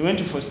 They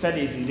went for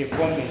studies in the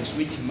convents,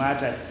 which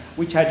mattered,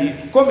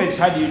 convents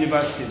had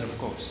universities, of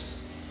course.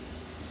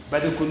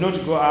 But they could not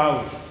go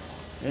out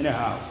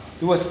anyhow.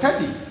 They were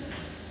studying,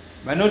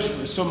 but not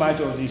so much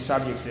of these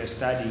subjects they're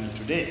studying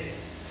today.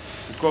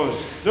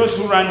 Because those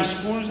who ran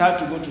schools had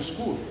to go to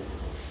school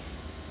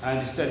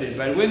and study.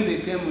 But when they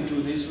came to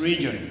this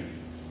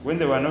region, when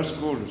there were no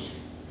schools,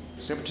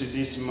 except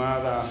this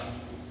Mother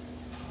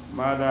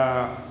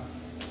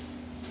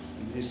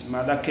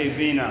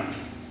Kevina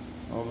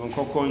of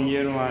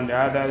Nkokonyero and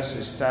others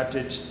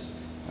started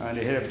and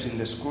helped in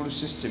the school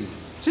system.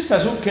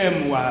 Sisters who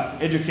came were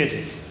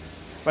educated.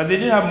 But they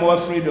didn't have more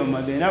freedom.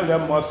 They now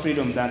have more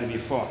freedom than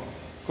before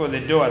because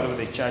the doors of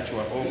the church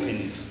were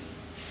opening.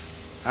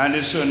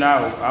 And so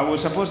now, I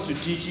was supposed to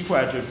teach, if I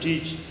had to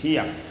teach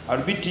here, I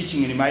would be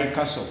teaching in my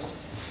castle.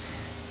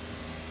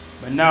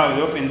 But now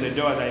they opened the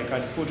door that I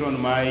can put on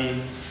my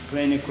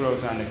plain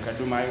clothes and I can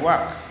do my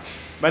work.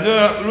 But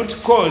the root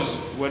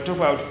cause, we're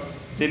talking about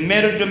the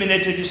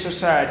male-dominated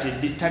society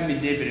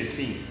determined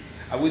everything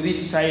with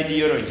its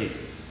ideology.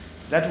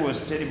 That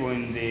was terrible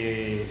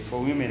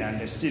for women,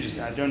 and still,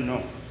 I don't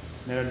know,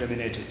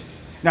 male-dominated.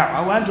 Now,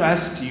 I want to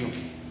ask you,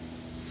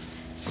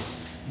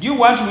 do you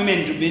want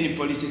women to be in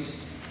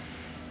politics?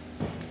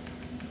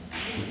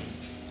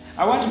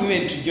 I want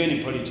women to join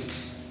in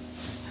politics.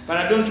 But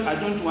I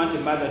don't want a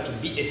mother to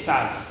be a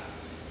thug.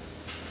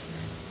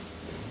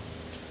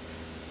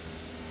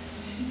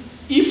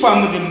 If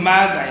I'm the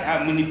mother,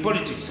 I'm in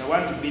politics, I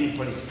want to be in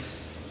politics.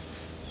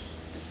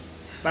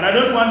 But I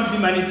don't want to be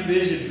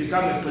manipulated to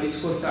become a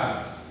political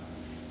thug.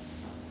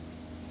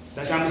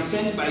 That I'm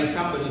sent by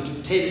somebody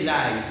to tell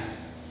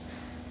lies,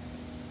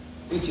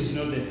 which is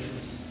not the truth.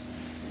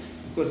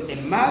 Because a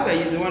mother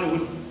is the one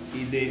who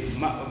is a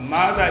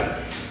mother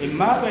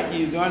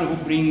is the one who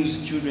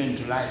brings children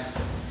to life.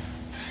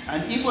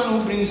 And if one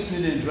who brings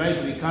children to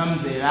life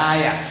becomes a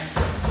liar,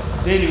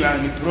 then you are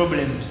in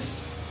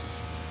problems.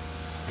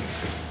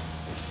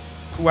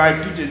 Why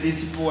pity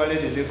this poor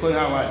lady? They call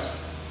her what?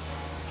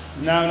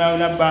 Now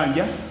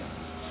Banja.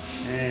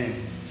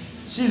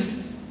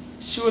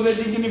 She was a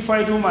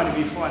dignified woman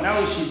before. Now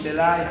she's a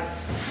liar,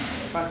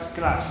 first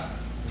class.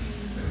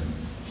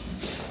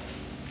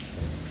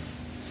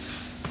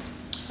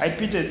 I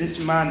pity this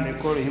man. They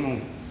call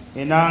him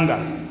Enanga.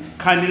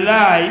 Can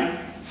lie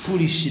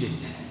foolishly.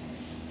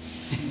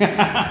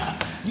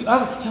 You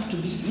have to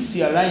be. If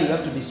you are lying, you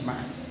have to be smart.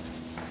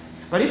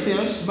 But if you're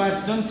not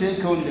smart, don't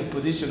take on the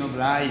position of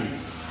lying.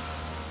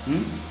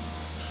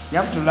 You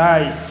have to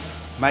lie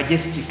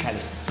majestically,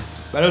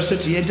 but also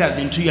to enter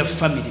into your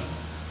family.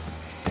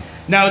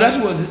 Now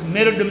that was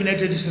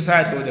male-dominated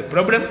society was the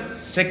problem.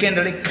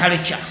 Secondly,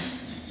 culture.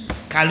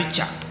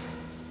 Culture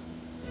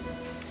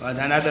was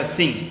another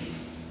thing.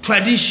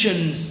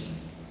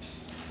 Traditions.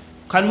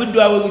 Can we do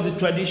away with the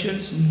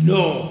traditions?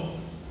 No.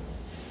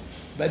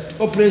 But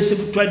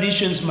oppressive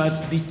traditions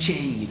must be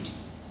changed.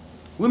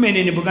 Women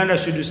in Buganda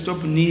should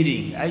stop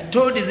kneeling. I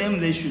told them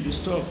they should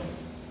stop.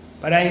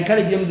 But I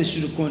encourage them they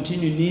should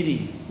continue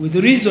kneeling with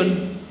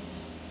reason.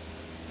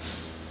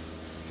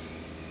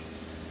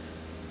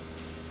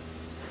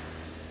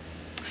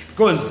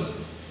 Because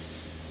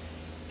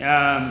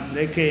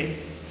like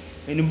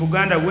in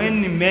Buganda,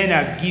 when men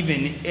are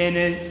given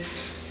any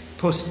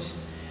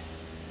post,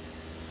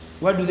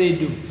 what do?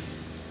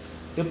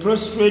 They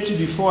prostrate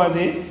before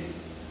the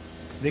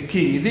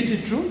king. Is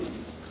it true?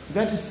 Is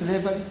that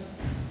slavery?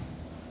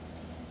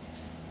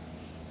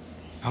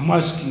 I'm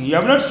asking. You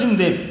have not seen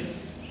them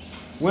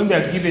when they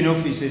are given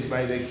offices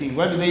by the king.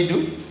 What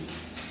do?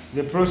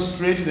 They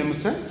prostrate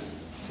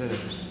themselves.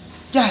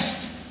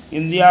 Just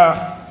in their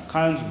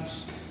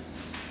councils.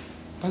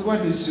 But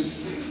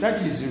that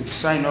is a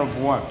sign of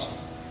what?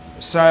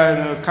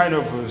 Kind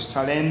of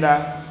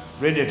surrender,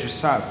 ready to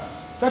serve.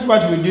 That's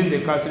what we do in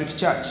the Catholic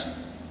Church.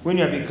 When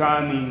you are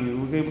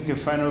becoming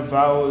final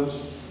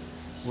vows,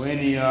 when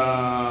you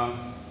are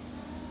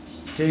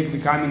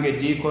becoming a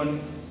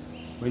deacon,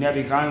 when you are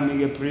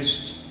becoming a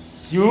priest,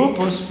 you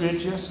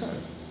prostrate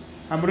yourself.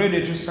 I'm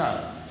ready to serve.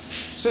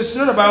 So it's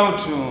not about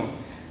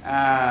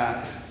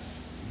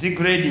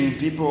degrading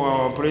people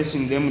or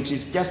oppressing them.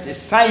 It's just a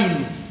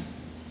sign.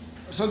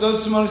 So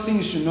those small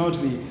things should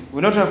not be.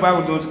 We're not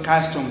about those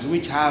customs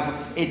which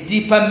have a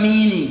deeper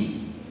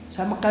meaning.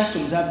 Some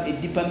customs have a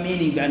deeper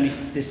meaning than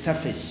the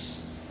surface.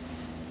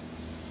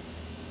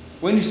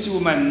 When you see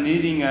women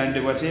kneeling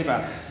and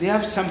whatever, they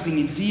have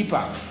something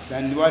deeper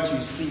than what you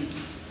think.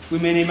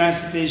 Women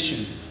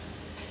emancipation.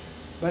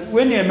 But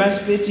when you're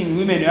emancipating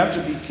women, you have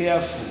to be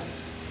careful.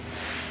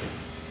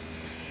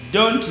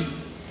 Don't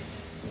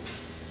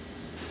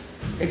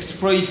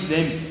exploit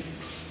them.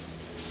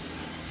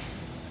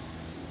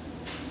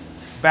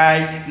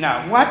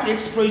 Now, what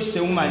exploits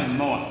a woman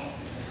more?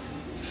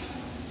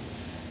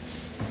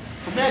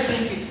 For me, I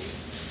think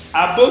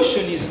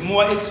abortion is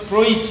more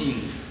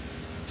exploiting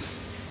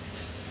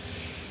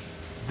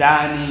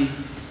than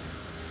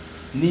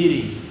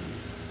kneeling.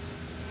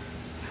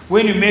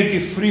 When you make a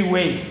free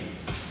way,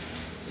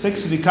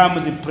 sex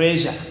becomes a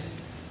pleasure.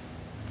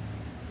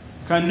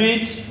 You can do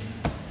it.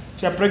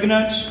 If you're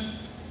pregnant,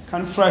 you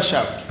can flush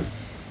out.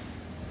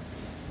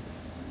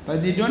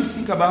 But they don't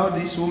think about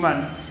this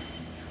woman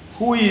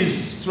who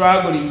is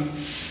struggling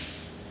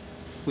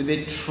with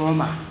the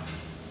trauma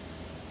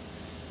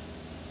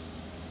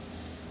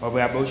of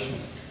abortion.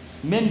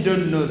 Men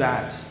don't know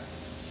that.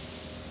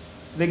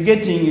 They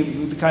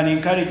can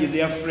encourage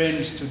their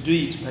friends to do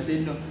it, but they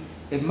know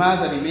a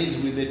mother remains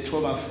with the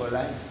trauma for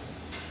life.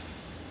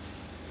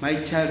 My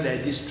child I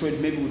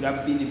destroyed maybe would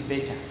have been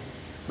better.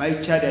 My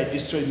child I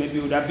destroyed maybe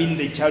would have been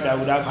the child I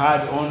would have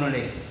had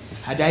only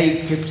had I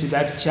kept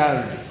that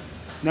child.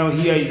 Now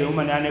here is a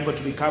woman unable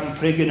to become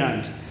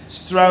pregnant.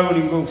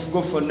 struggling, go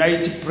for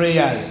night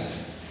prayers.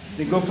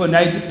 They go for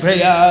night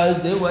prayers,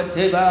 they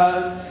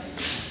whatever.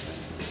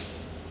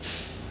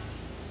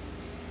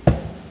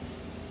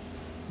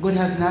 God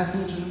has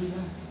nothing to do with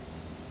that.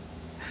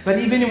 But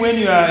even when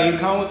you are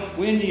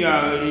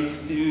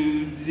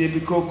they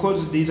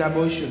cause these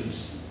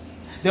abortions,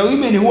 the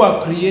women who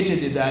are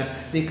created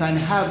that they can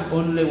have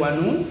only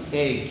one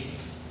egg,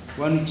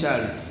 one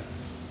child.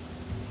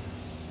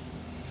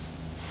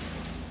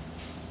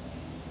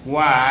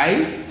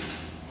 Why?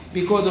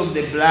 Because of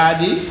the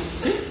blood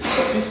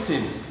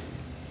system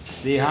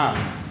they have.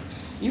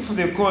 If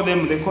they call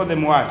them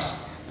what?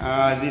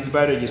 These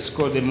biologists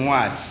call them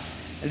what?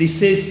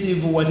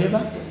 Recessive whatever?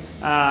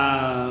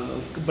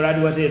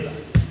 Blood whatever.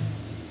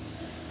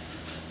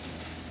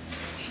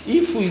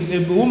 If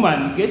a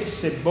woman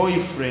gets a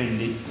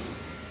boyfriend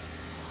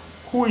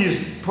who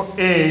is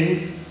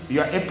A,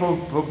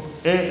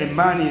 a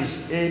man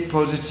is A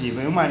positive,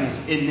 a woman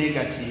is A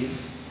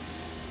negative,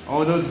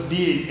 all those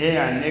B and A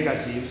are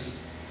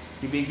negatives,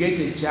 you will get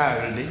a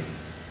child,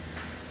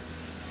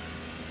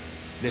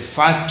 the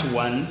first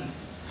one,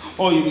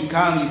 or you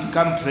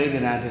become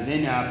pregnant and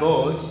then you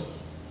abort,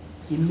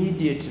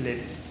 immediately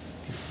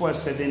before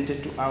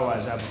 72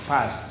 hours have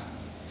passed,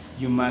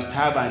 you must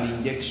have an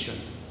injection.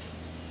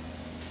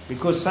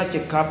 Because such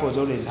a couple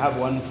always have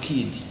one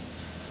kid.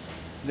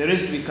 The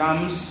rest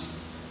becomes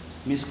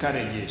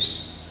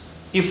miscarriages.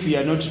 If you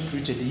are not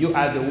treated, you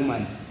as a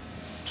woman,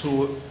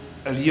 to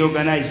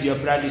reorganize your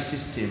blood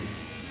system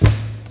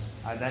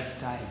at that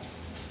time.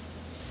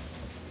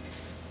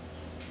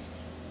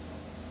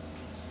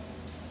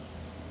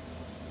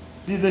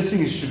 These are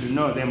things you should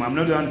know them. I'm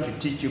not going to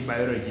teach you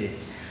biology.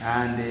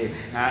 And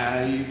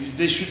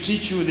they should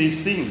teach you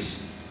these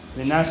things.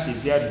 The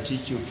nurses, they are to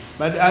teach you.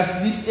 But at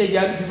this age,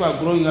 as people are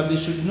growing up, they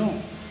should know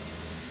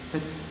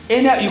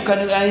that you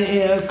can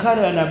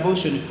carry an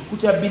abortion,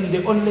 which have been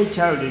the only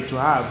child to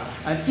have.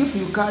 And if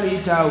you carry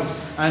it out,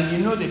 and you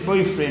know the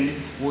boyfriend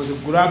was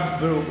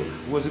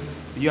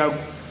your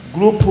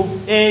group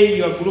A,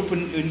 you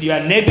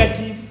are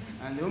negative,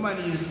 and the woman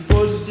is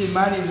positive,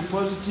 man is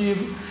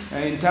positive,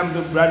 in terms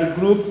of blood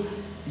group,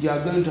 you are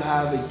going to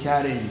have a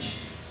challenge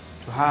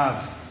to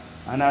have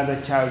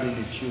another child in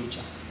the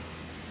future.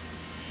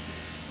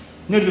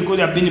 Not because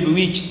you have been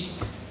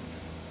bewitched.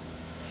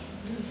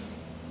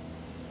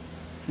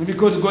 Not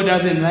because God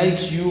doesn't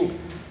like you.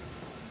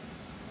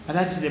 But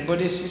that's the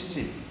body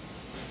system,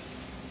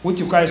 which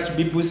requires to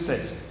be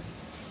boosted.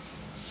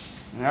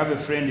 I have a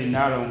friend in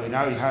Narong, and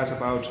now he has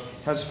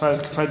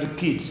five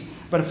kids.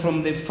 But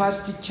from the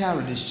first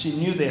child, she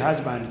knew the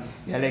husband,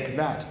 they are like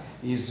that.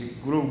 He's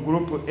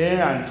group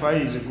A, and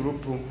 5 is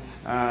group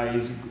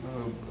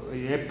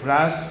A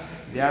plus.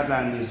 The other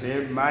one is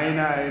A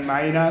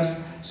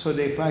minus. So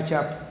they patch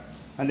up.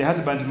 And the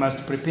husband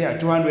must prepare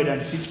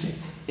 250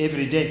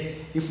 every day.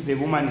 If the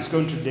woman is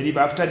going to deliver,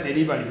 after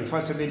delivery,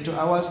 before 72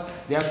 hours,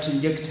 they have to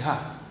inject her,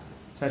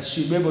 so that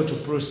she'll be able to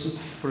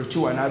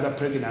pursue another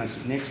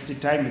pregnancy next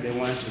time they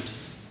want it.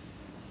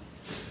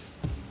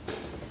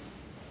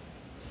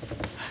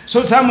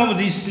 So some of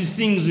these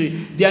things,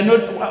 they are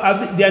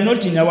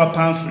not in our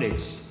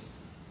pamphlets.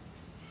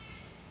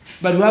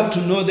 But we have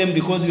to know them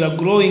because we are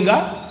growing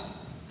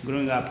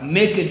up,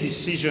 make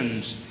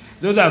decisions.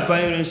 Those are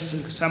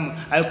violence.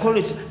 I call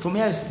it, for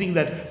me, I think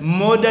that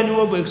modern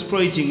way of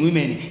exploiting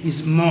women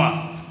is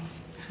more.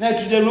 Now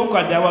today, look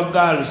at our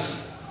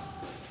girls,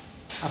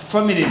 our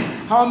families.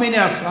 How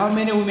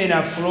many women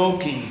are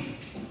flocking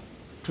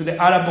to the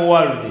Arab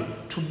world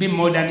to be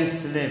modern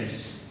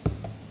slaves?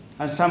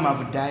 And some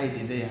have died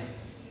there.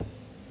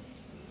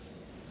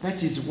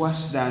 That is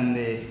worse than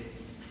the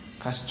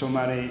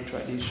customary,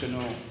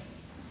 traditional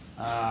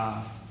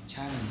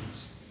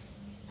challenges.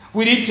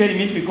 We literally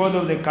meet because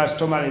of the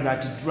customary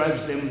that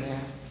drives them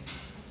there.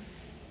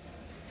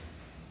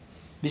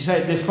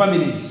 Besides their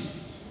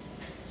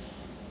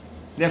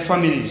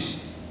families.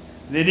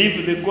 They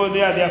leave, they go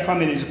there, their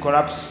families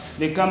collapse.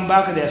 They come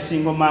back, they are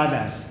single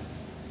mothers.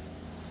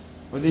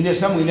 But then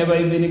some will never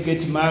even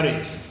get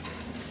married.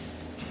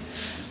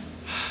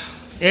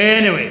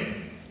 Anyway,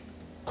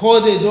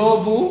 causes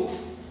of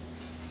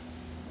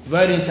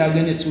violence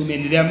against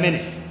women, there are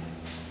many.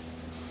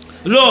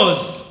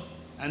 Laws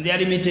and their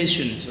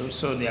limitations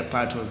also, they are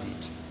part of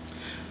it.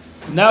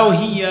 Now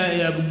here, I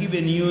have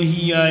given you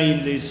here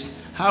in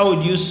this, how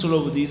do you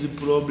solve these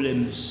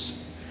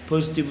problems?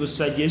 Positive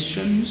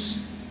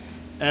suggestions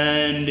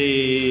and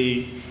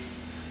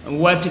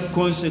what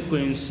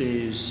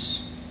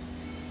consequences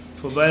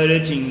for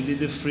violating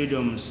these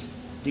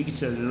freedoms,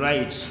 digital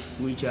rights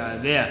which are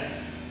there.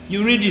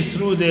 You read it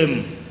through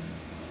them.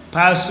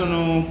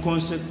 Personal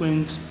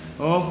consequence,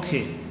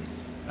 okay.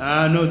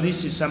 No,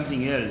 this is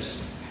something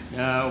else.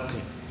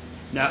 Okay.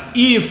 Now,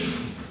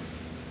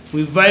 if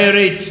we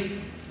violate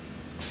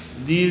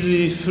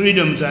these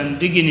freedoms and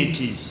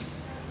dignities,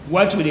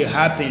 what will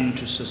happen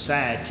to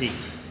society?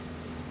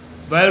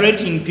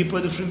 Violating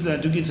people's freedoms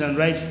and dignities and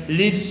rights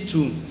leads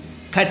to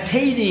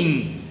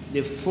curtailing the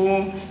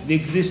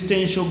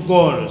existential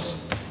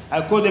goals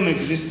I call them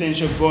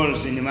existential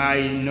goals in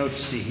my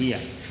notes here.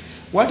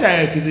 What are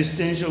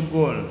existential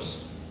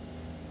goals?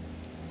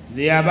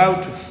 They are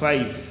about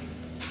 5.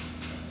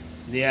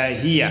 They are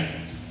here.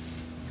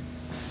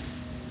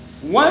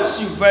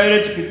 Once you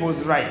violate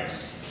people's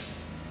rights,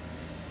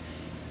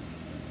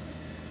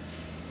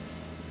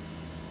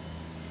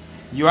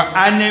 you are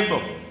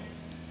unable.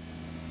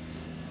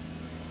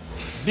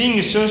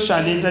 Being social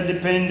and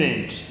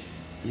interdependent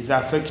is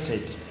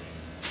affected,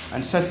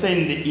 and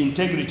sustaining the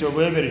integrity of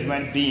every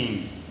human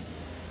being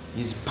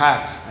is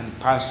part and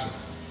parcel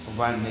of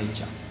our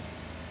nature.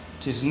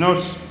 It is not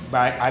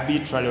by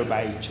arbitrary or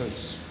by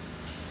choice.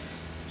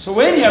 So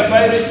when you are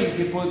violating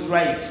people's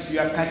rights, you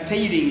are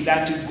curtailing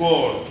that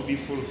goal to be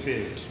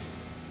fulfilled.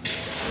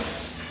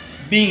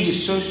 Being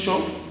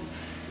social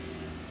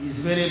is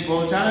very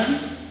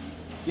important.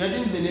 You are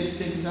doing the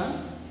next exam?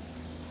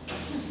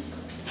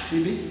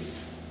 Phoebe?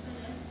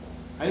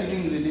 Are you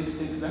doing the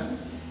next exam?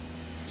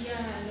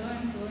 Yeah, the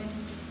one for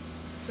Wednesday.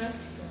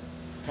 Practical.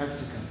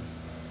 Practical.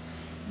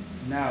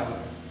 Now,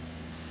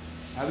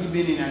 have you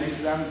been in an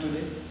exam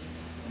today?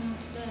 No,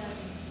 today I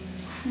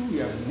haven't been.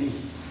 You have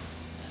missed.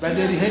 But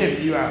they'll help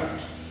you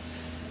out.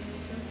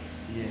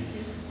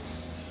 Yes.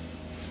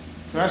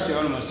 First, you're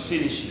almost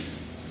finishing.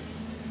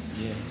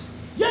 Yes.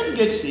 Just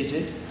get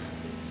seated.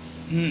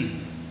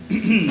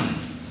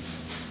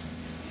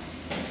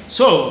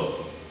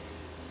 So,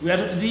 we are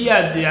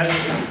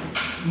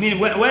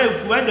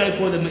why do I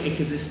call them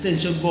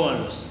existential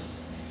goals?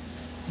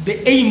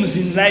 The aims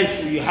in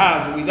life you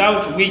have,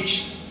 without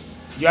which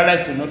your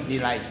life will not be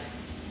life.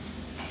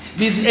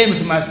 These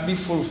aims must be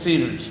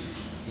fulfilled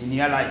in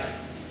your life.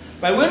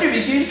 But when you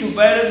begin to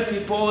violate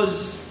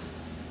people's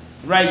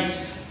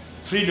rights,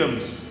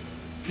 freedoms,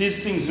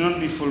 these things will not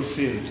be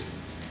fulfilled.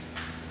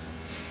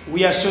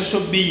 We are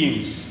social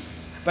beings.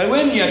 But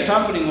when you are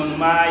trampling on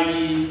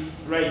my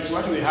rights,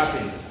 what will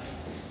happen?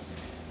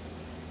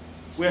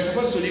 We are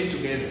supposed to live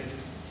together.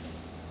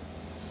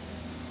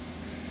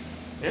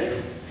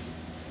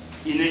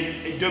 In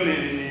a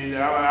domain in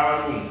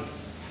our room.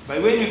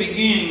 But when you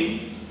begin,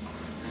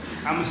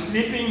 I'm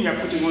sleeping, you're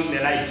putting on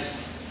the lights.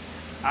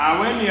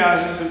 When you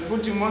are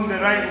putting on the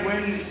light,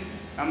 when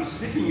I'm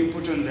sleeping, you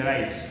put on the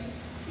lights.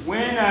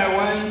 When I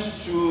want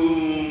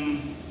to,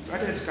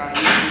 what else can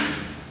we do?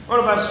 All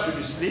of us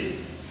should sleep.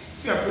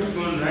 If you are putting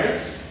on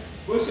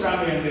lights, go sit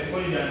down in the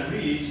corridor and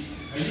read,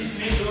 and it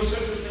means also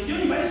to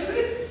enjoy my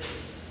sleep.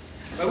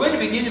 But when you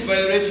begin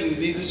violating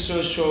these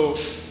social,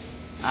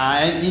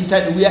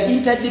 we are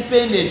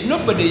interdependent.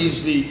 Nobody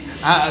is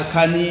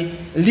can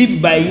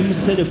live by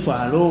himself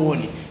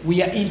alone.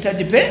 We are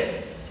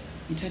interdependent.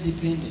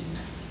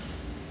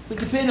 We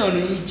depend on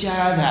each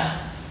other.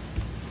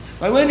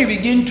 But when you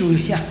begin to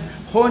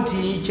haunt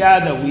each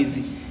other with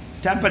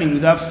tampering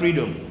with our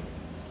freedom,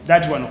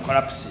 that one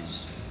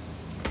collapses.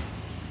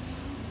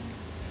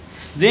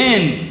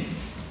 Then,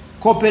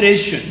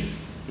 cooperation,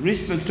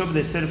 respect of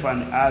the self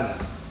and other.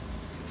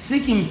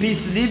 Seeking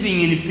peace, living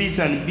in peace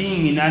and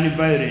being in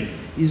non-violence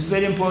is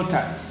very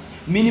important.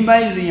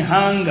 Minimizing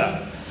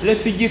hunger,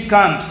 refugee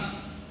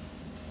camps,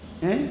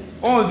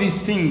 all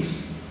these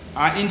things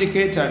are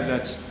indicators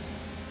that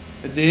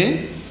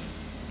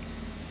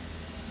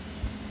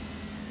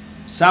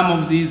some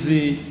of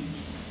these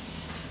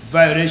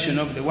violation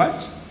of the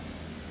what?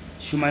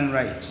 Human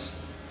rights.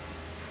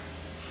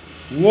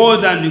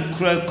 Wars and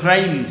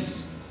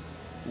crimes.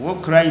 War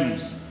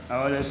crimes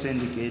are also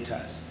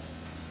indicators.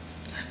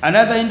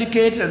 Another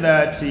indicator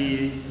that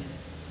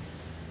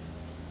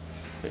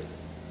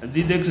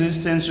this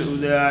existence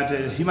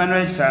that human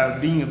rights are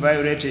being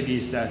violated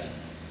is that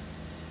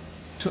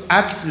to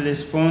act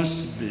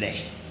responsibly.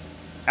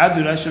 As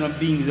rational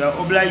beings, they are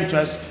obliged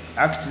to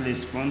act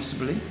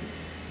responsibly,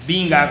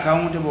 being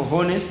accountable,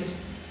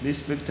 honest,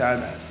 respect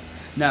others.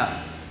 Now,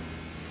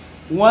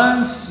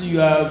 once you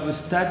have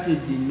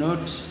started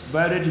not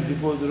violating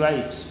people's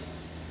rights,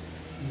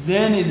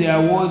 then there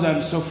are wars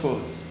and so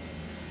forth.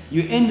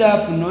 You end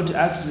up not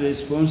acting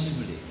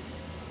responsibly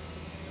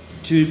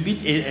to be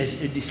a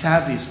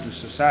disservice to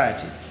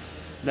society,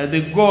 that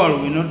the goal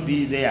will not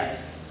be there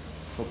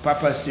for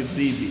purposive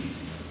living.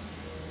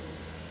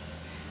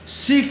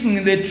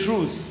 Seeking the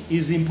truth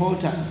is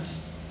important,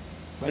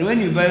 but when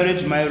you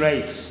violate my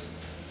rights,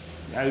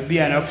 there will be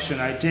an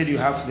option. I tell you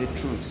half the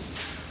truth.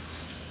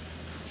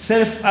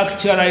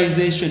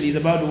 Self-actualization is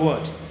about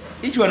what?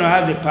 Each one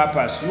has a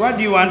purpose. What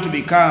do you want to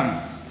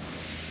become?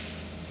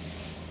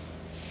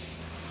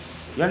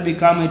 You want to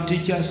become a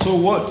teacher? So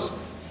what?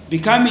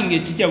 Becoming a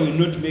teacher will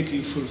not make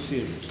you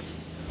fulfilled.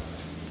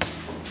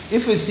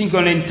 If you think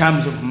only in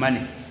terms of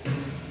money.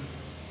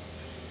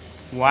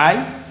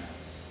 Why?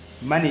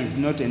 Money is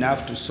not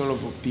enough to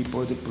solve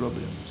people's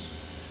problems.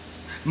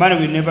 Money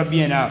will never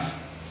be enough.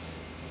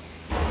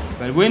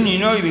 But when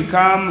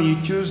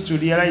you choose to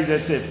realize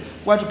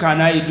yourself, what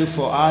can I do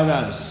for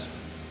others?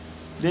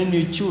 Then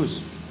you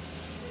choose.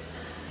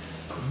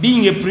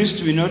 Being a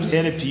priest will not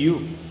help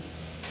you.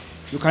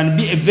 You can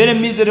be a very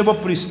miserable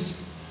priest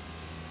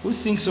who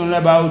thinks only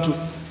about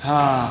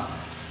how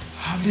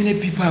many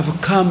people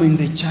have come in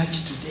the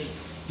church today.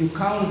 You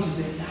count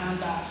the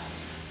number.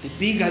 The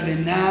bigger the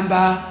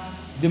number,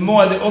 the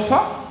more the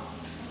offer.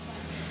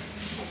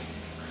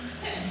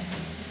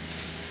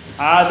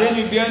 Then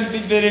you're going to be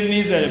very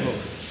miserable.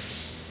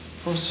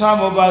 For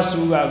some of us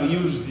who have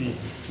used it,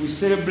 we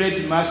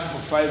celebrate Mass for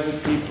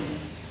 5 people,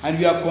 and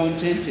we are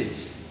contented.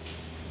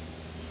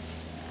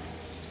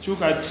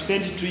 I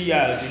spent 2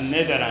 years in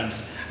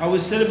Netherlands. I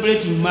was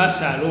celebrating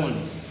Mass alone.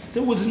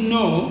 There was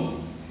no,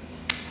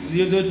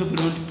 those people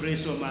don't pray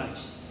so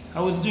much.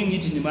 I was doing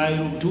it in my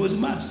room. It was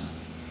Mass.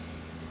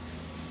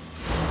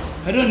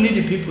 I don't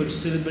need people to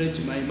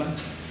celebrate my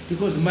Mass,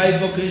 because my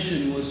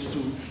vocation was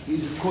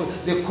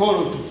the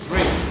call to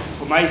pray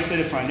for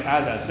myself and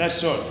others.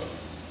 That's all.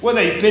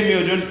 Whether you pay me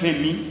or don't pay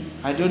me,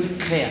 I don't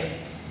care.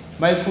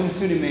 My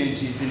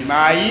fulfillment is in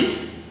my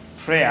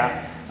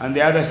prayer and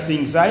the other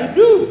things I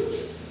do.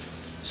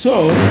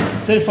 So,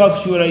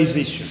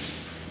 self-actualization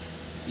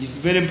is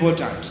very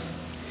important.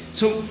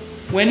 So,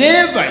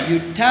 whenever you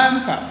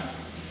tamper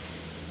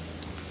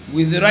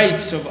with the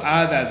rights of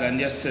others and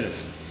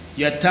yourself,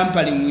 you are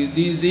tampering with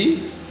these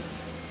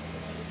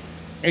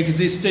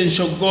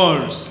existential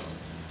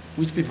goals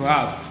which people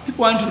have.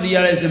 People want to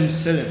realize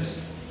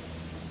themselves.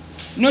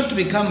 Not to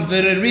become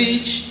very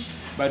rich,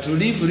 but to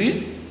live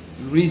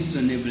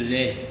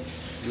reasonably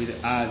with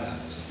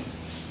others.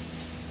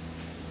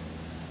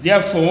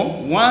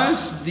 Therefore,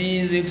 once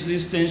these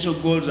existential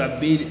goals are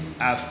being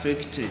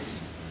affected,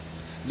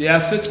 they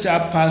affect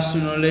our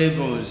personal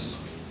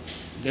levels,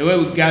 the way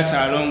we get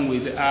along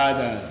with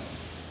others.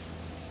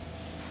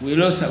 We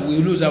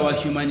lose our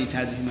humanity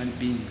as human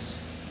beings.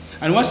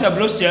 And once you've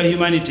lost your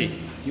humanity,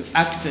 you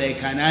act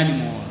like an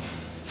animal.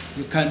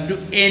 You can do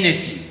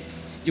anything.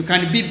 You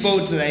can be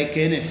bought like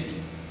anything.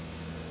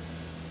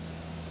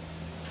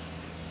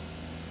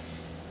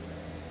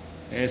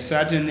 A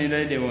certain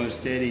lady was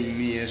telling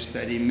me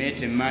yesterday,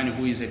 met a man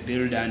who is a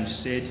builder and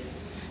said,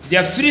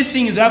 there are 3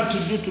 things you have to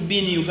do to be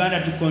in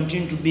Uganda, to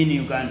continue to be in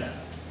Uganda.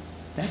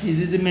 That is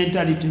his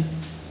mentality.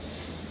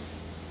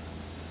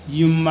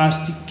 You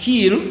must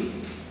kill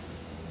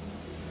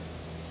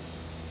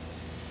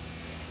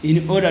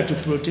in order to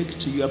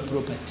protect your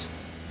property.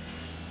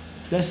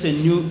 That's a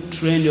new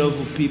trend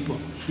of people.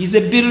 He's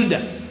a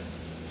builder.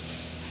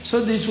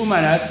 So this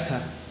woman asked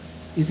her,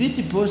 is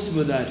it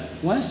possible that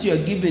once you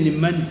are given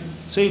money,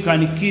 so you can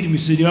kill me?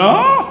 She said,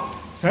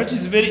 that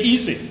is very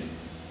easy.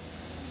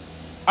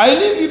 I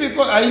leave you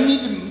because I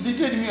need, they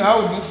tell me,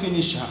 how do you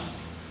finish her?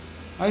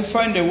 I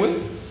find a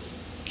way,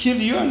 kill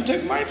you and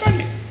take my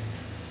money.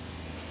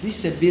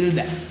 This is a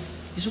builder.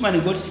 This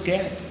woman got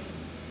scared.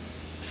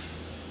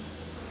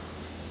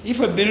 If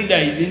a builder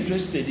is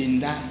interested in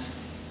that,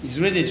 he's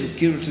ready to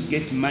kill to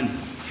get money.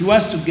 He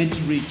wants to get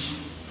rich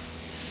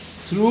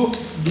through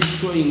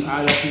destroying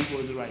other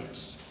people's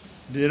rights,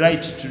 the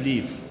right to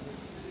live.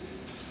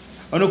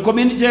 On a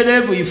community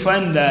level, you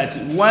find that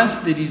once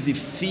there is a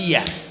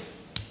fear,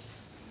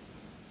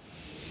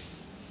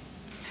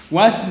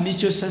 once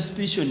mutual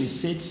suspicion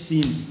is sets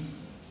in,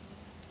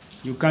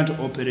 you can't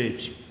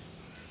operate.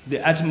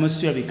 The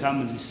atmosphere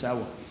becomes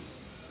sour.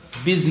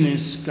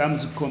 Business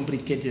becomes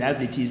complicated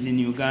as it is in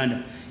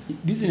Uganda.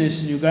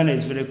 Business in Uganda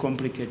is very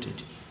complicated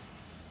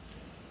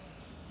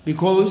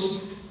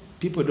because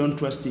people don't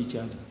trust each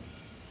other.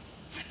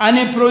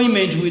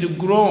 Unemployment will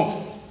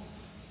grow,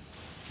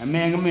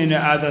 among many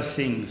other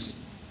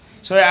things.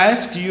 So I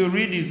ask you,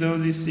 read all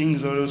these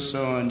things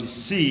also and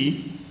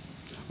see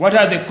what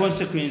are the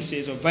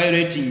consequences of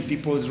violating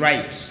people's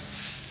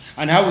rights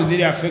and how will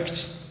they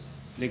affect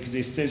the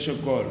existential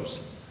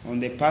goals on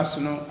the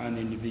personal and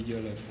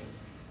individual level.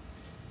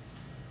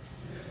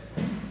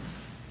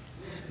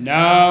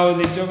 Now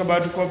they talk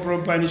about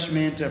corporal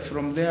punishment.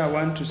 From there, I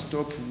want to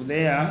stop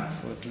there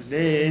for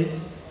today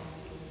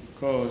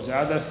because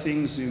other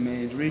things you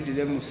may read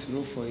them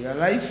through for your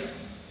life.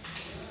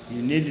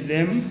 You need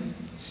them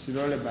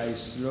slowly by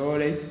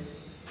slowly.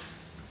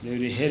 They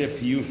will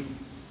help you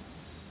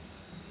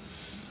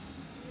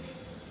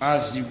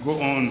as you go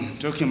on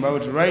talking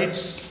about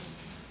rights,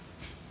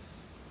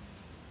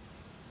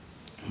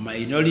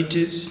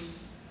 minorities,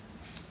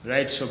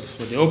 rights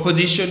for the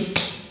opposition.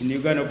 In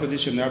Uganda,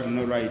 opposition have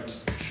no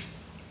rights.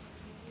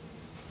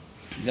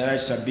 The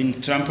rights have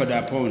been trampled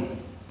upon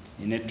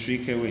in a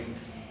tricky way.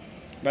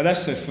 But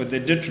that's for the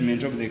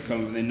detriment of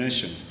the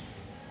nation.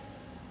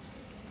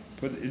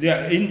 But do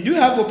you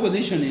have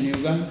opposition in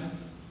Uganda?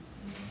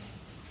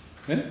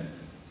 Eh?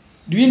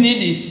 Do we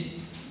need it?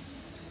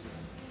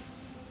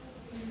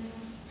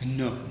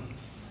 No.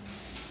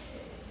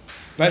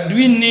 But do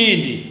we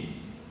need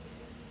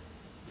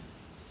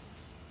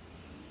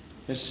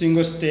a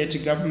single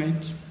state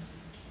government?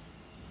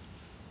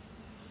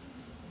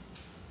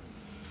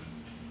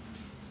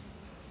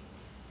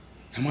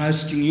 I'm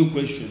asking you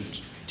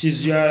questions. It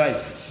is your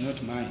life,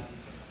 not mine.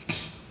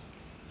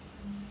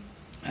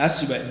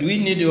 Ask you, do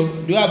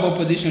you have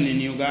opposition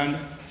in Uganda?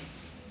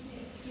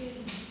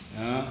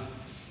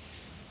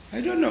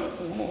 I don't know.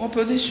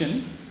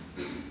 Opposition?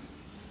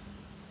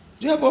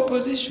 Do you have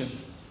opposition?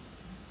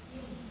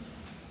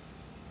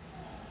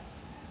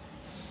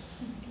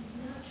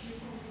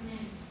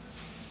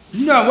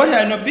 No, what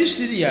I know, be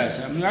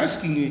serious. I'm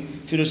asking you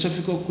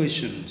philosophical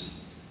questions.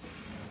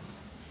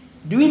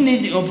 Do we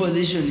need the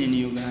opposition in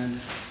Uganda?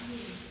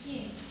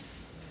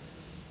 Yes.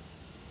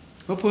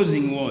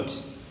 Opposing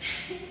what?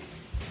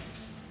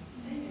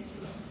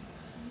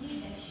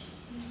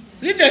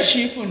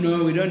 Leadership?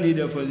 No, we don't need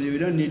opposition. We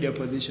don't need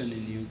opposition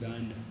in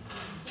Uganda.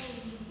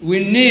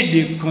 We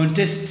need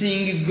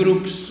contesting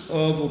groups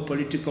of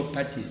political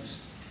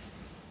parties.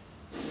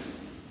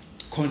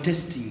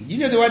 Contesting. You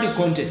know the word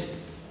contest?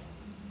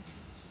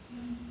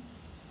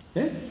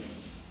 Eh?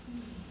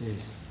 Yes.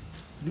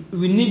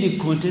 We need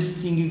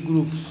contesting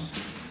groups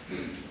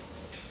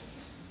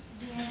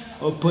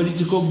or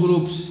political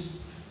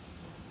groups.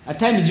 At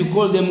times you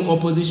call them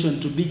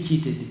opposition to be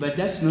cheated, but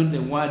that's not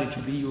the word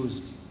to be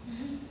used.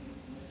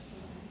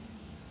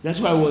 That's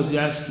why I was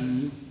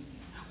asking you.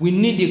 We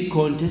need a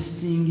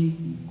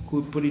contesting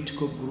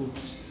political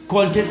groups.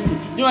 Contesting.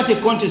 You know what a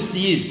contest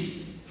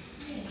is?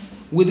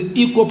 With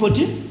equal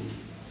party?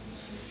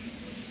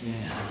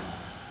 Yeah.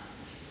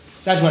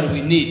 That's what we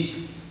need.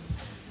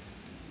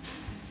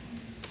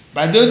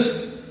 But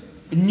those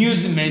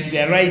newsmen,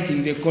 they're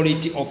writing, they call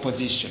it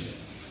opposition.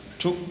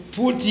 To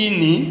put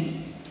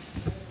in,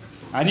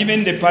 and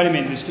even the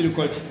parliament, they still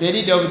call it the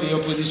leader of the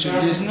opposition.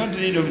 There is not the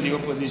leader of the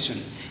opposition.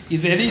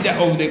 It's the leader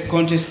of the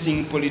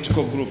contesting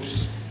political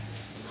groups.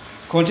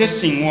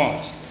 Contesting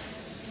what?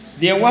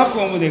 Their work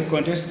of the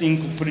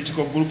contesting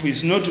political group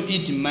is not to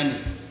eat money.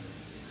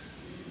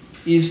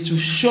 Is to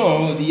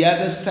show the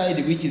other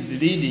side which is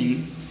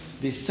leading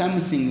there's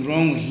something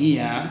wrong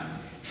here.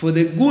 For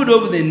the good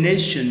of the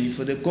nation,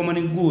 for the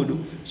common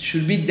good,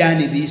 should be done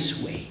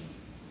this way.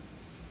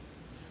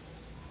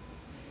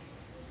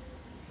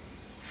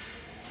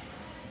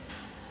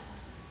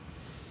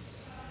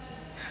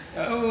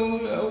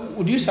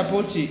 Would you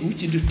support it? Which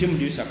team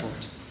do you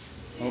support?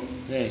 Oh,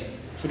 hey,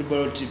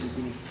 football team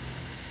group.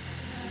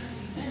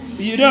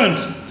 You don't?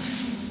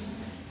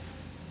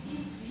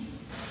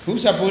 Who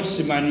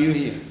supports Man U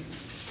here?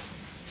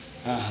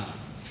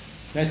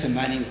 That's the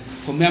Man U.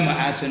 For me, I'm an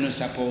Arsenal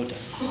supporter.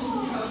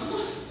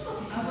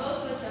 I've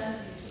also done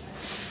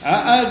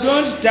it.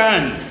 Don't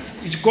stand.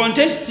 It's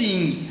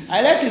contesting.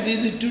 I like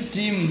these two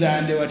teams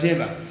and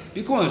whatever.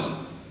 Because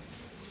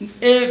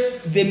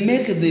they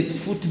make the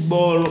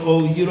football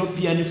or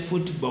European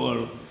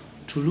football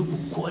to look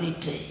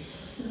quality.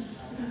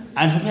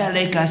 And for me, I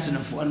like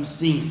Arsenal for one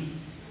thing.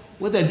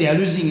 Whether they are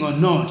losing or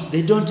not,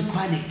 they don't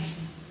panic.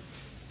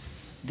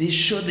 They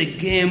show the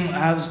game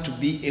has to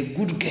be a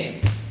good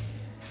game.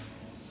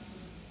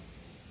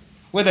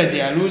 Whether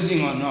they are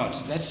losing or not,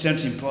 that's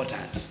not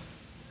important.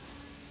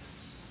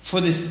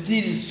 For the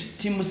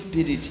team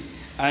spirit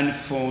and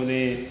for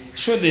the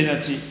show the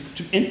energy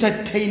to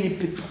entertain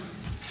people.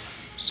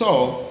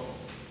 So,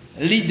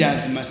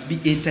 leaders must be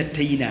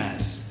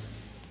entertainers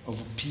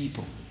of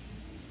people.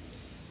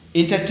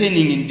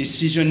 Entertaining in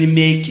decision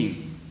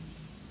making.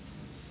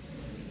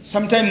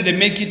 Sometimes they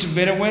make it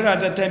very well,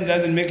 other times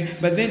doesn't make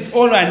it, but then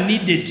all are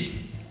needed.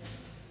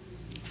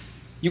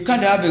 You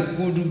can't have a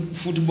good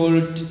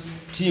football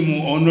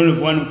team or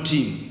only one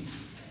team.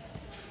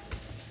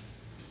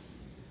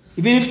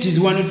 Even if it is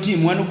one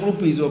team, one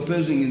group is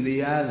opposing in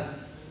the other.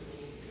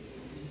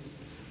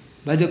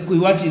 But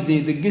what is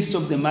the gist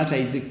of the matter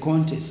is a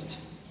contest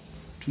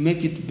to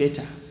make it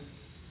better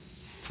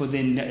for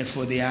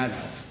the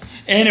others.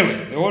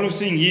 Anyway, the whole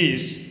thing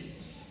is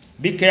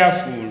be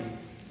careful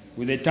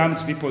with the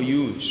terms people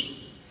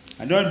use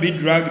and don't be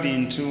dragged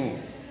into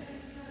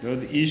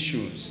those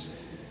issues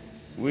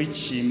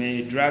which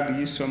may drag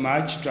you so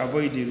much to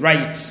avoid the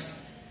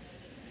rights.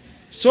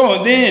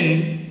 So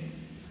then,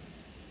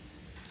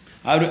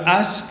 I would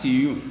ask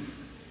you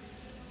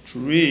to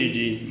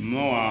read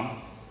more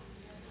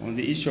on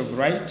the issue of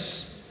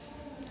rights.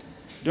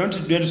 Don't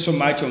dwell so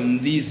much on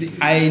these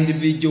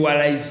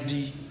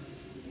individualized,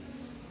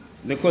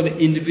 they call the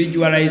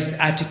individualized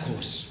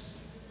articles.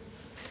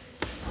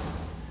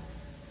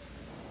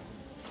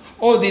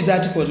 All these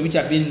articles which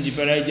have been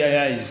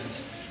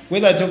individualized,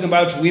 whether talking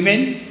about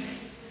women,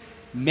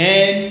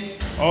 men,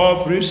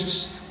 or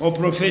priests, or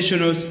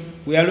professionals,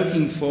 we are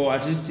looking for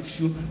at least a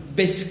few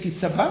basic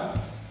survival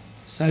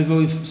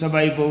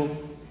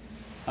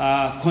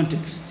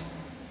context.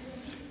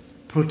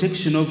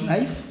 Protection of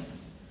life.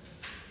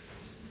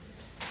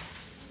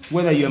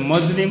 Whether you're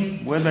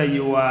Muslim, whether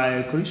you are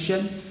a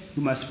Christian,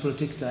 you must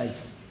protect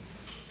life.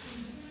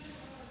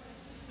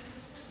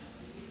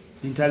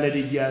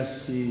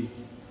 Interreligious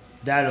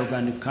dialogue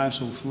and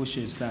council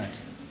pushes that.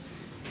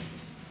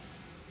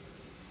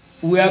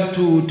 We have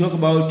to talk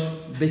about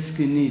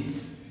basic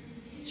needs: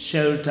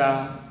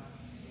 shelter,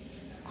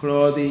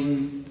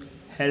 clothing,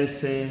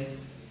 health,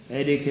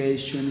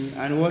 education,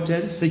 and what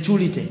else?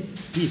 Security,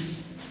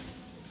 peace.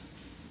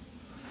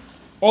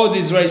 All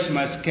these rights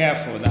must care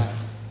for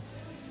that.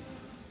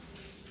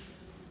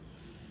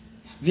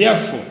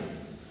 Therefore,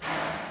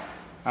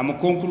 I'm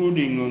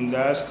concluding on the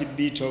last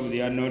bit of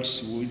their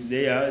notes.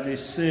 They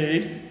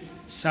say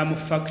some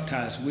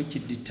factors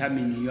which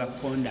determine your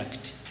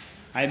conduct.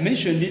 I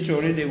mentioned it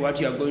already, what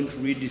you are going to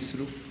read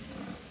through.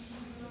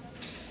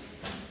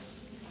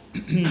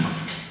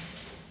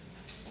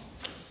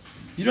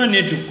 You don't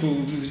need to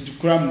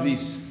cram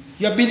this.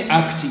 You have been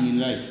acting in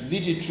life.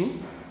 Is it true?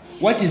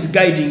 What is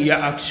guiding your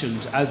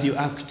actions as you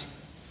act?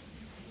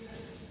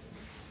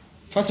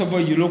 First of all,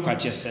 you look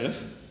at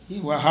yourself.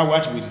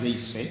 What will they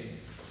say?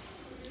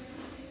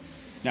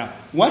 Now,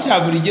 what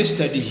I've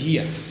registered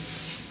here,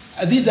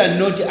 these are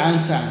not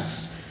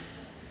answers.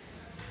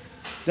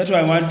 That's why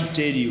I want to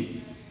tell you.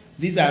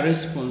 These are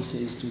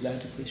responses to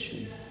that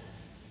question.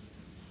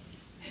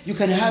 You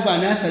can have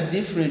an answer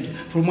different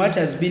from what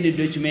has been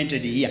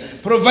documented here,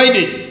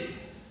 provided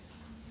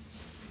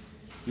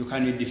you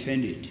can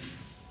defend it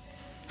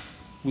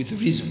with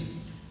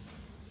reason.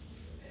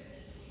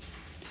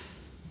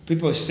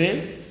 People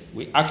say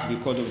we act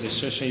because of the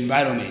social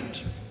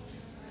environment.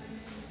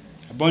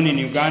 Born in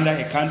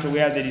Uganda, a country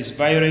where there is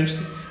violence,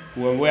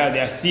 where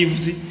there are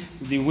thieves,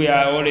 we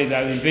are always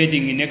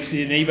invading in next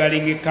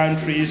neighboring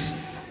countries.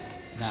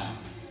 Now,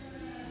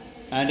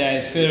 and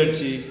I felt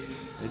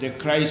the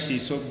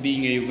crisis of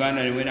being a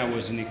Ugandan when I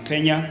was in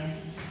Kenya,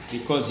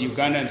 because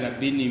Ugandans have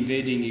been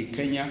invading in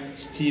Kenya,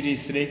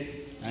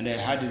 seriously, and I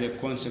had the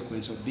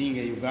consequence of being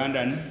a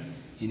Ugandan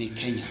in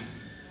Kenya.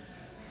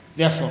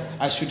 Therefore,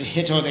 I should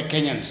hate all the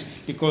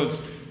Kenyans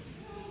because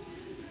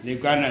the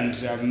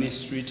Ugandans have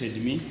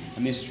mistreated me, I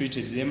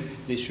mistreated them,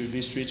 they should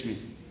mistreat me.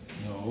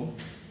 No.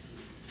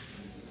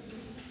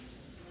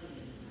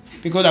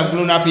 Because I've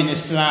grown up in a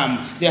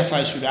slum, therefore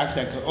I should act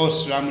like all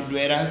slum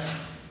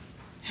dwellers.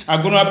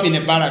 I've grown up in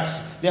a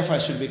barracks, therefore I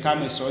should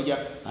become a soldier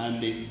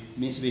and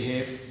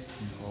misbehave.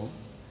 No.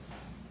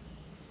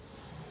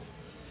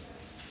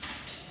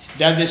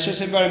 Does the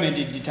social environment,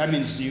 it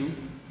determines you?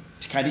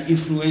 It can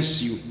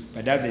influence you,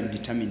 but doesn't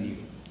determine you.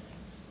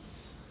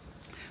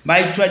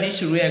 My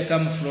tradition, where I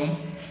come from,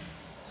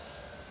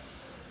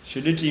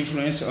 should it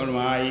influence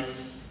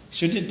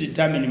should it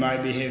determine my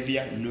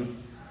behavior? No.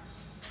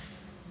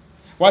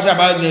 What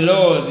about the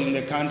laws in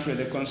the country,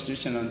 the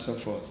constitution, and so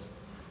forth?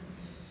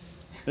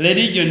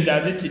 Religion,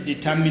 does it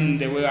determine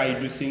the way I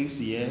do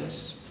things?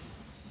 Yes.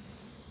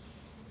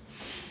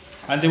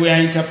 And the way I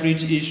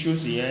interpret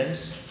issues?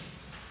 Yes.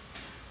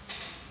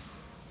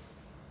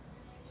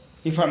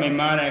 If I'm a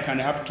man, I can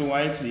have 2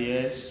 wives?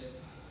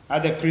 Yes.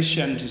 As a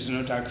Christian, it is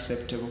not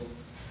acceptable.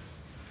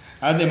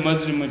 As a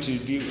Muslim,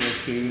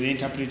 the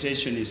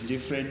interpretation is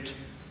different.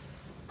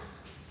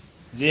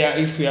 There,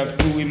 if we have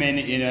 2 women,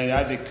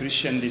 as a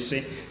Christian, they say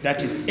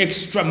that is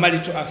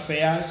extramarital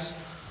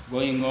affairs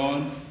going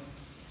on.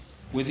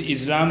 With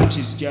Islam, it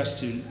is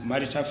just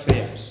marital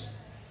affairs.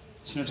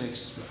 It's not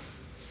extra.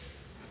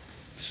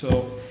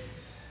 So,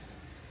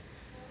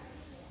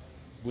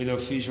 with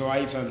official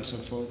wife and so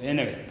forth.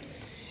 Anyway,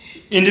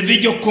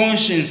 individual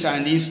conscience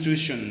and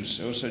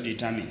institutions also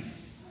determine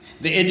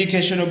the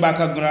educational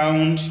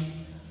background,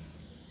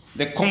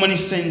 the common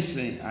sense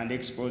and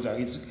exposure.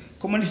 Is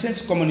common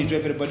sense common to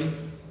everybody?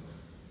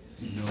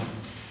 No.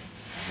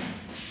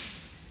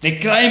 The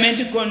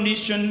climate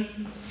condition,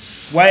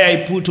 why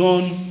I put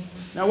on.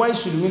 Now, why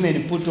should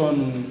women put on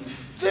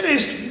very,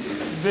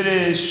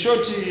 very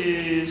short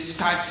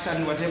skirts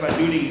and whatever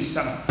during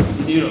summer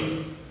in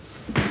Europe?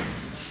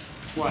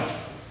 Why?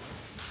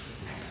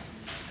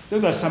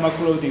 Those are summer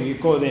clothing, we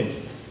call them.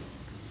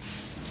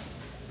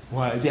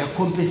 Why? They are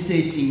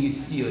compensating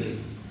theory.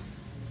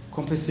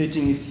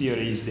 Compensating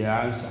theory is the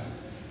answer.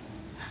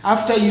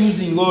 After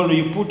using all,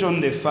 you put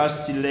on the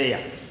first layer,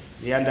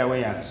 the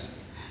underwears.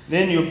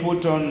 Then you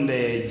put on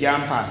the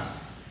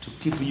jumpers to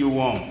keep you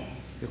warm.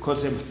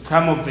 Because of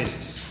thermal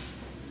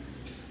vests.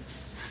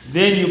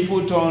 Then you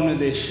put on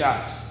the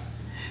shirt.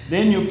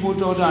 Then you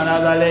put on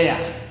another layer.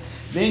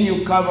 Then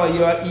you cover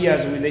your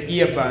ears with the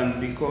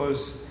earband,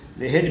 because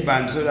the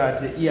headband, so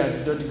that the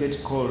ears don't get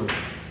cold.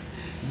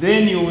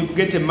 Then you will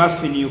get a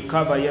muffin, you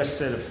cover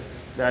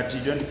yourself that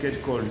you don't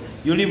get cold.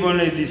 You leave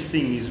only this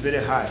thing, is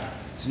very hard.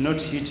 It's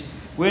not heat.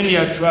 When you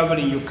are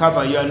traveling, you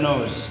cover your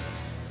nose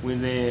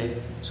with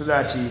so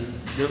that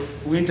the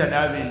winter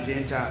doesn't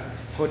enter.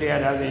 Cold air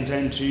doesn't enter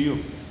into you.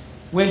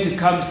 When it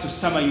comes to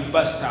summer, you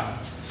burst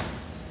out.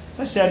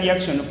 That's the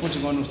reaction of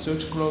putting on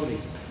short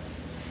clothing.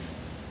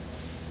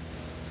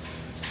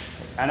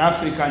 An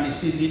African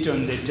sees it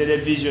on the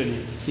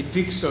television, he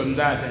picks on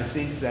that and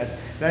thinks that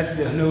that's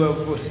the only way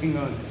of putting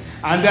on.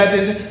 And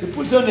then he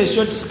puts on a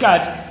short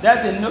skirt.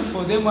 That's enough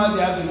for them while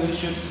they're having a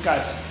short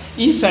skirt.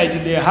 Inside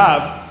they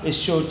have a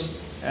short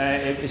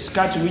a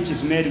skirt which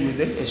is made with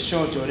a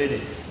short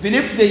already. Even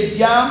if they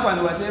jump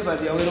and whatever,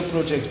 they are well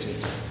protected.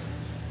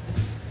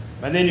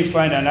 But then you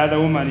find another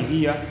woman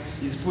here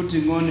is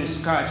putting on a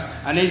skirt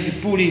and is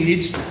pulling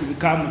it to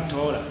become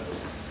taller.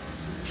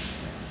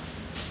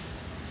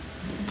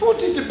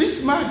 Put it to be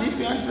smart if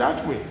you want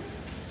that way.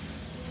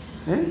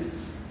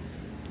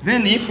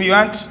 Then if you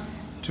want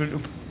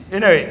to,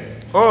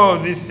 anyway, all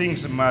these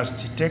things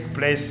must take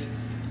place,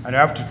 and we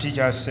have to teach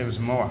ourselves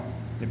more.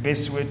 The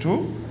best way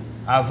to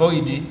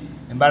avoid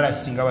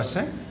embarrassing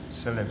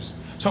ourselves.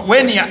 So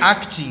when you're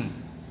acting,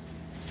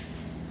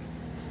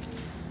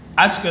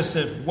 ask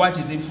yourself, what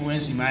is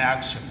influencing my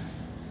action?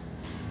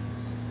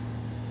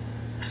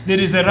 There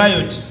is a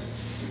riot.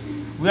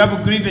 We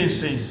have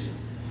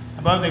grievances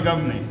about the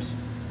government.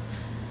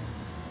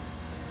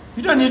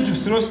 You don't need to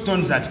throw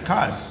stones at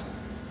cars.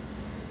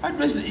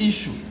 Address the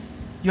issue.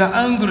 You are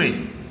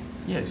angry.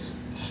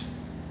 Yes.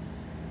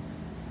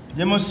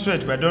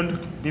 Demonstrate, but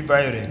don't be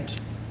violent.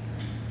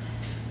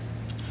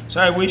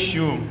 So I wish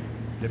you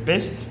the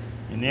best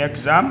in your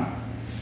exam.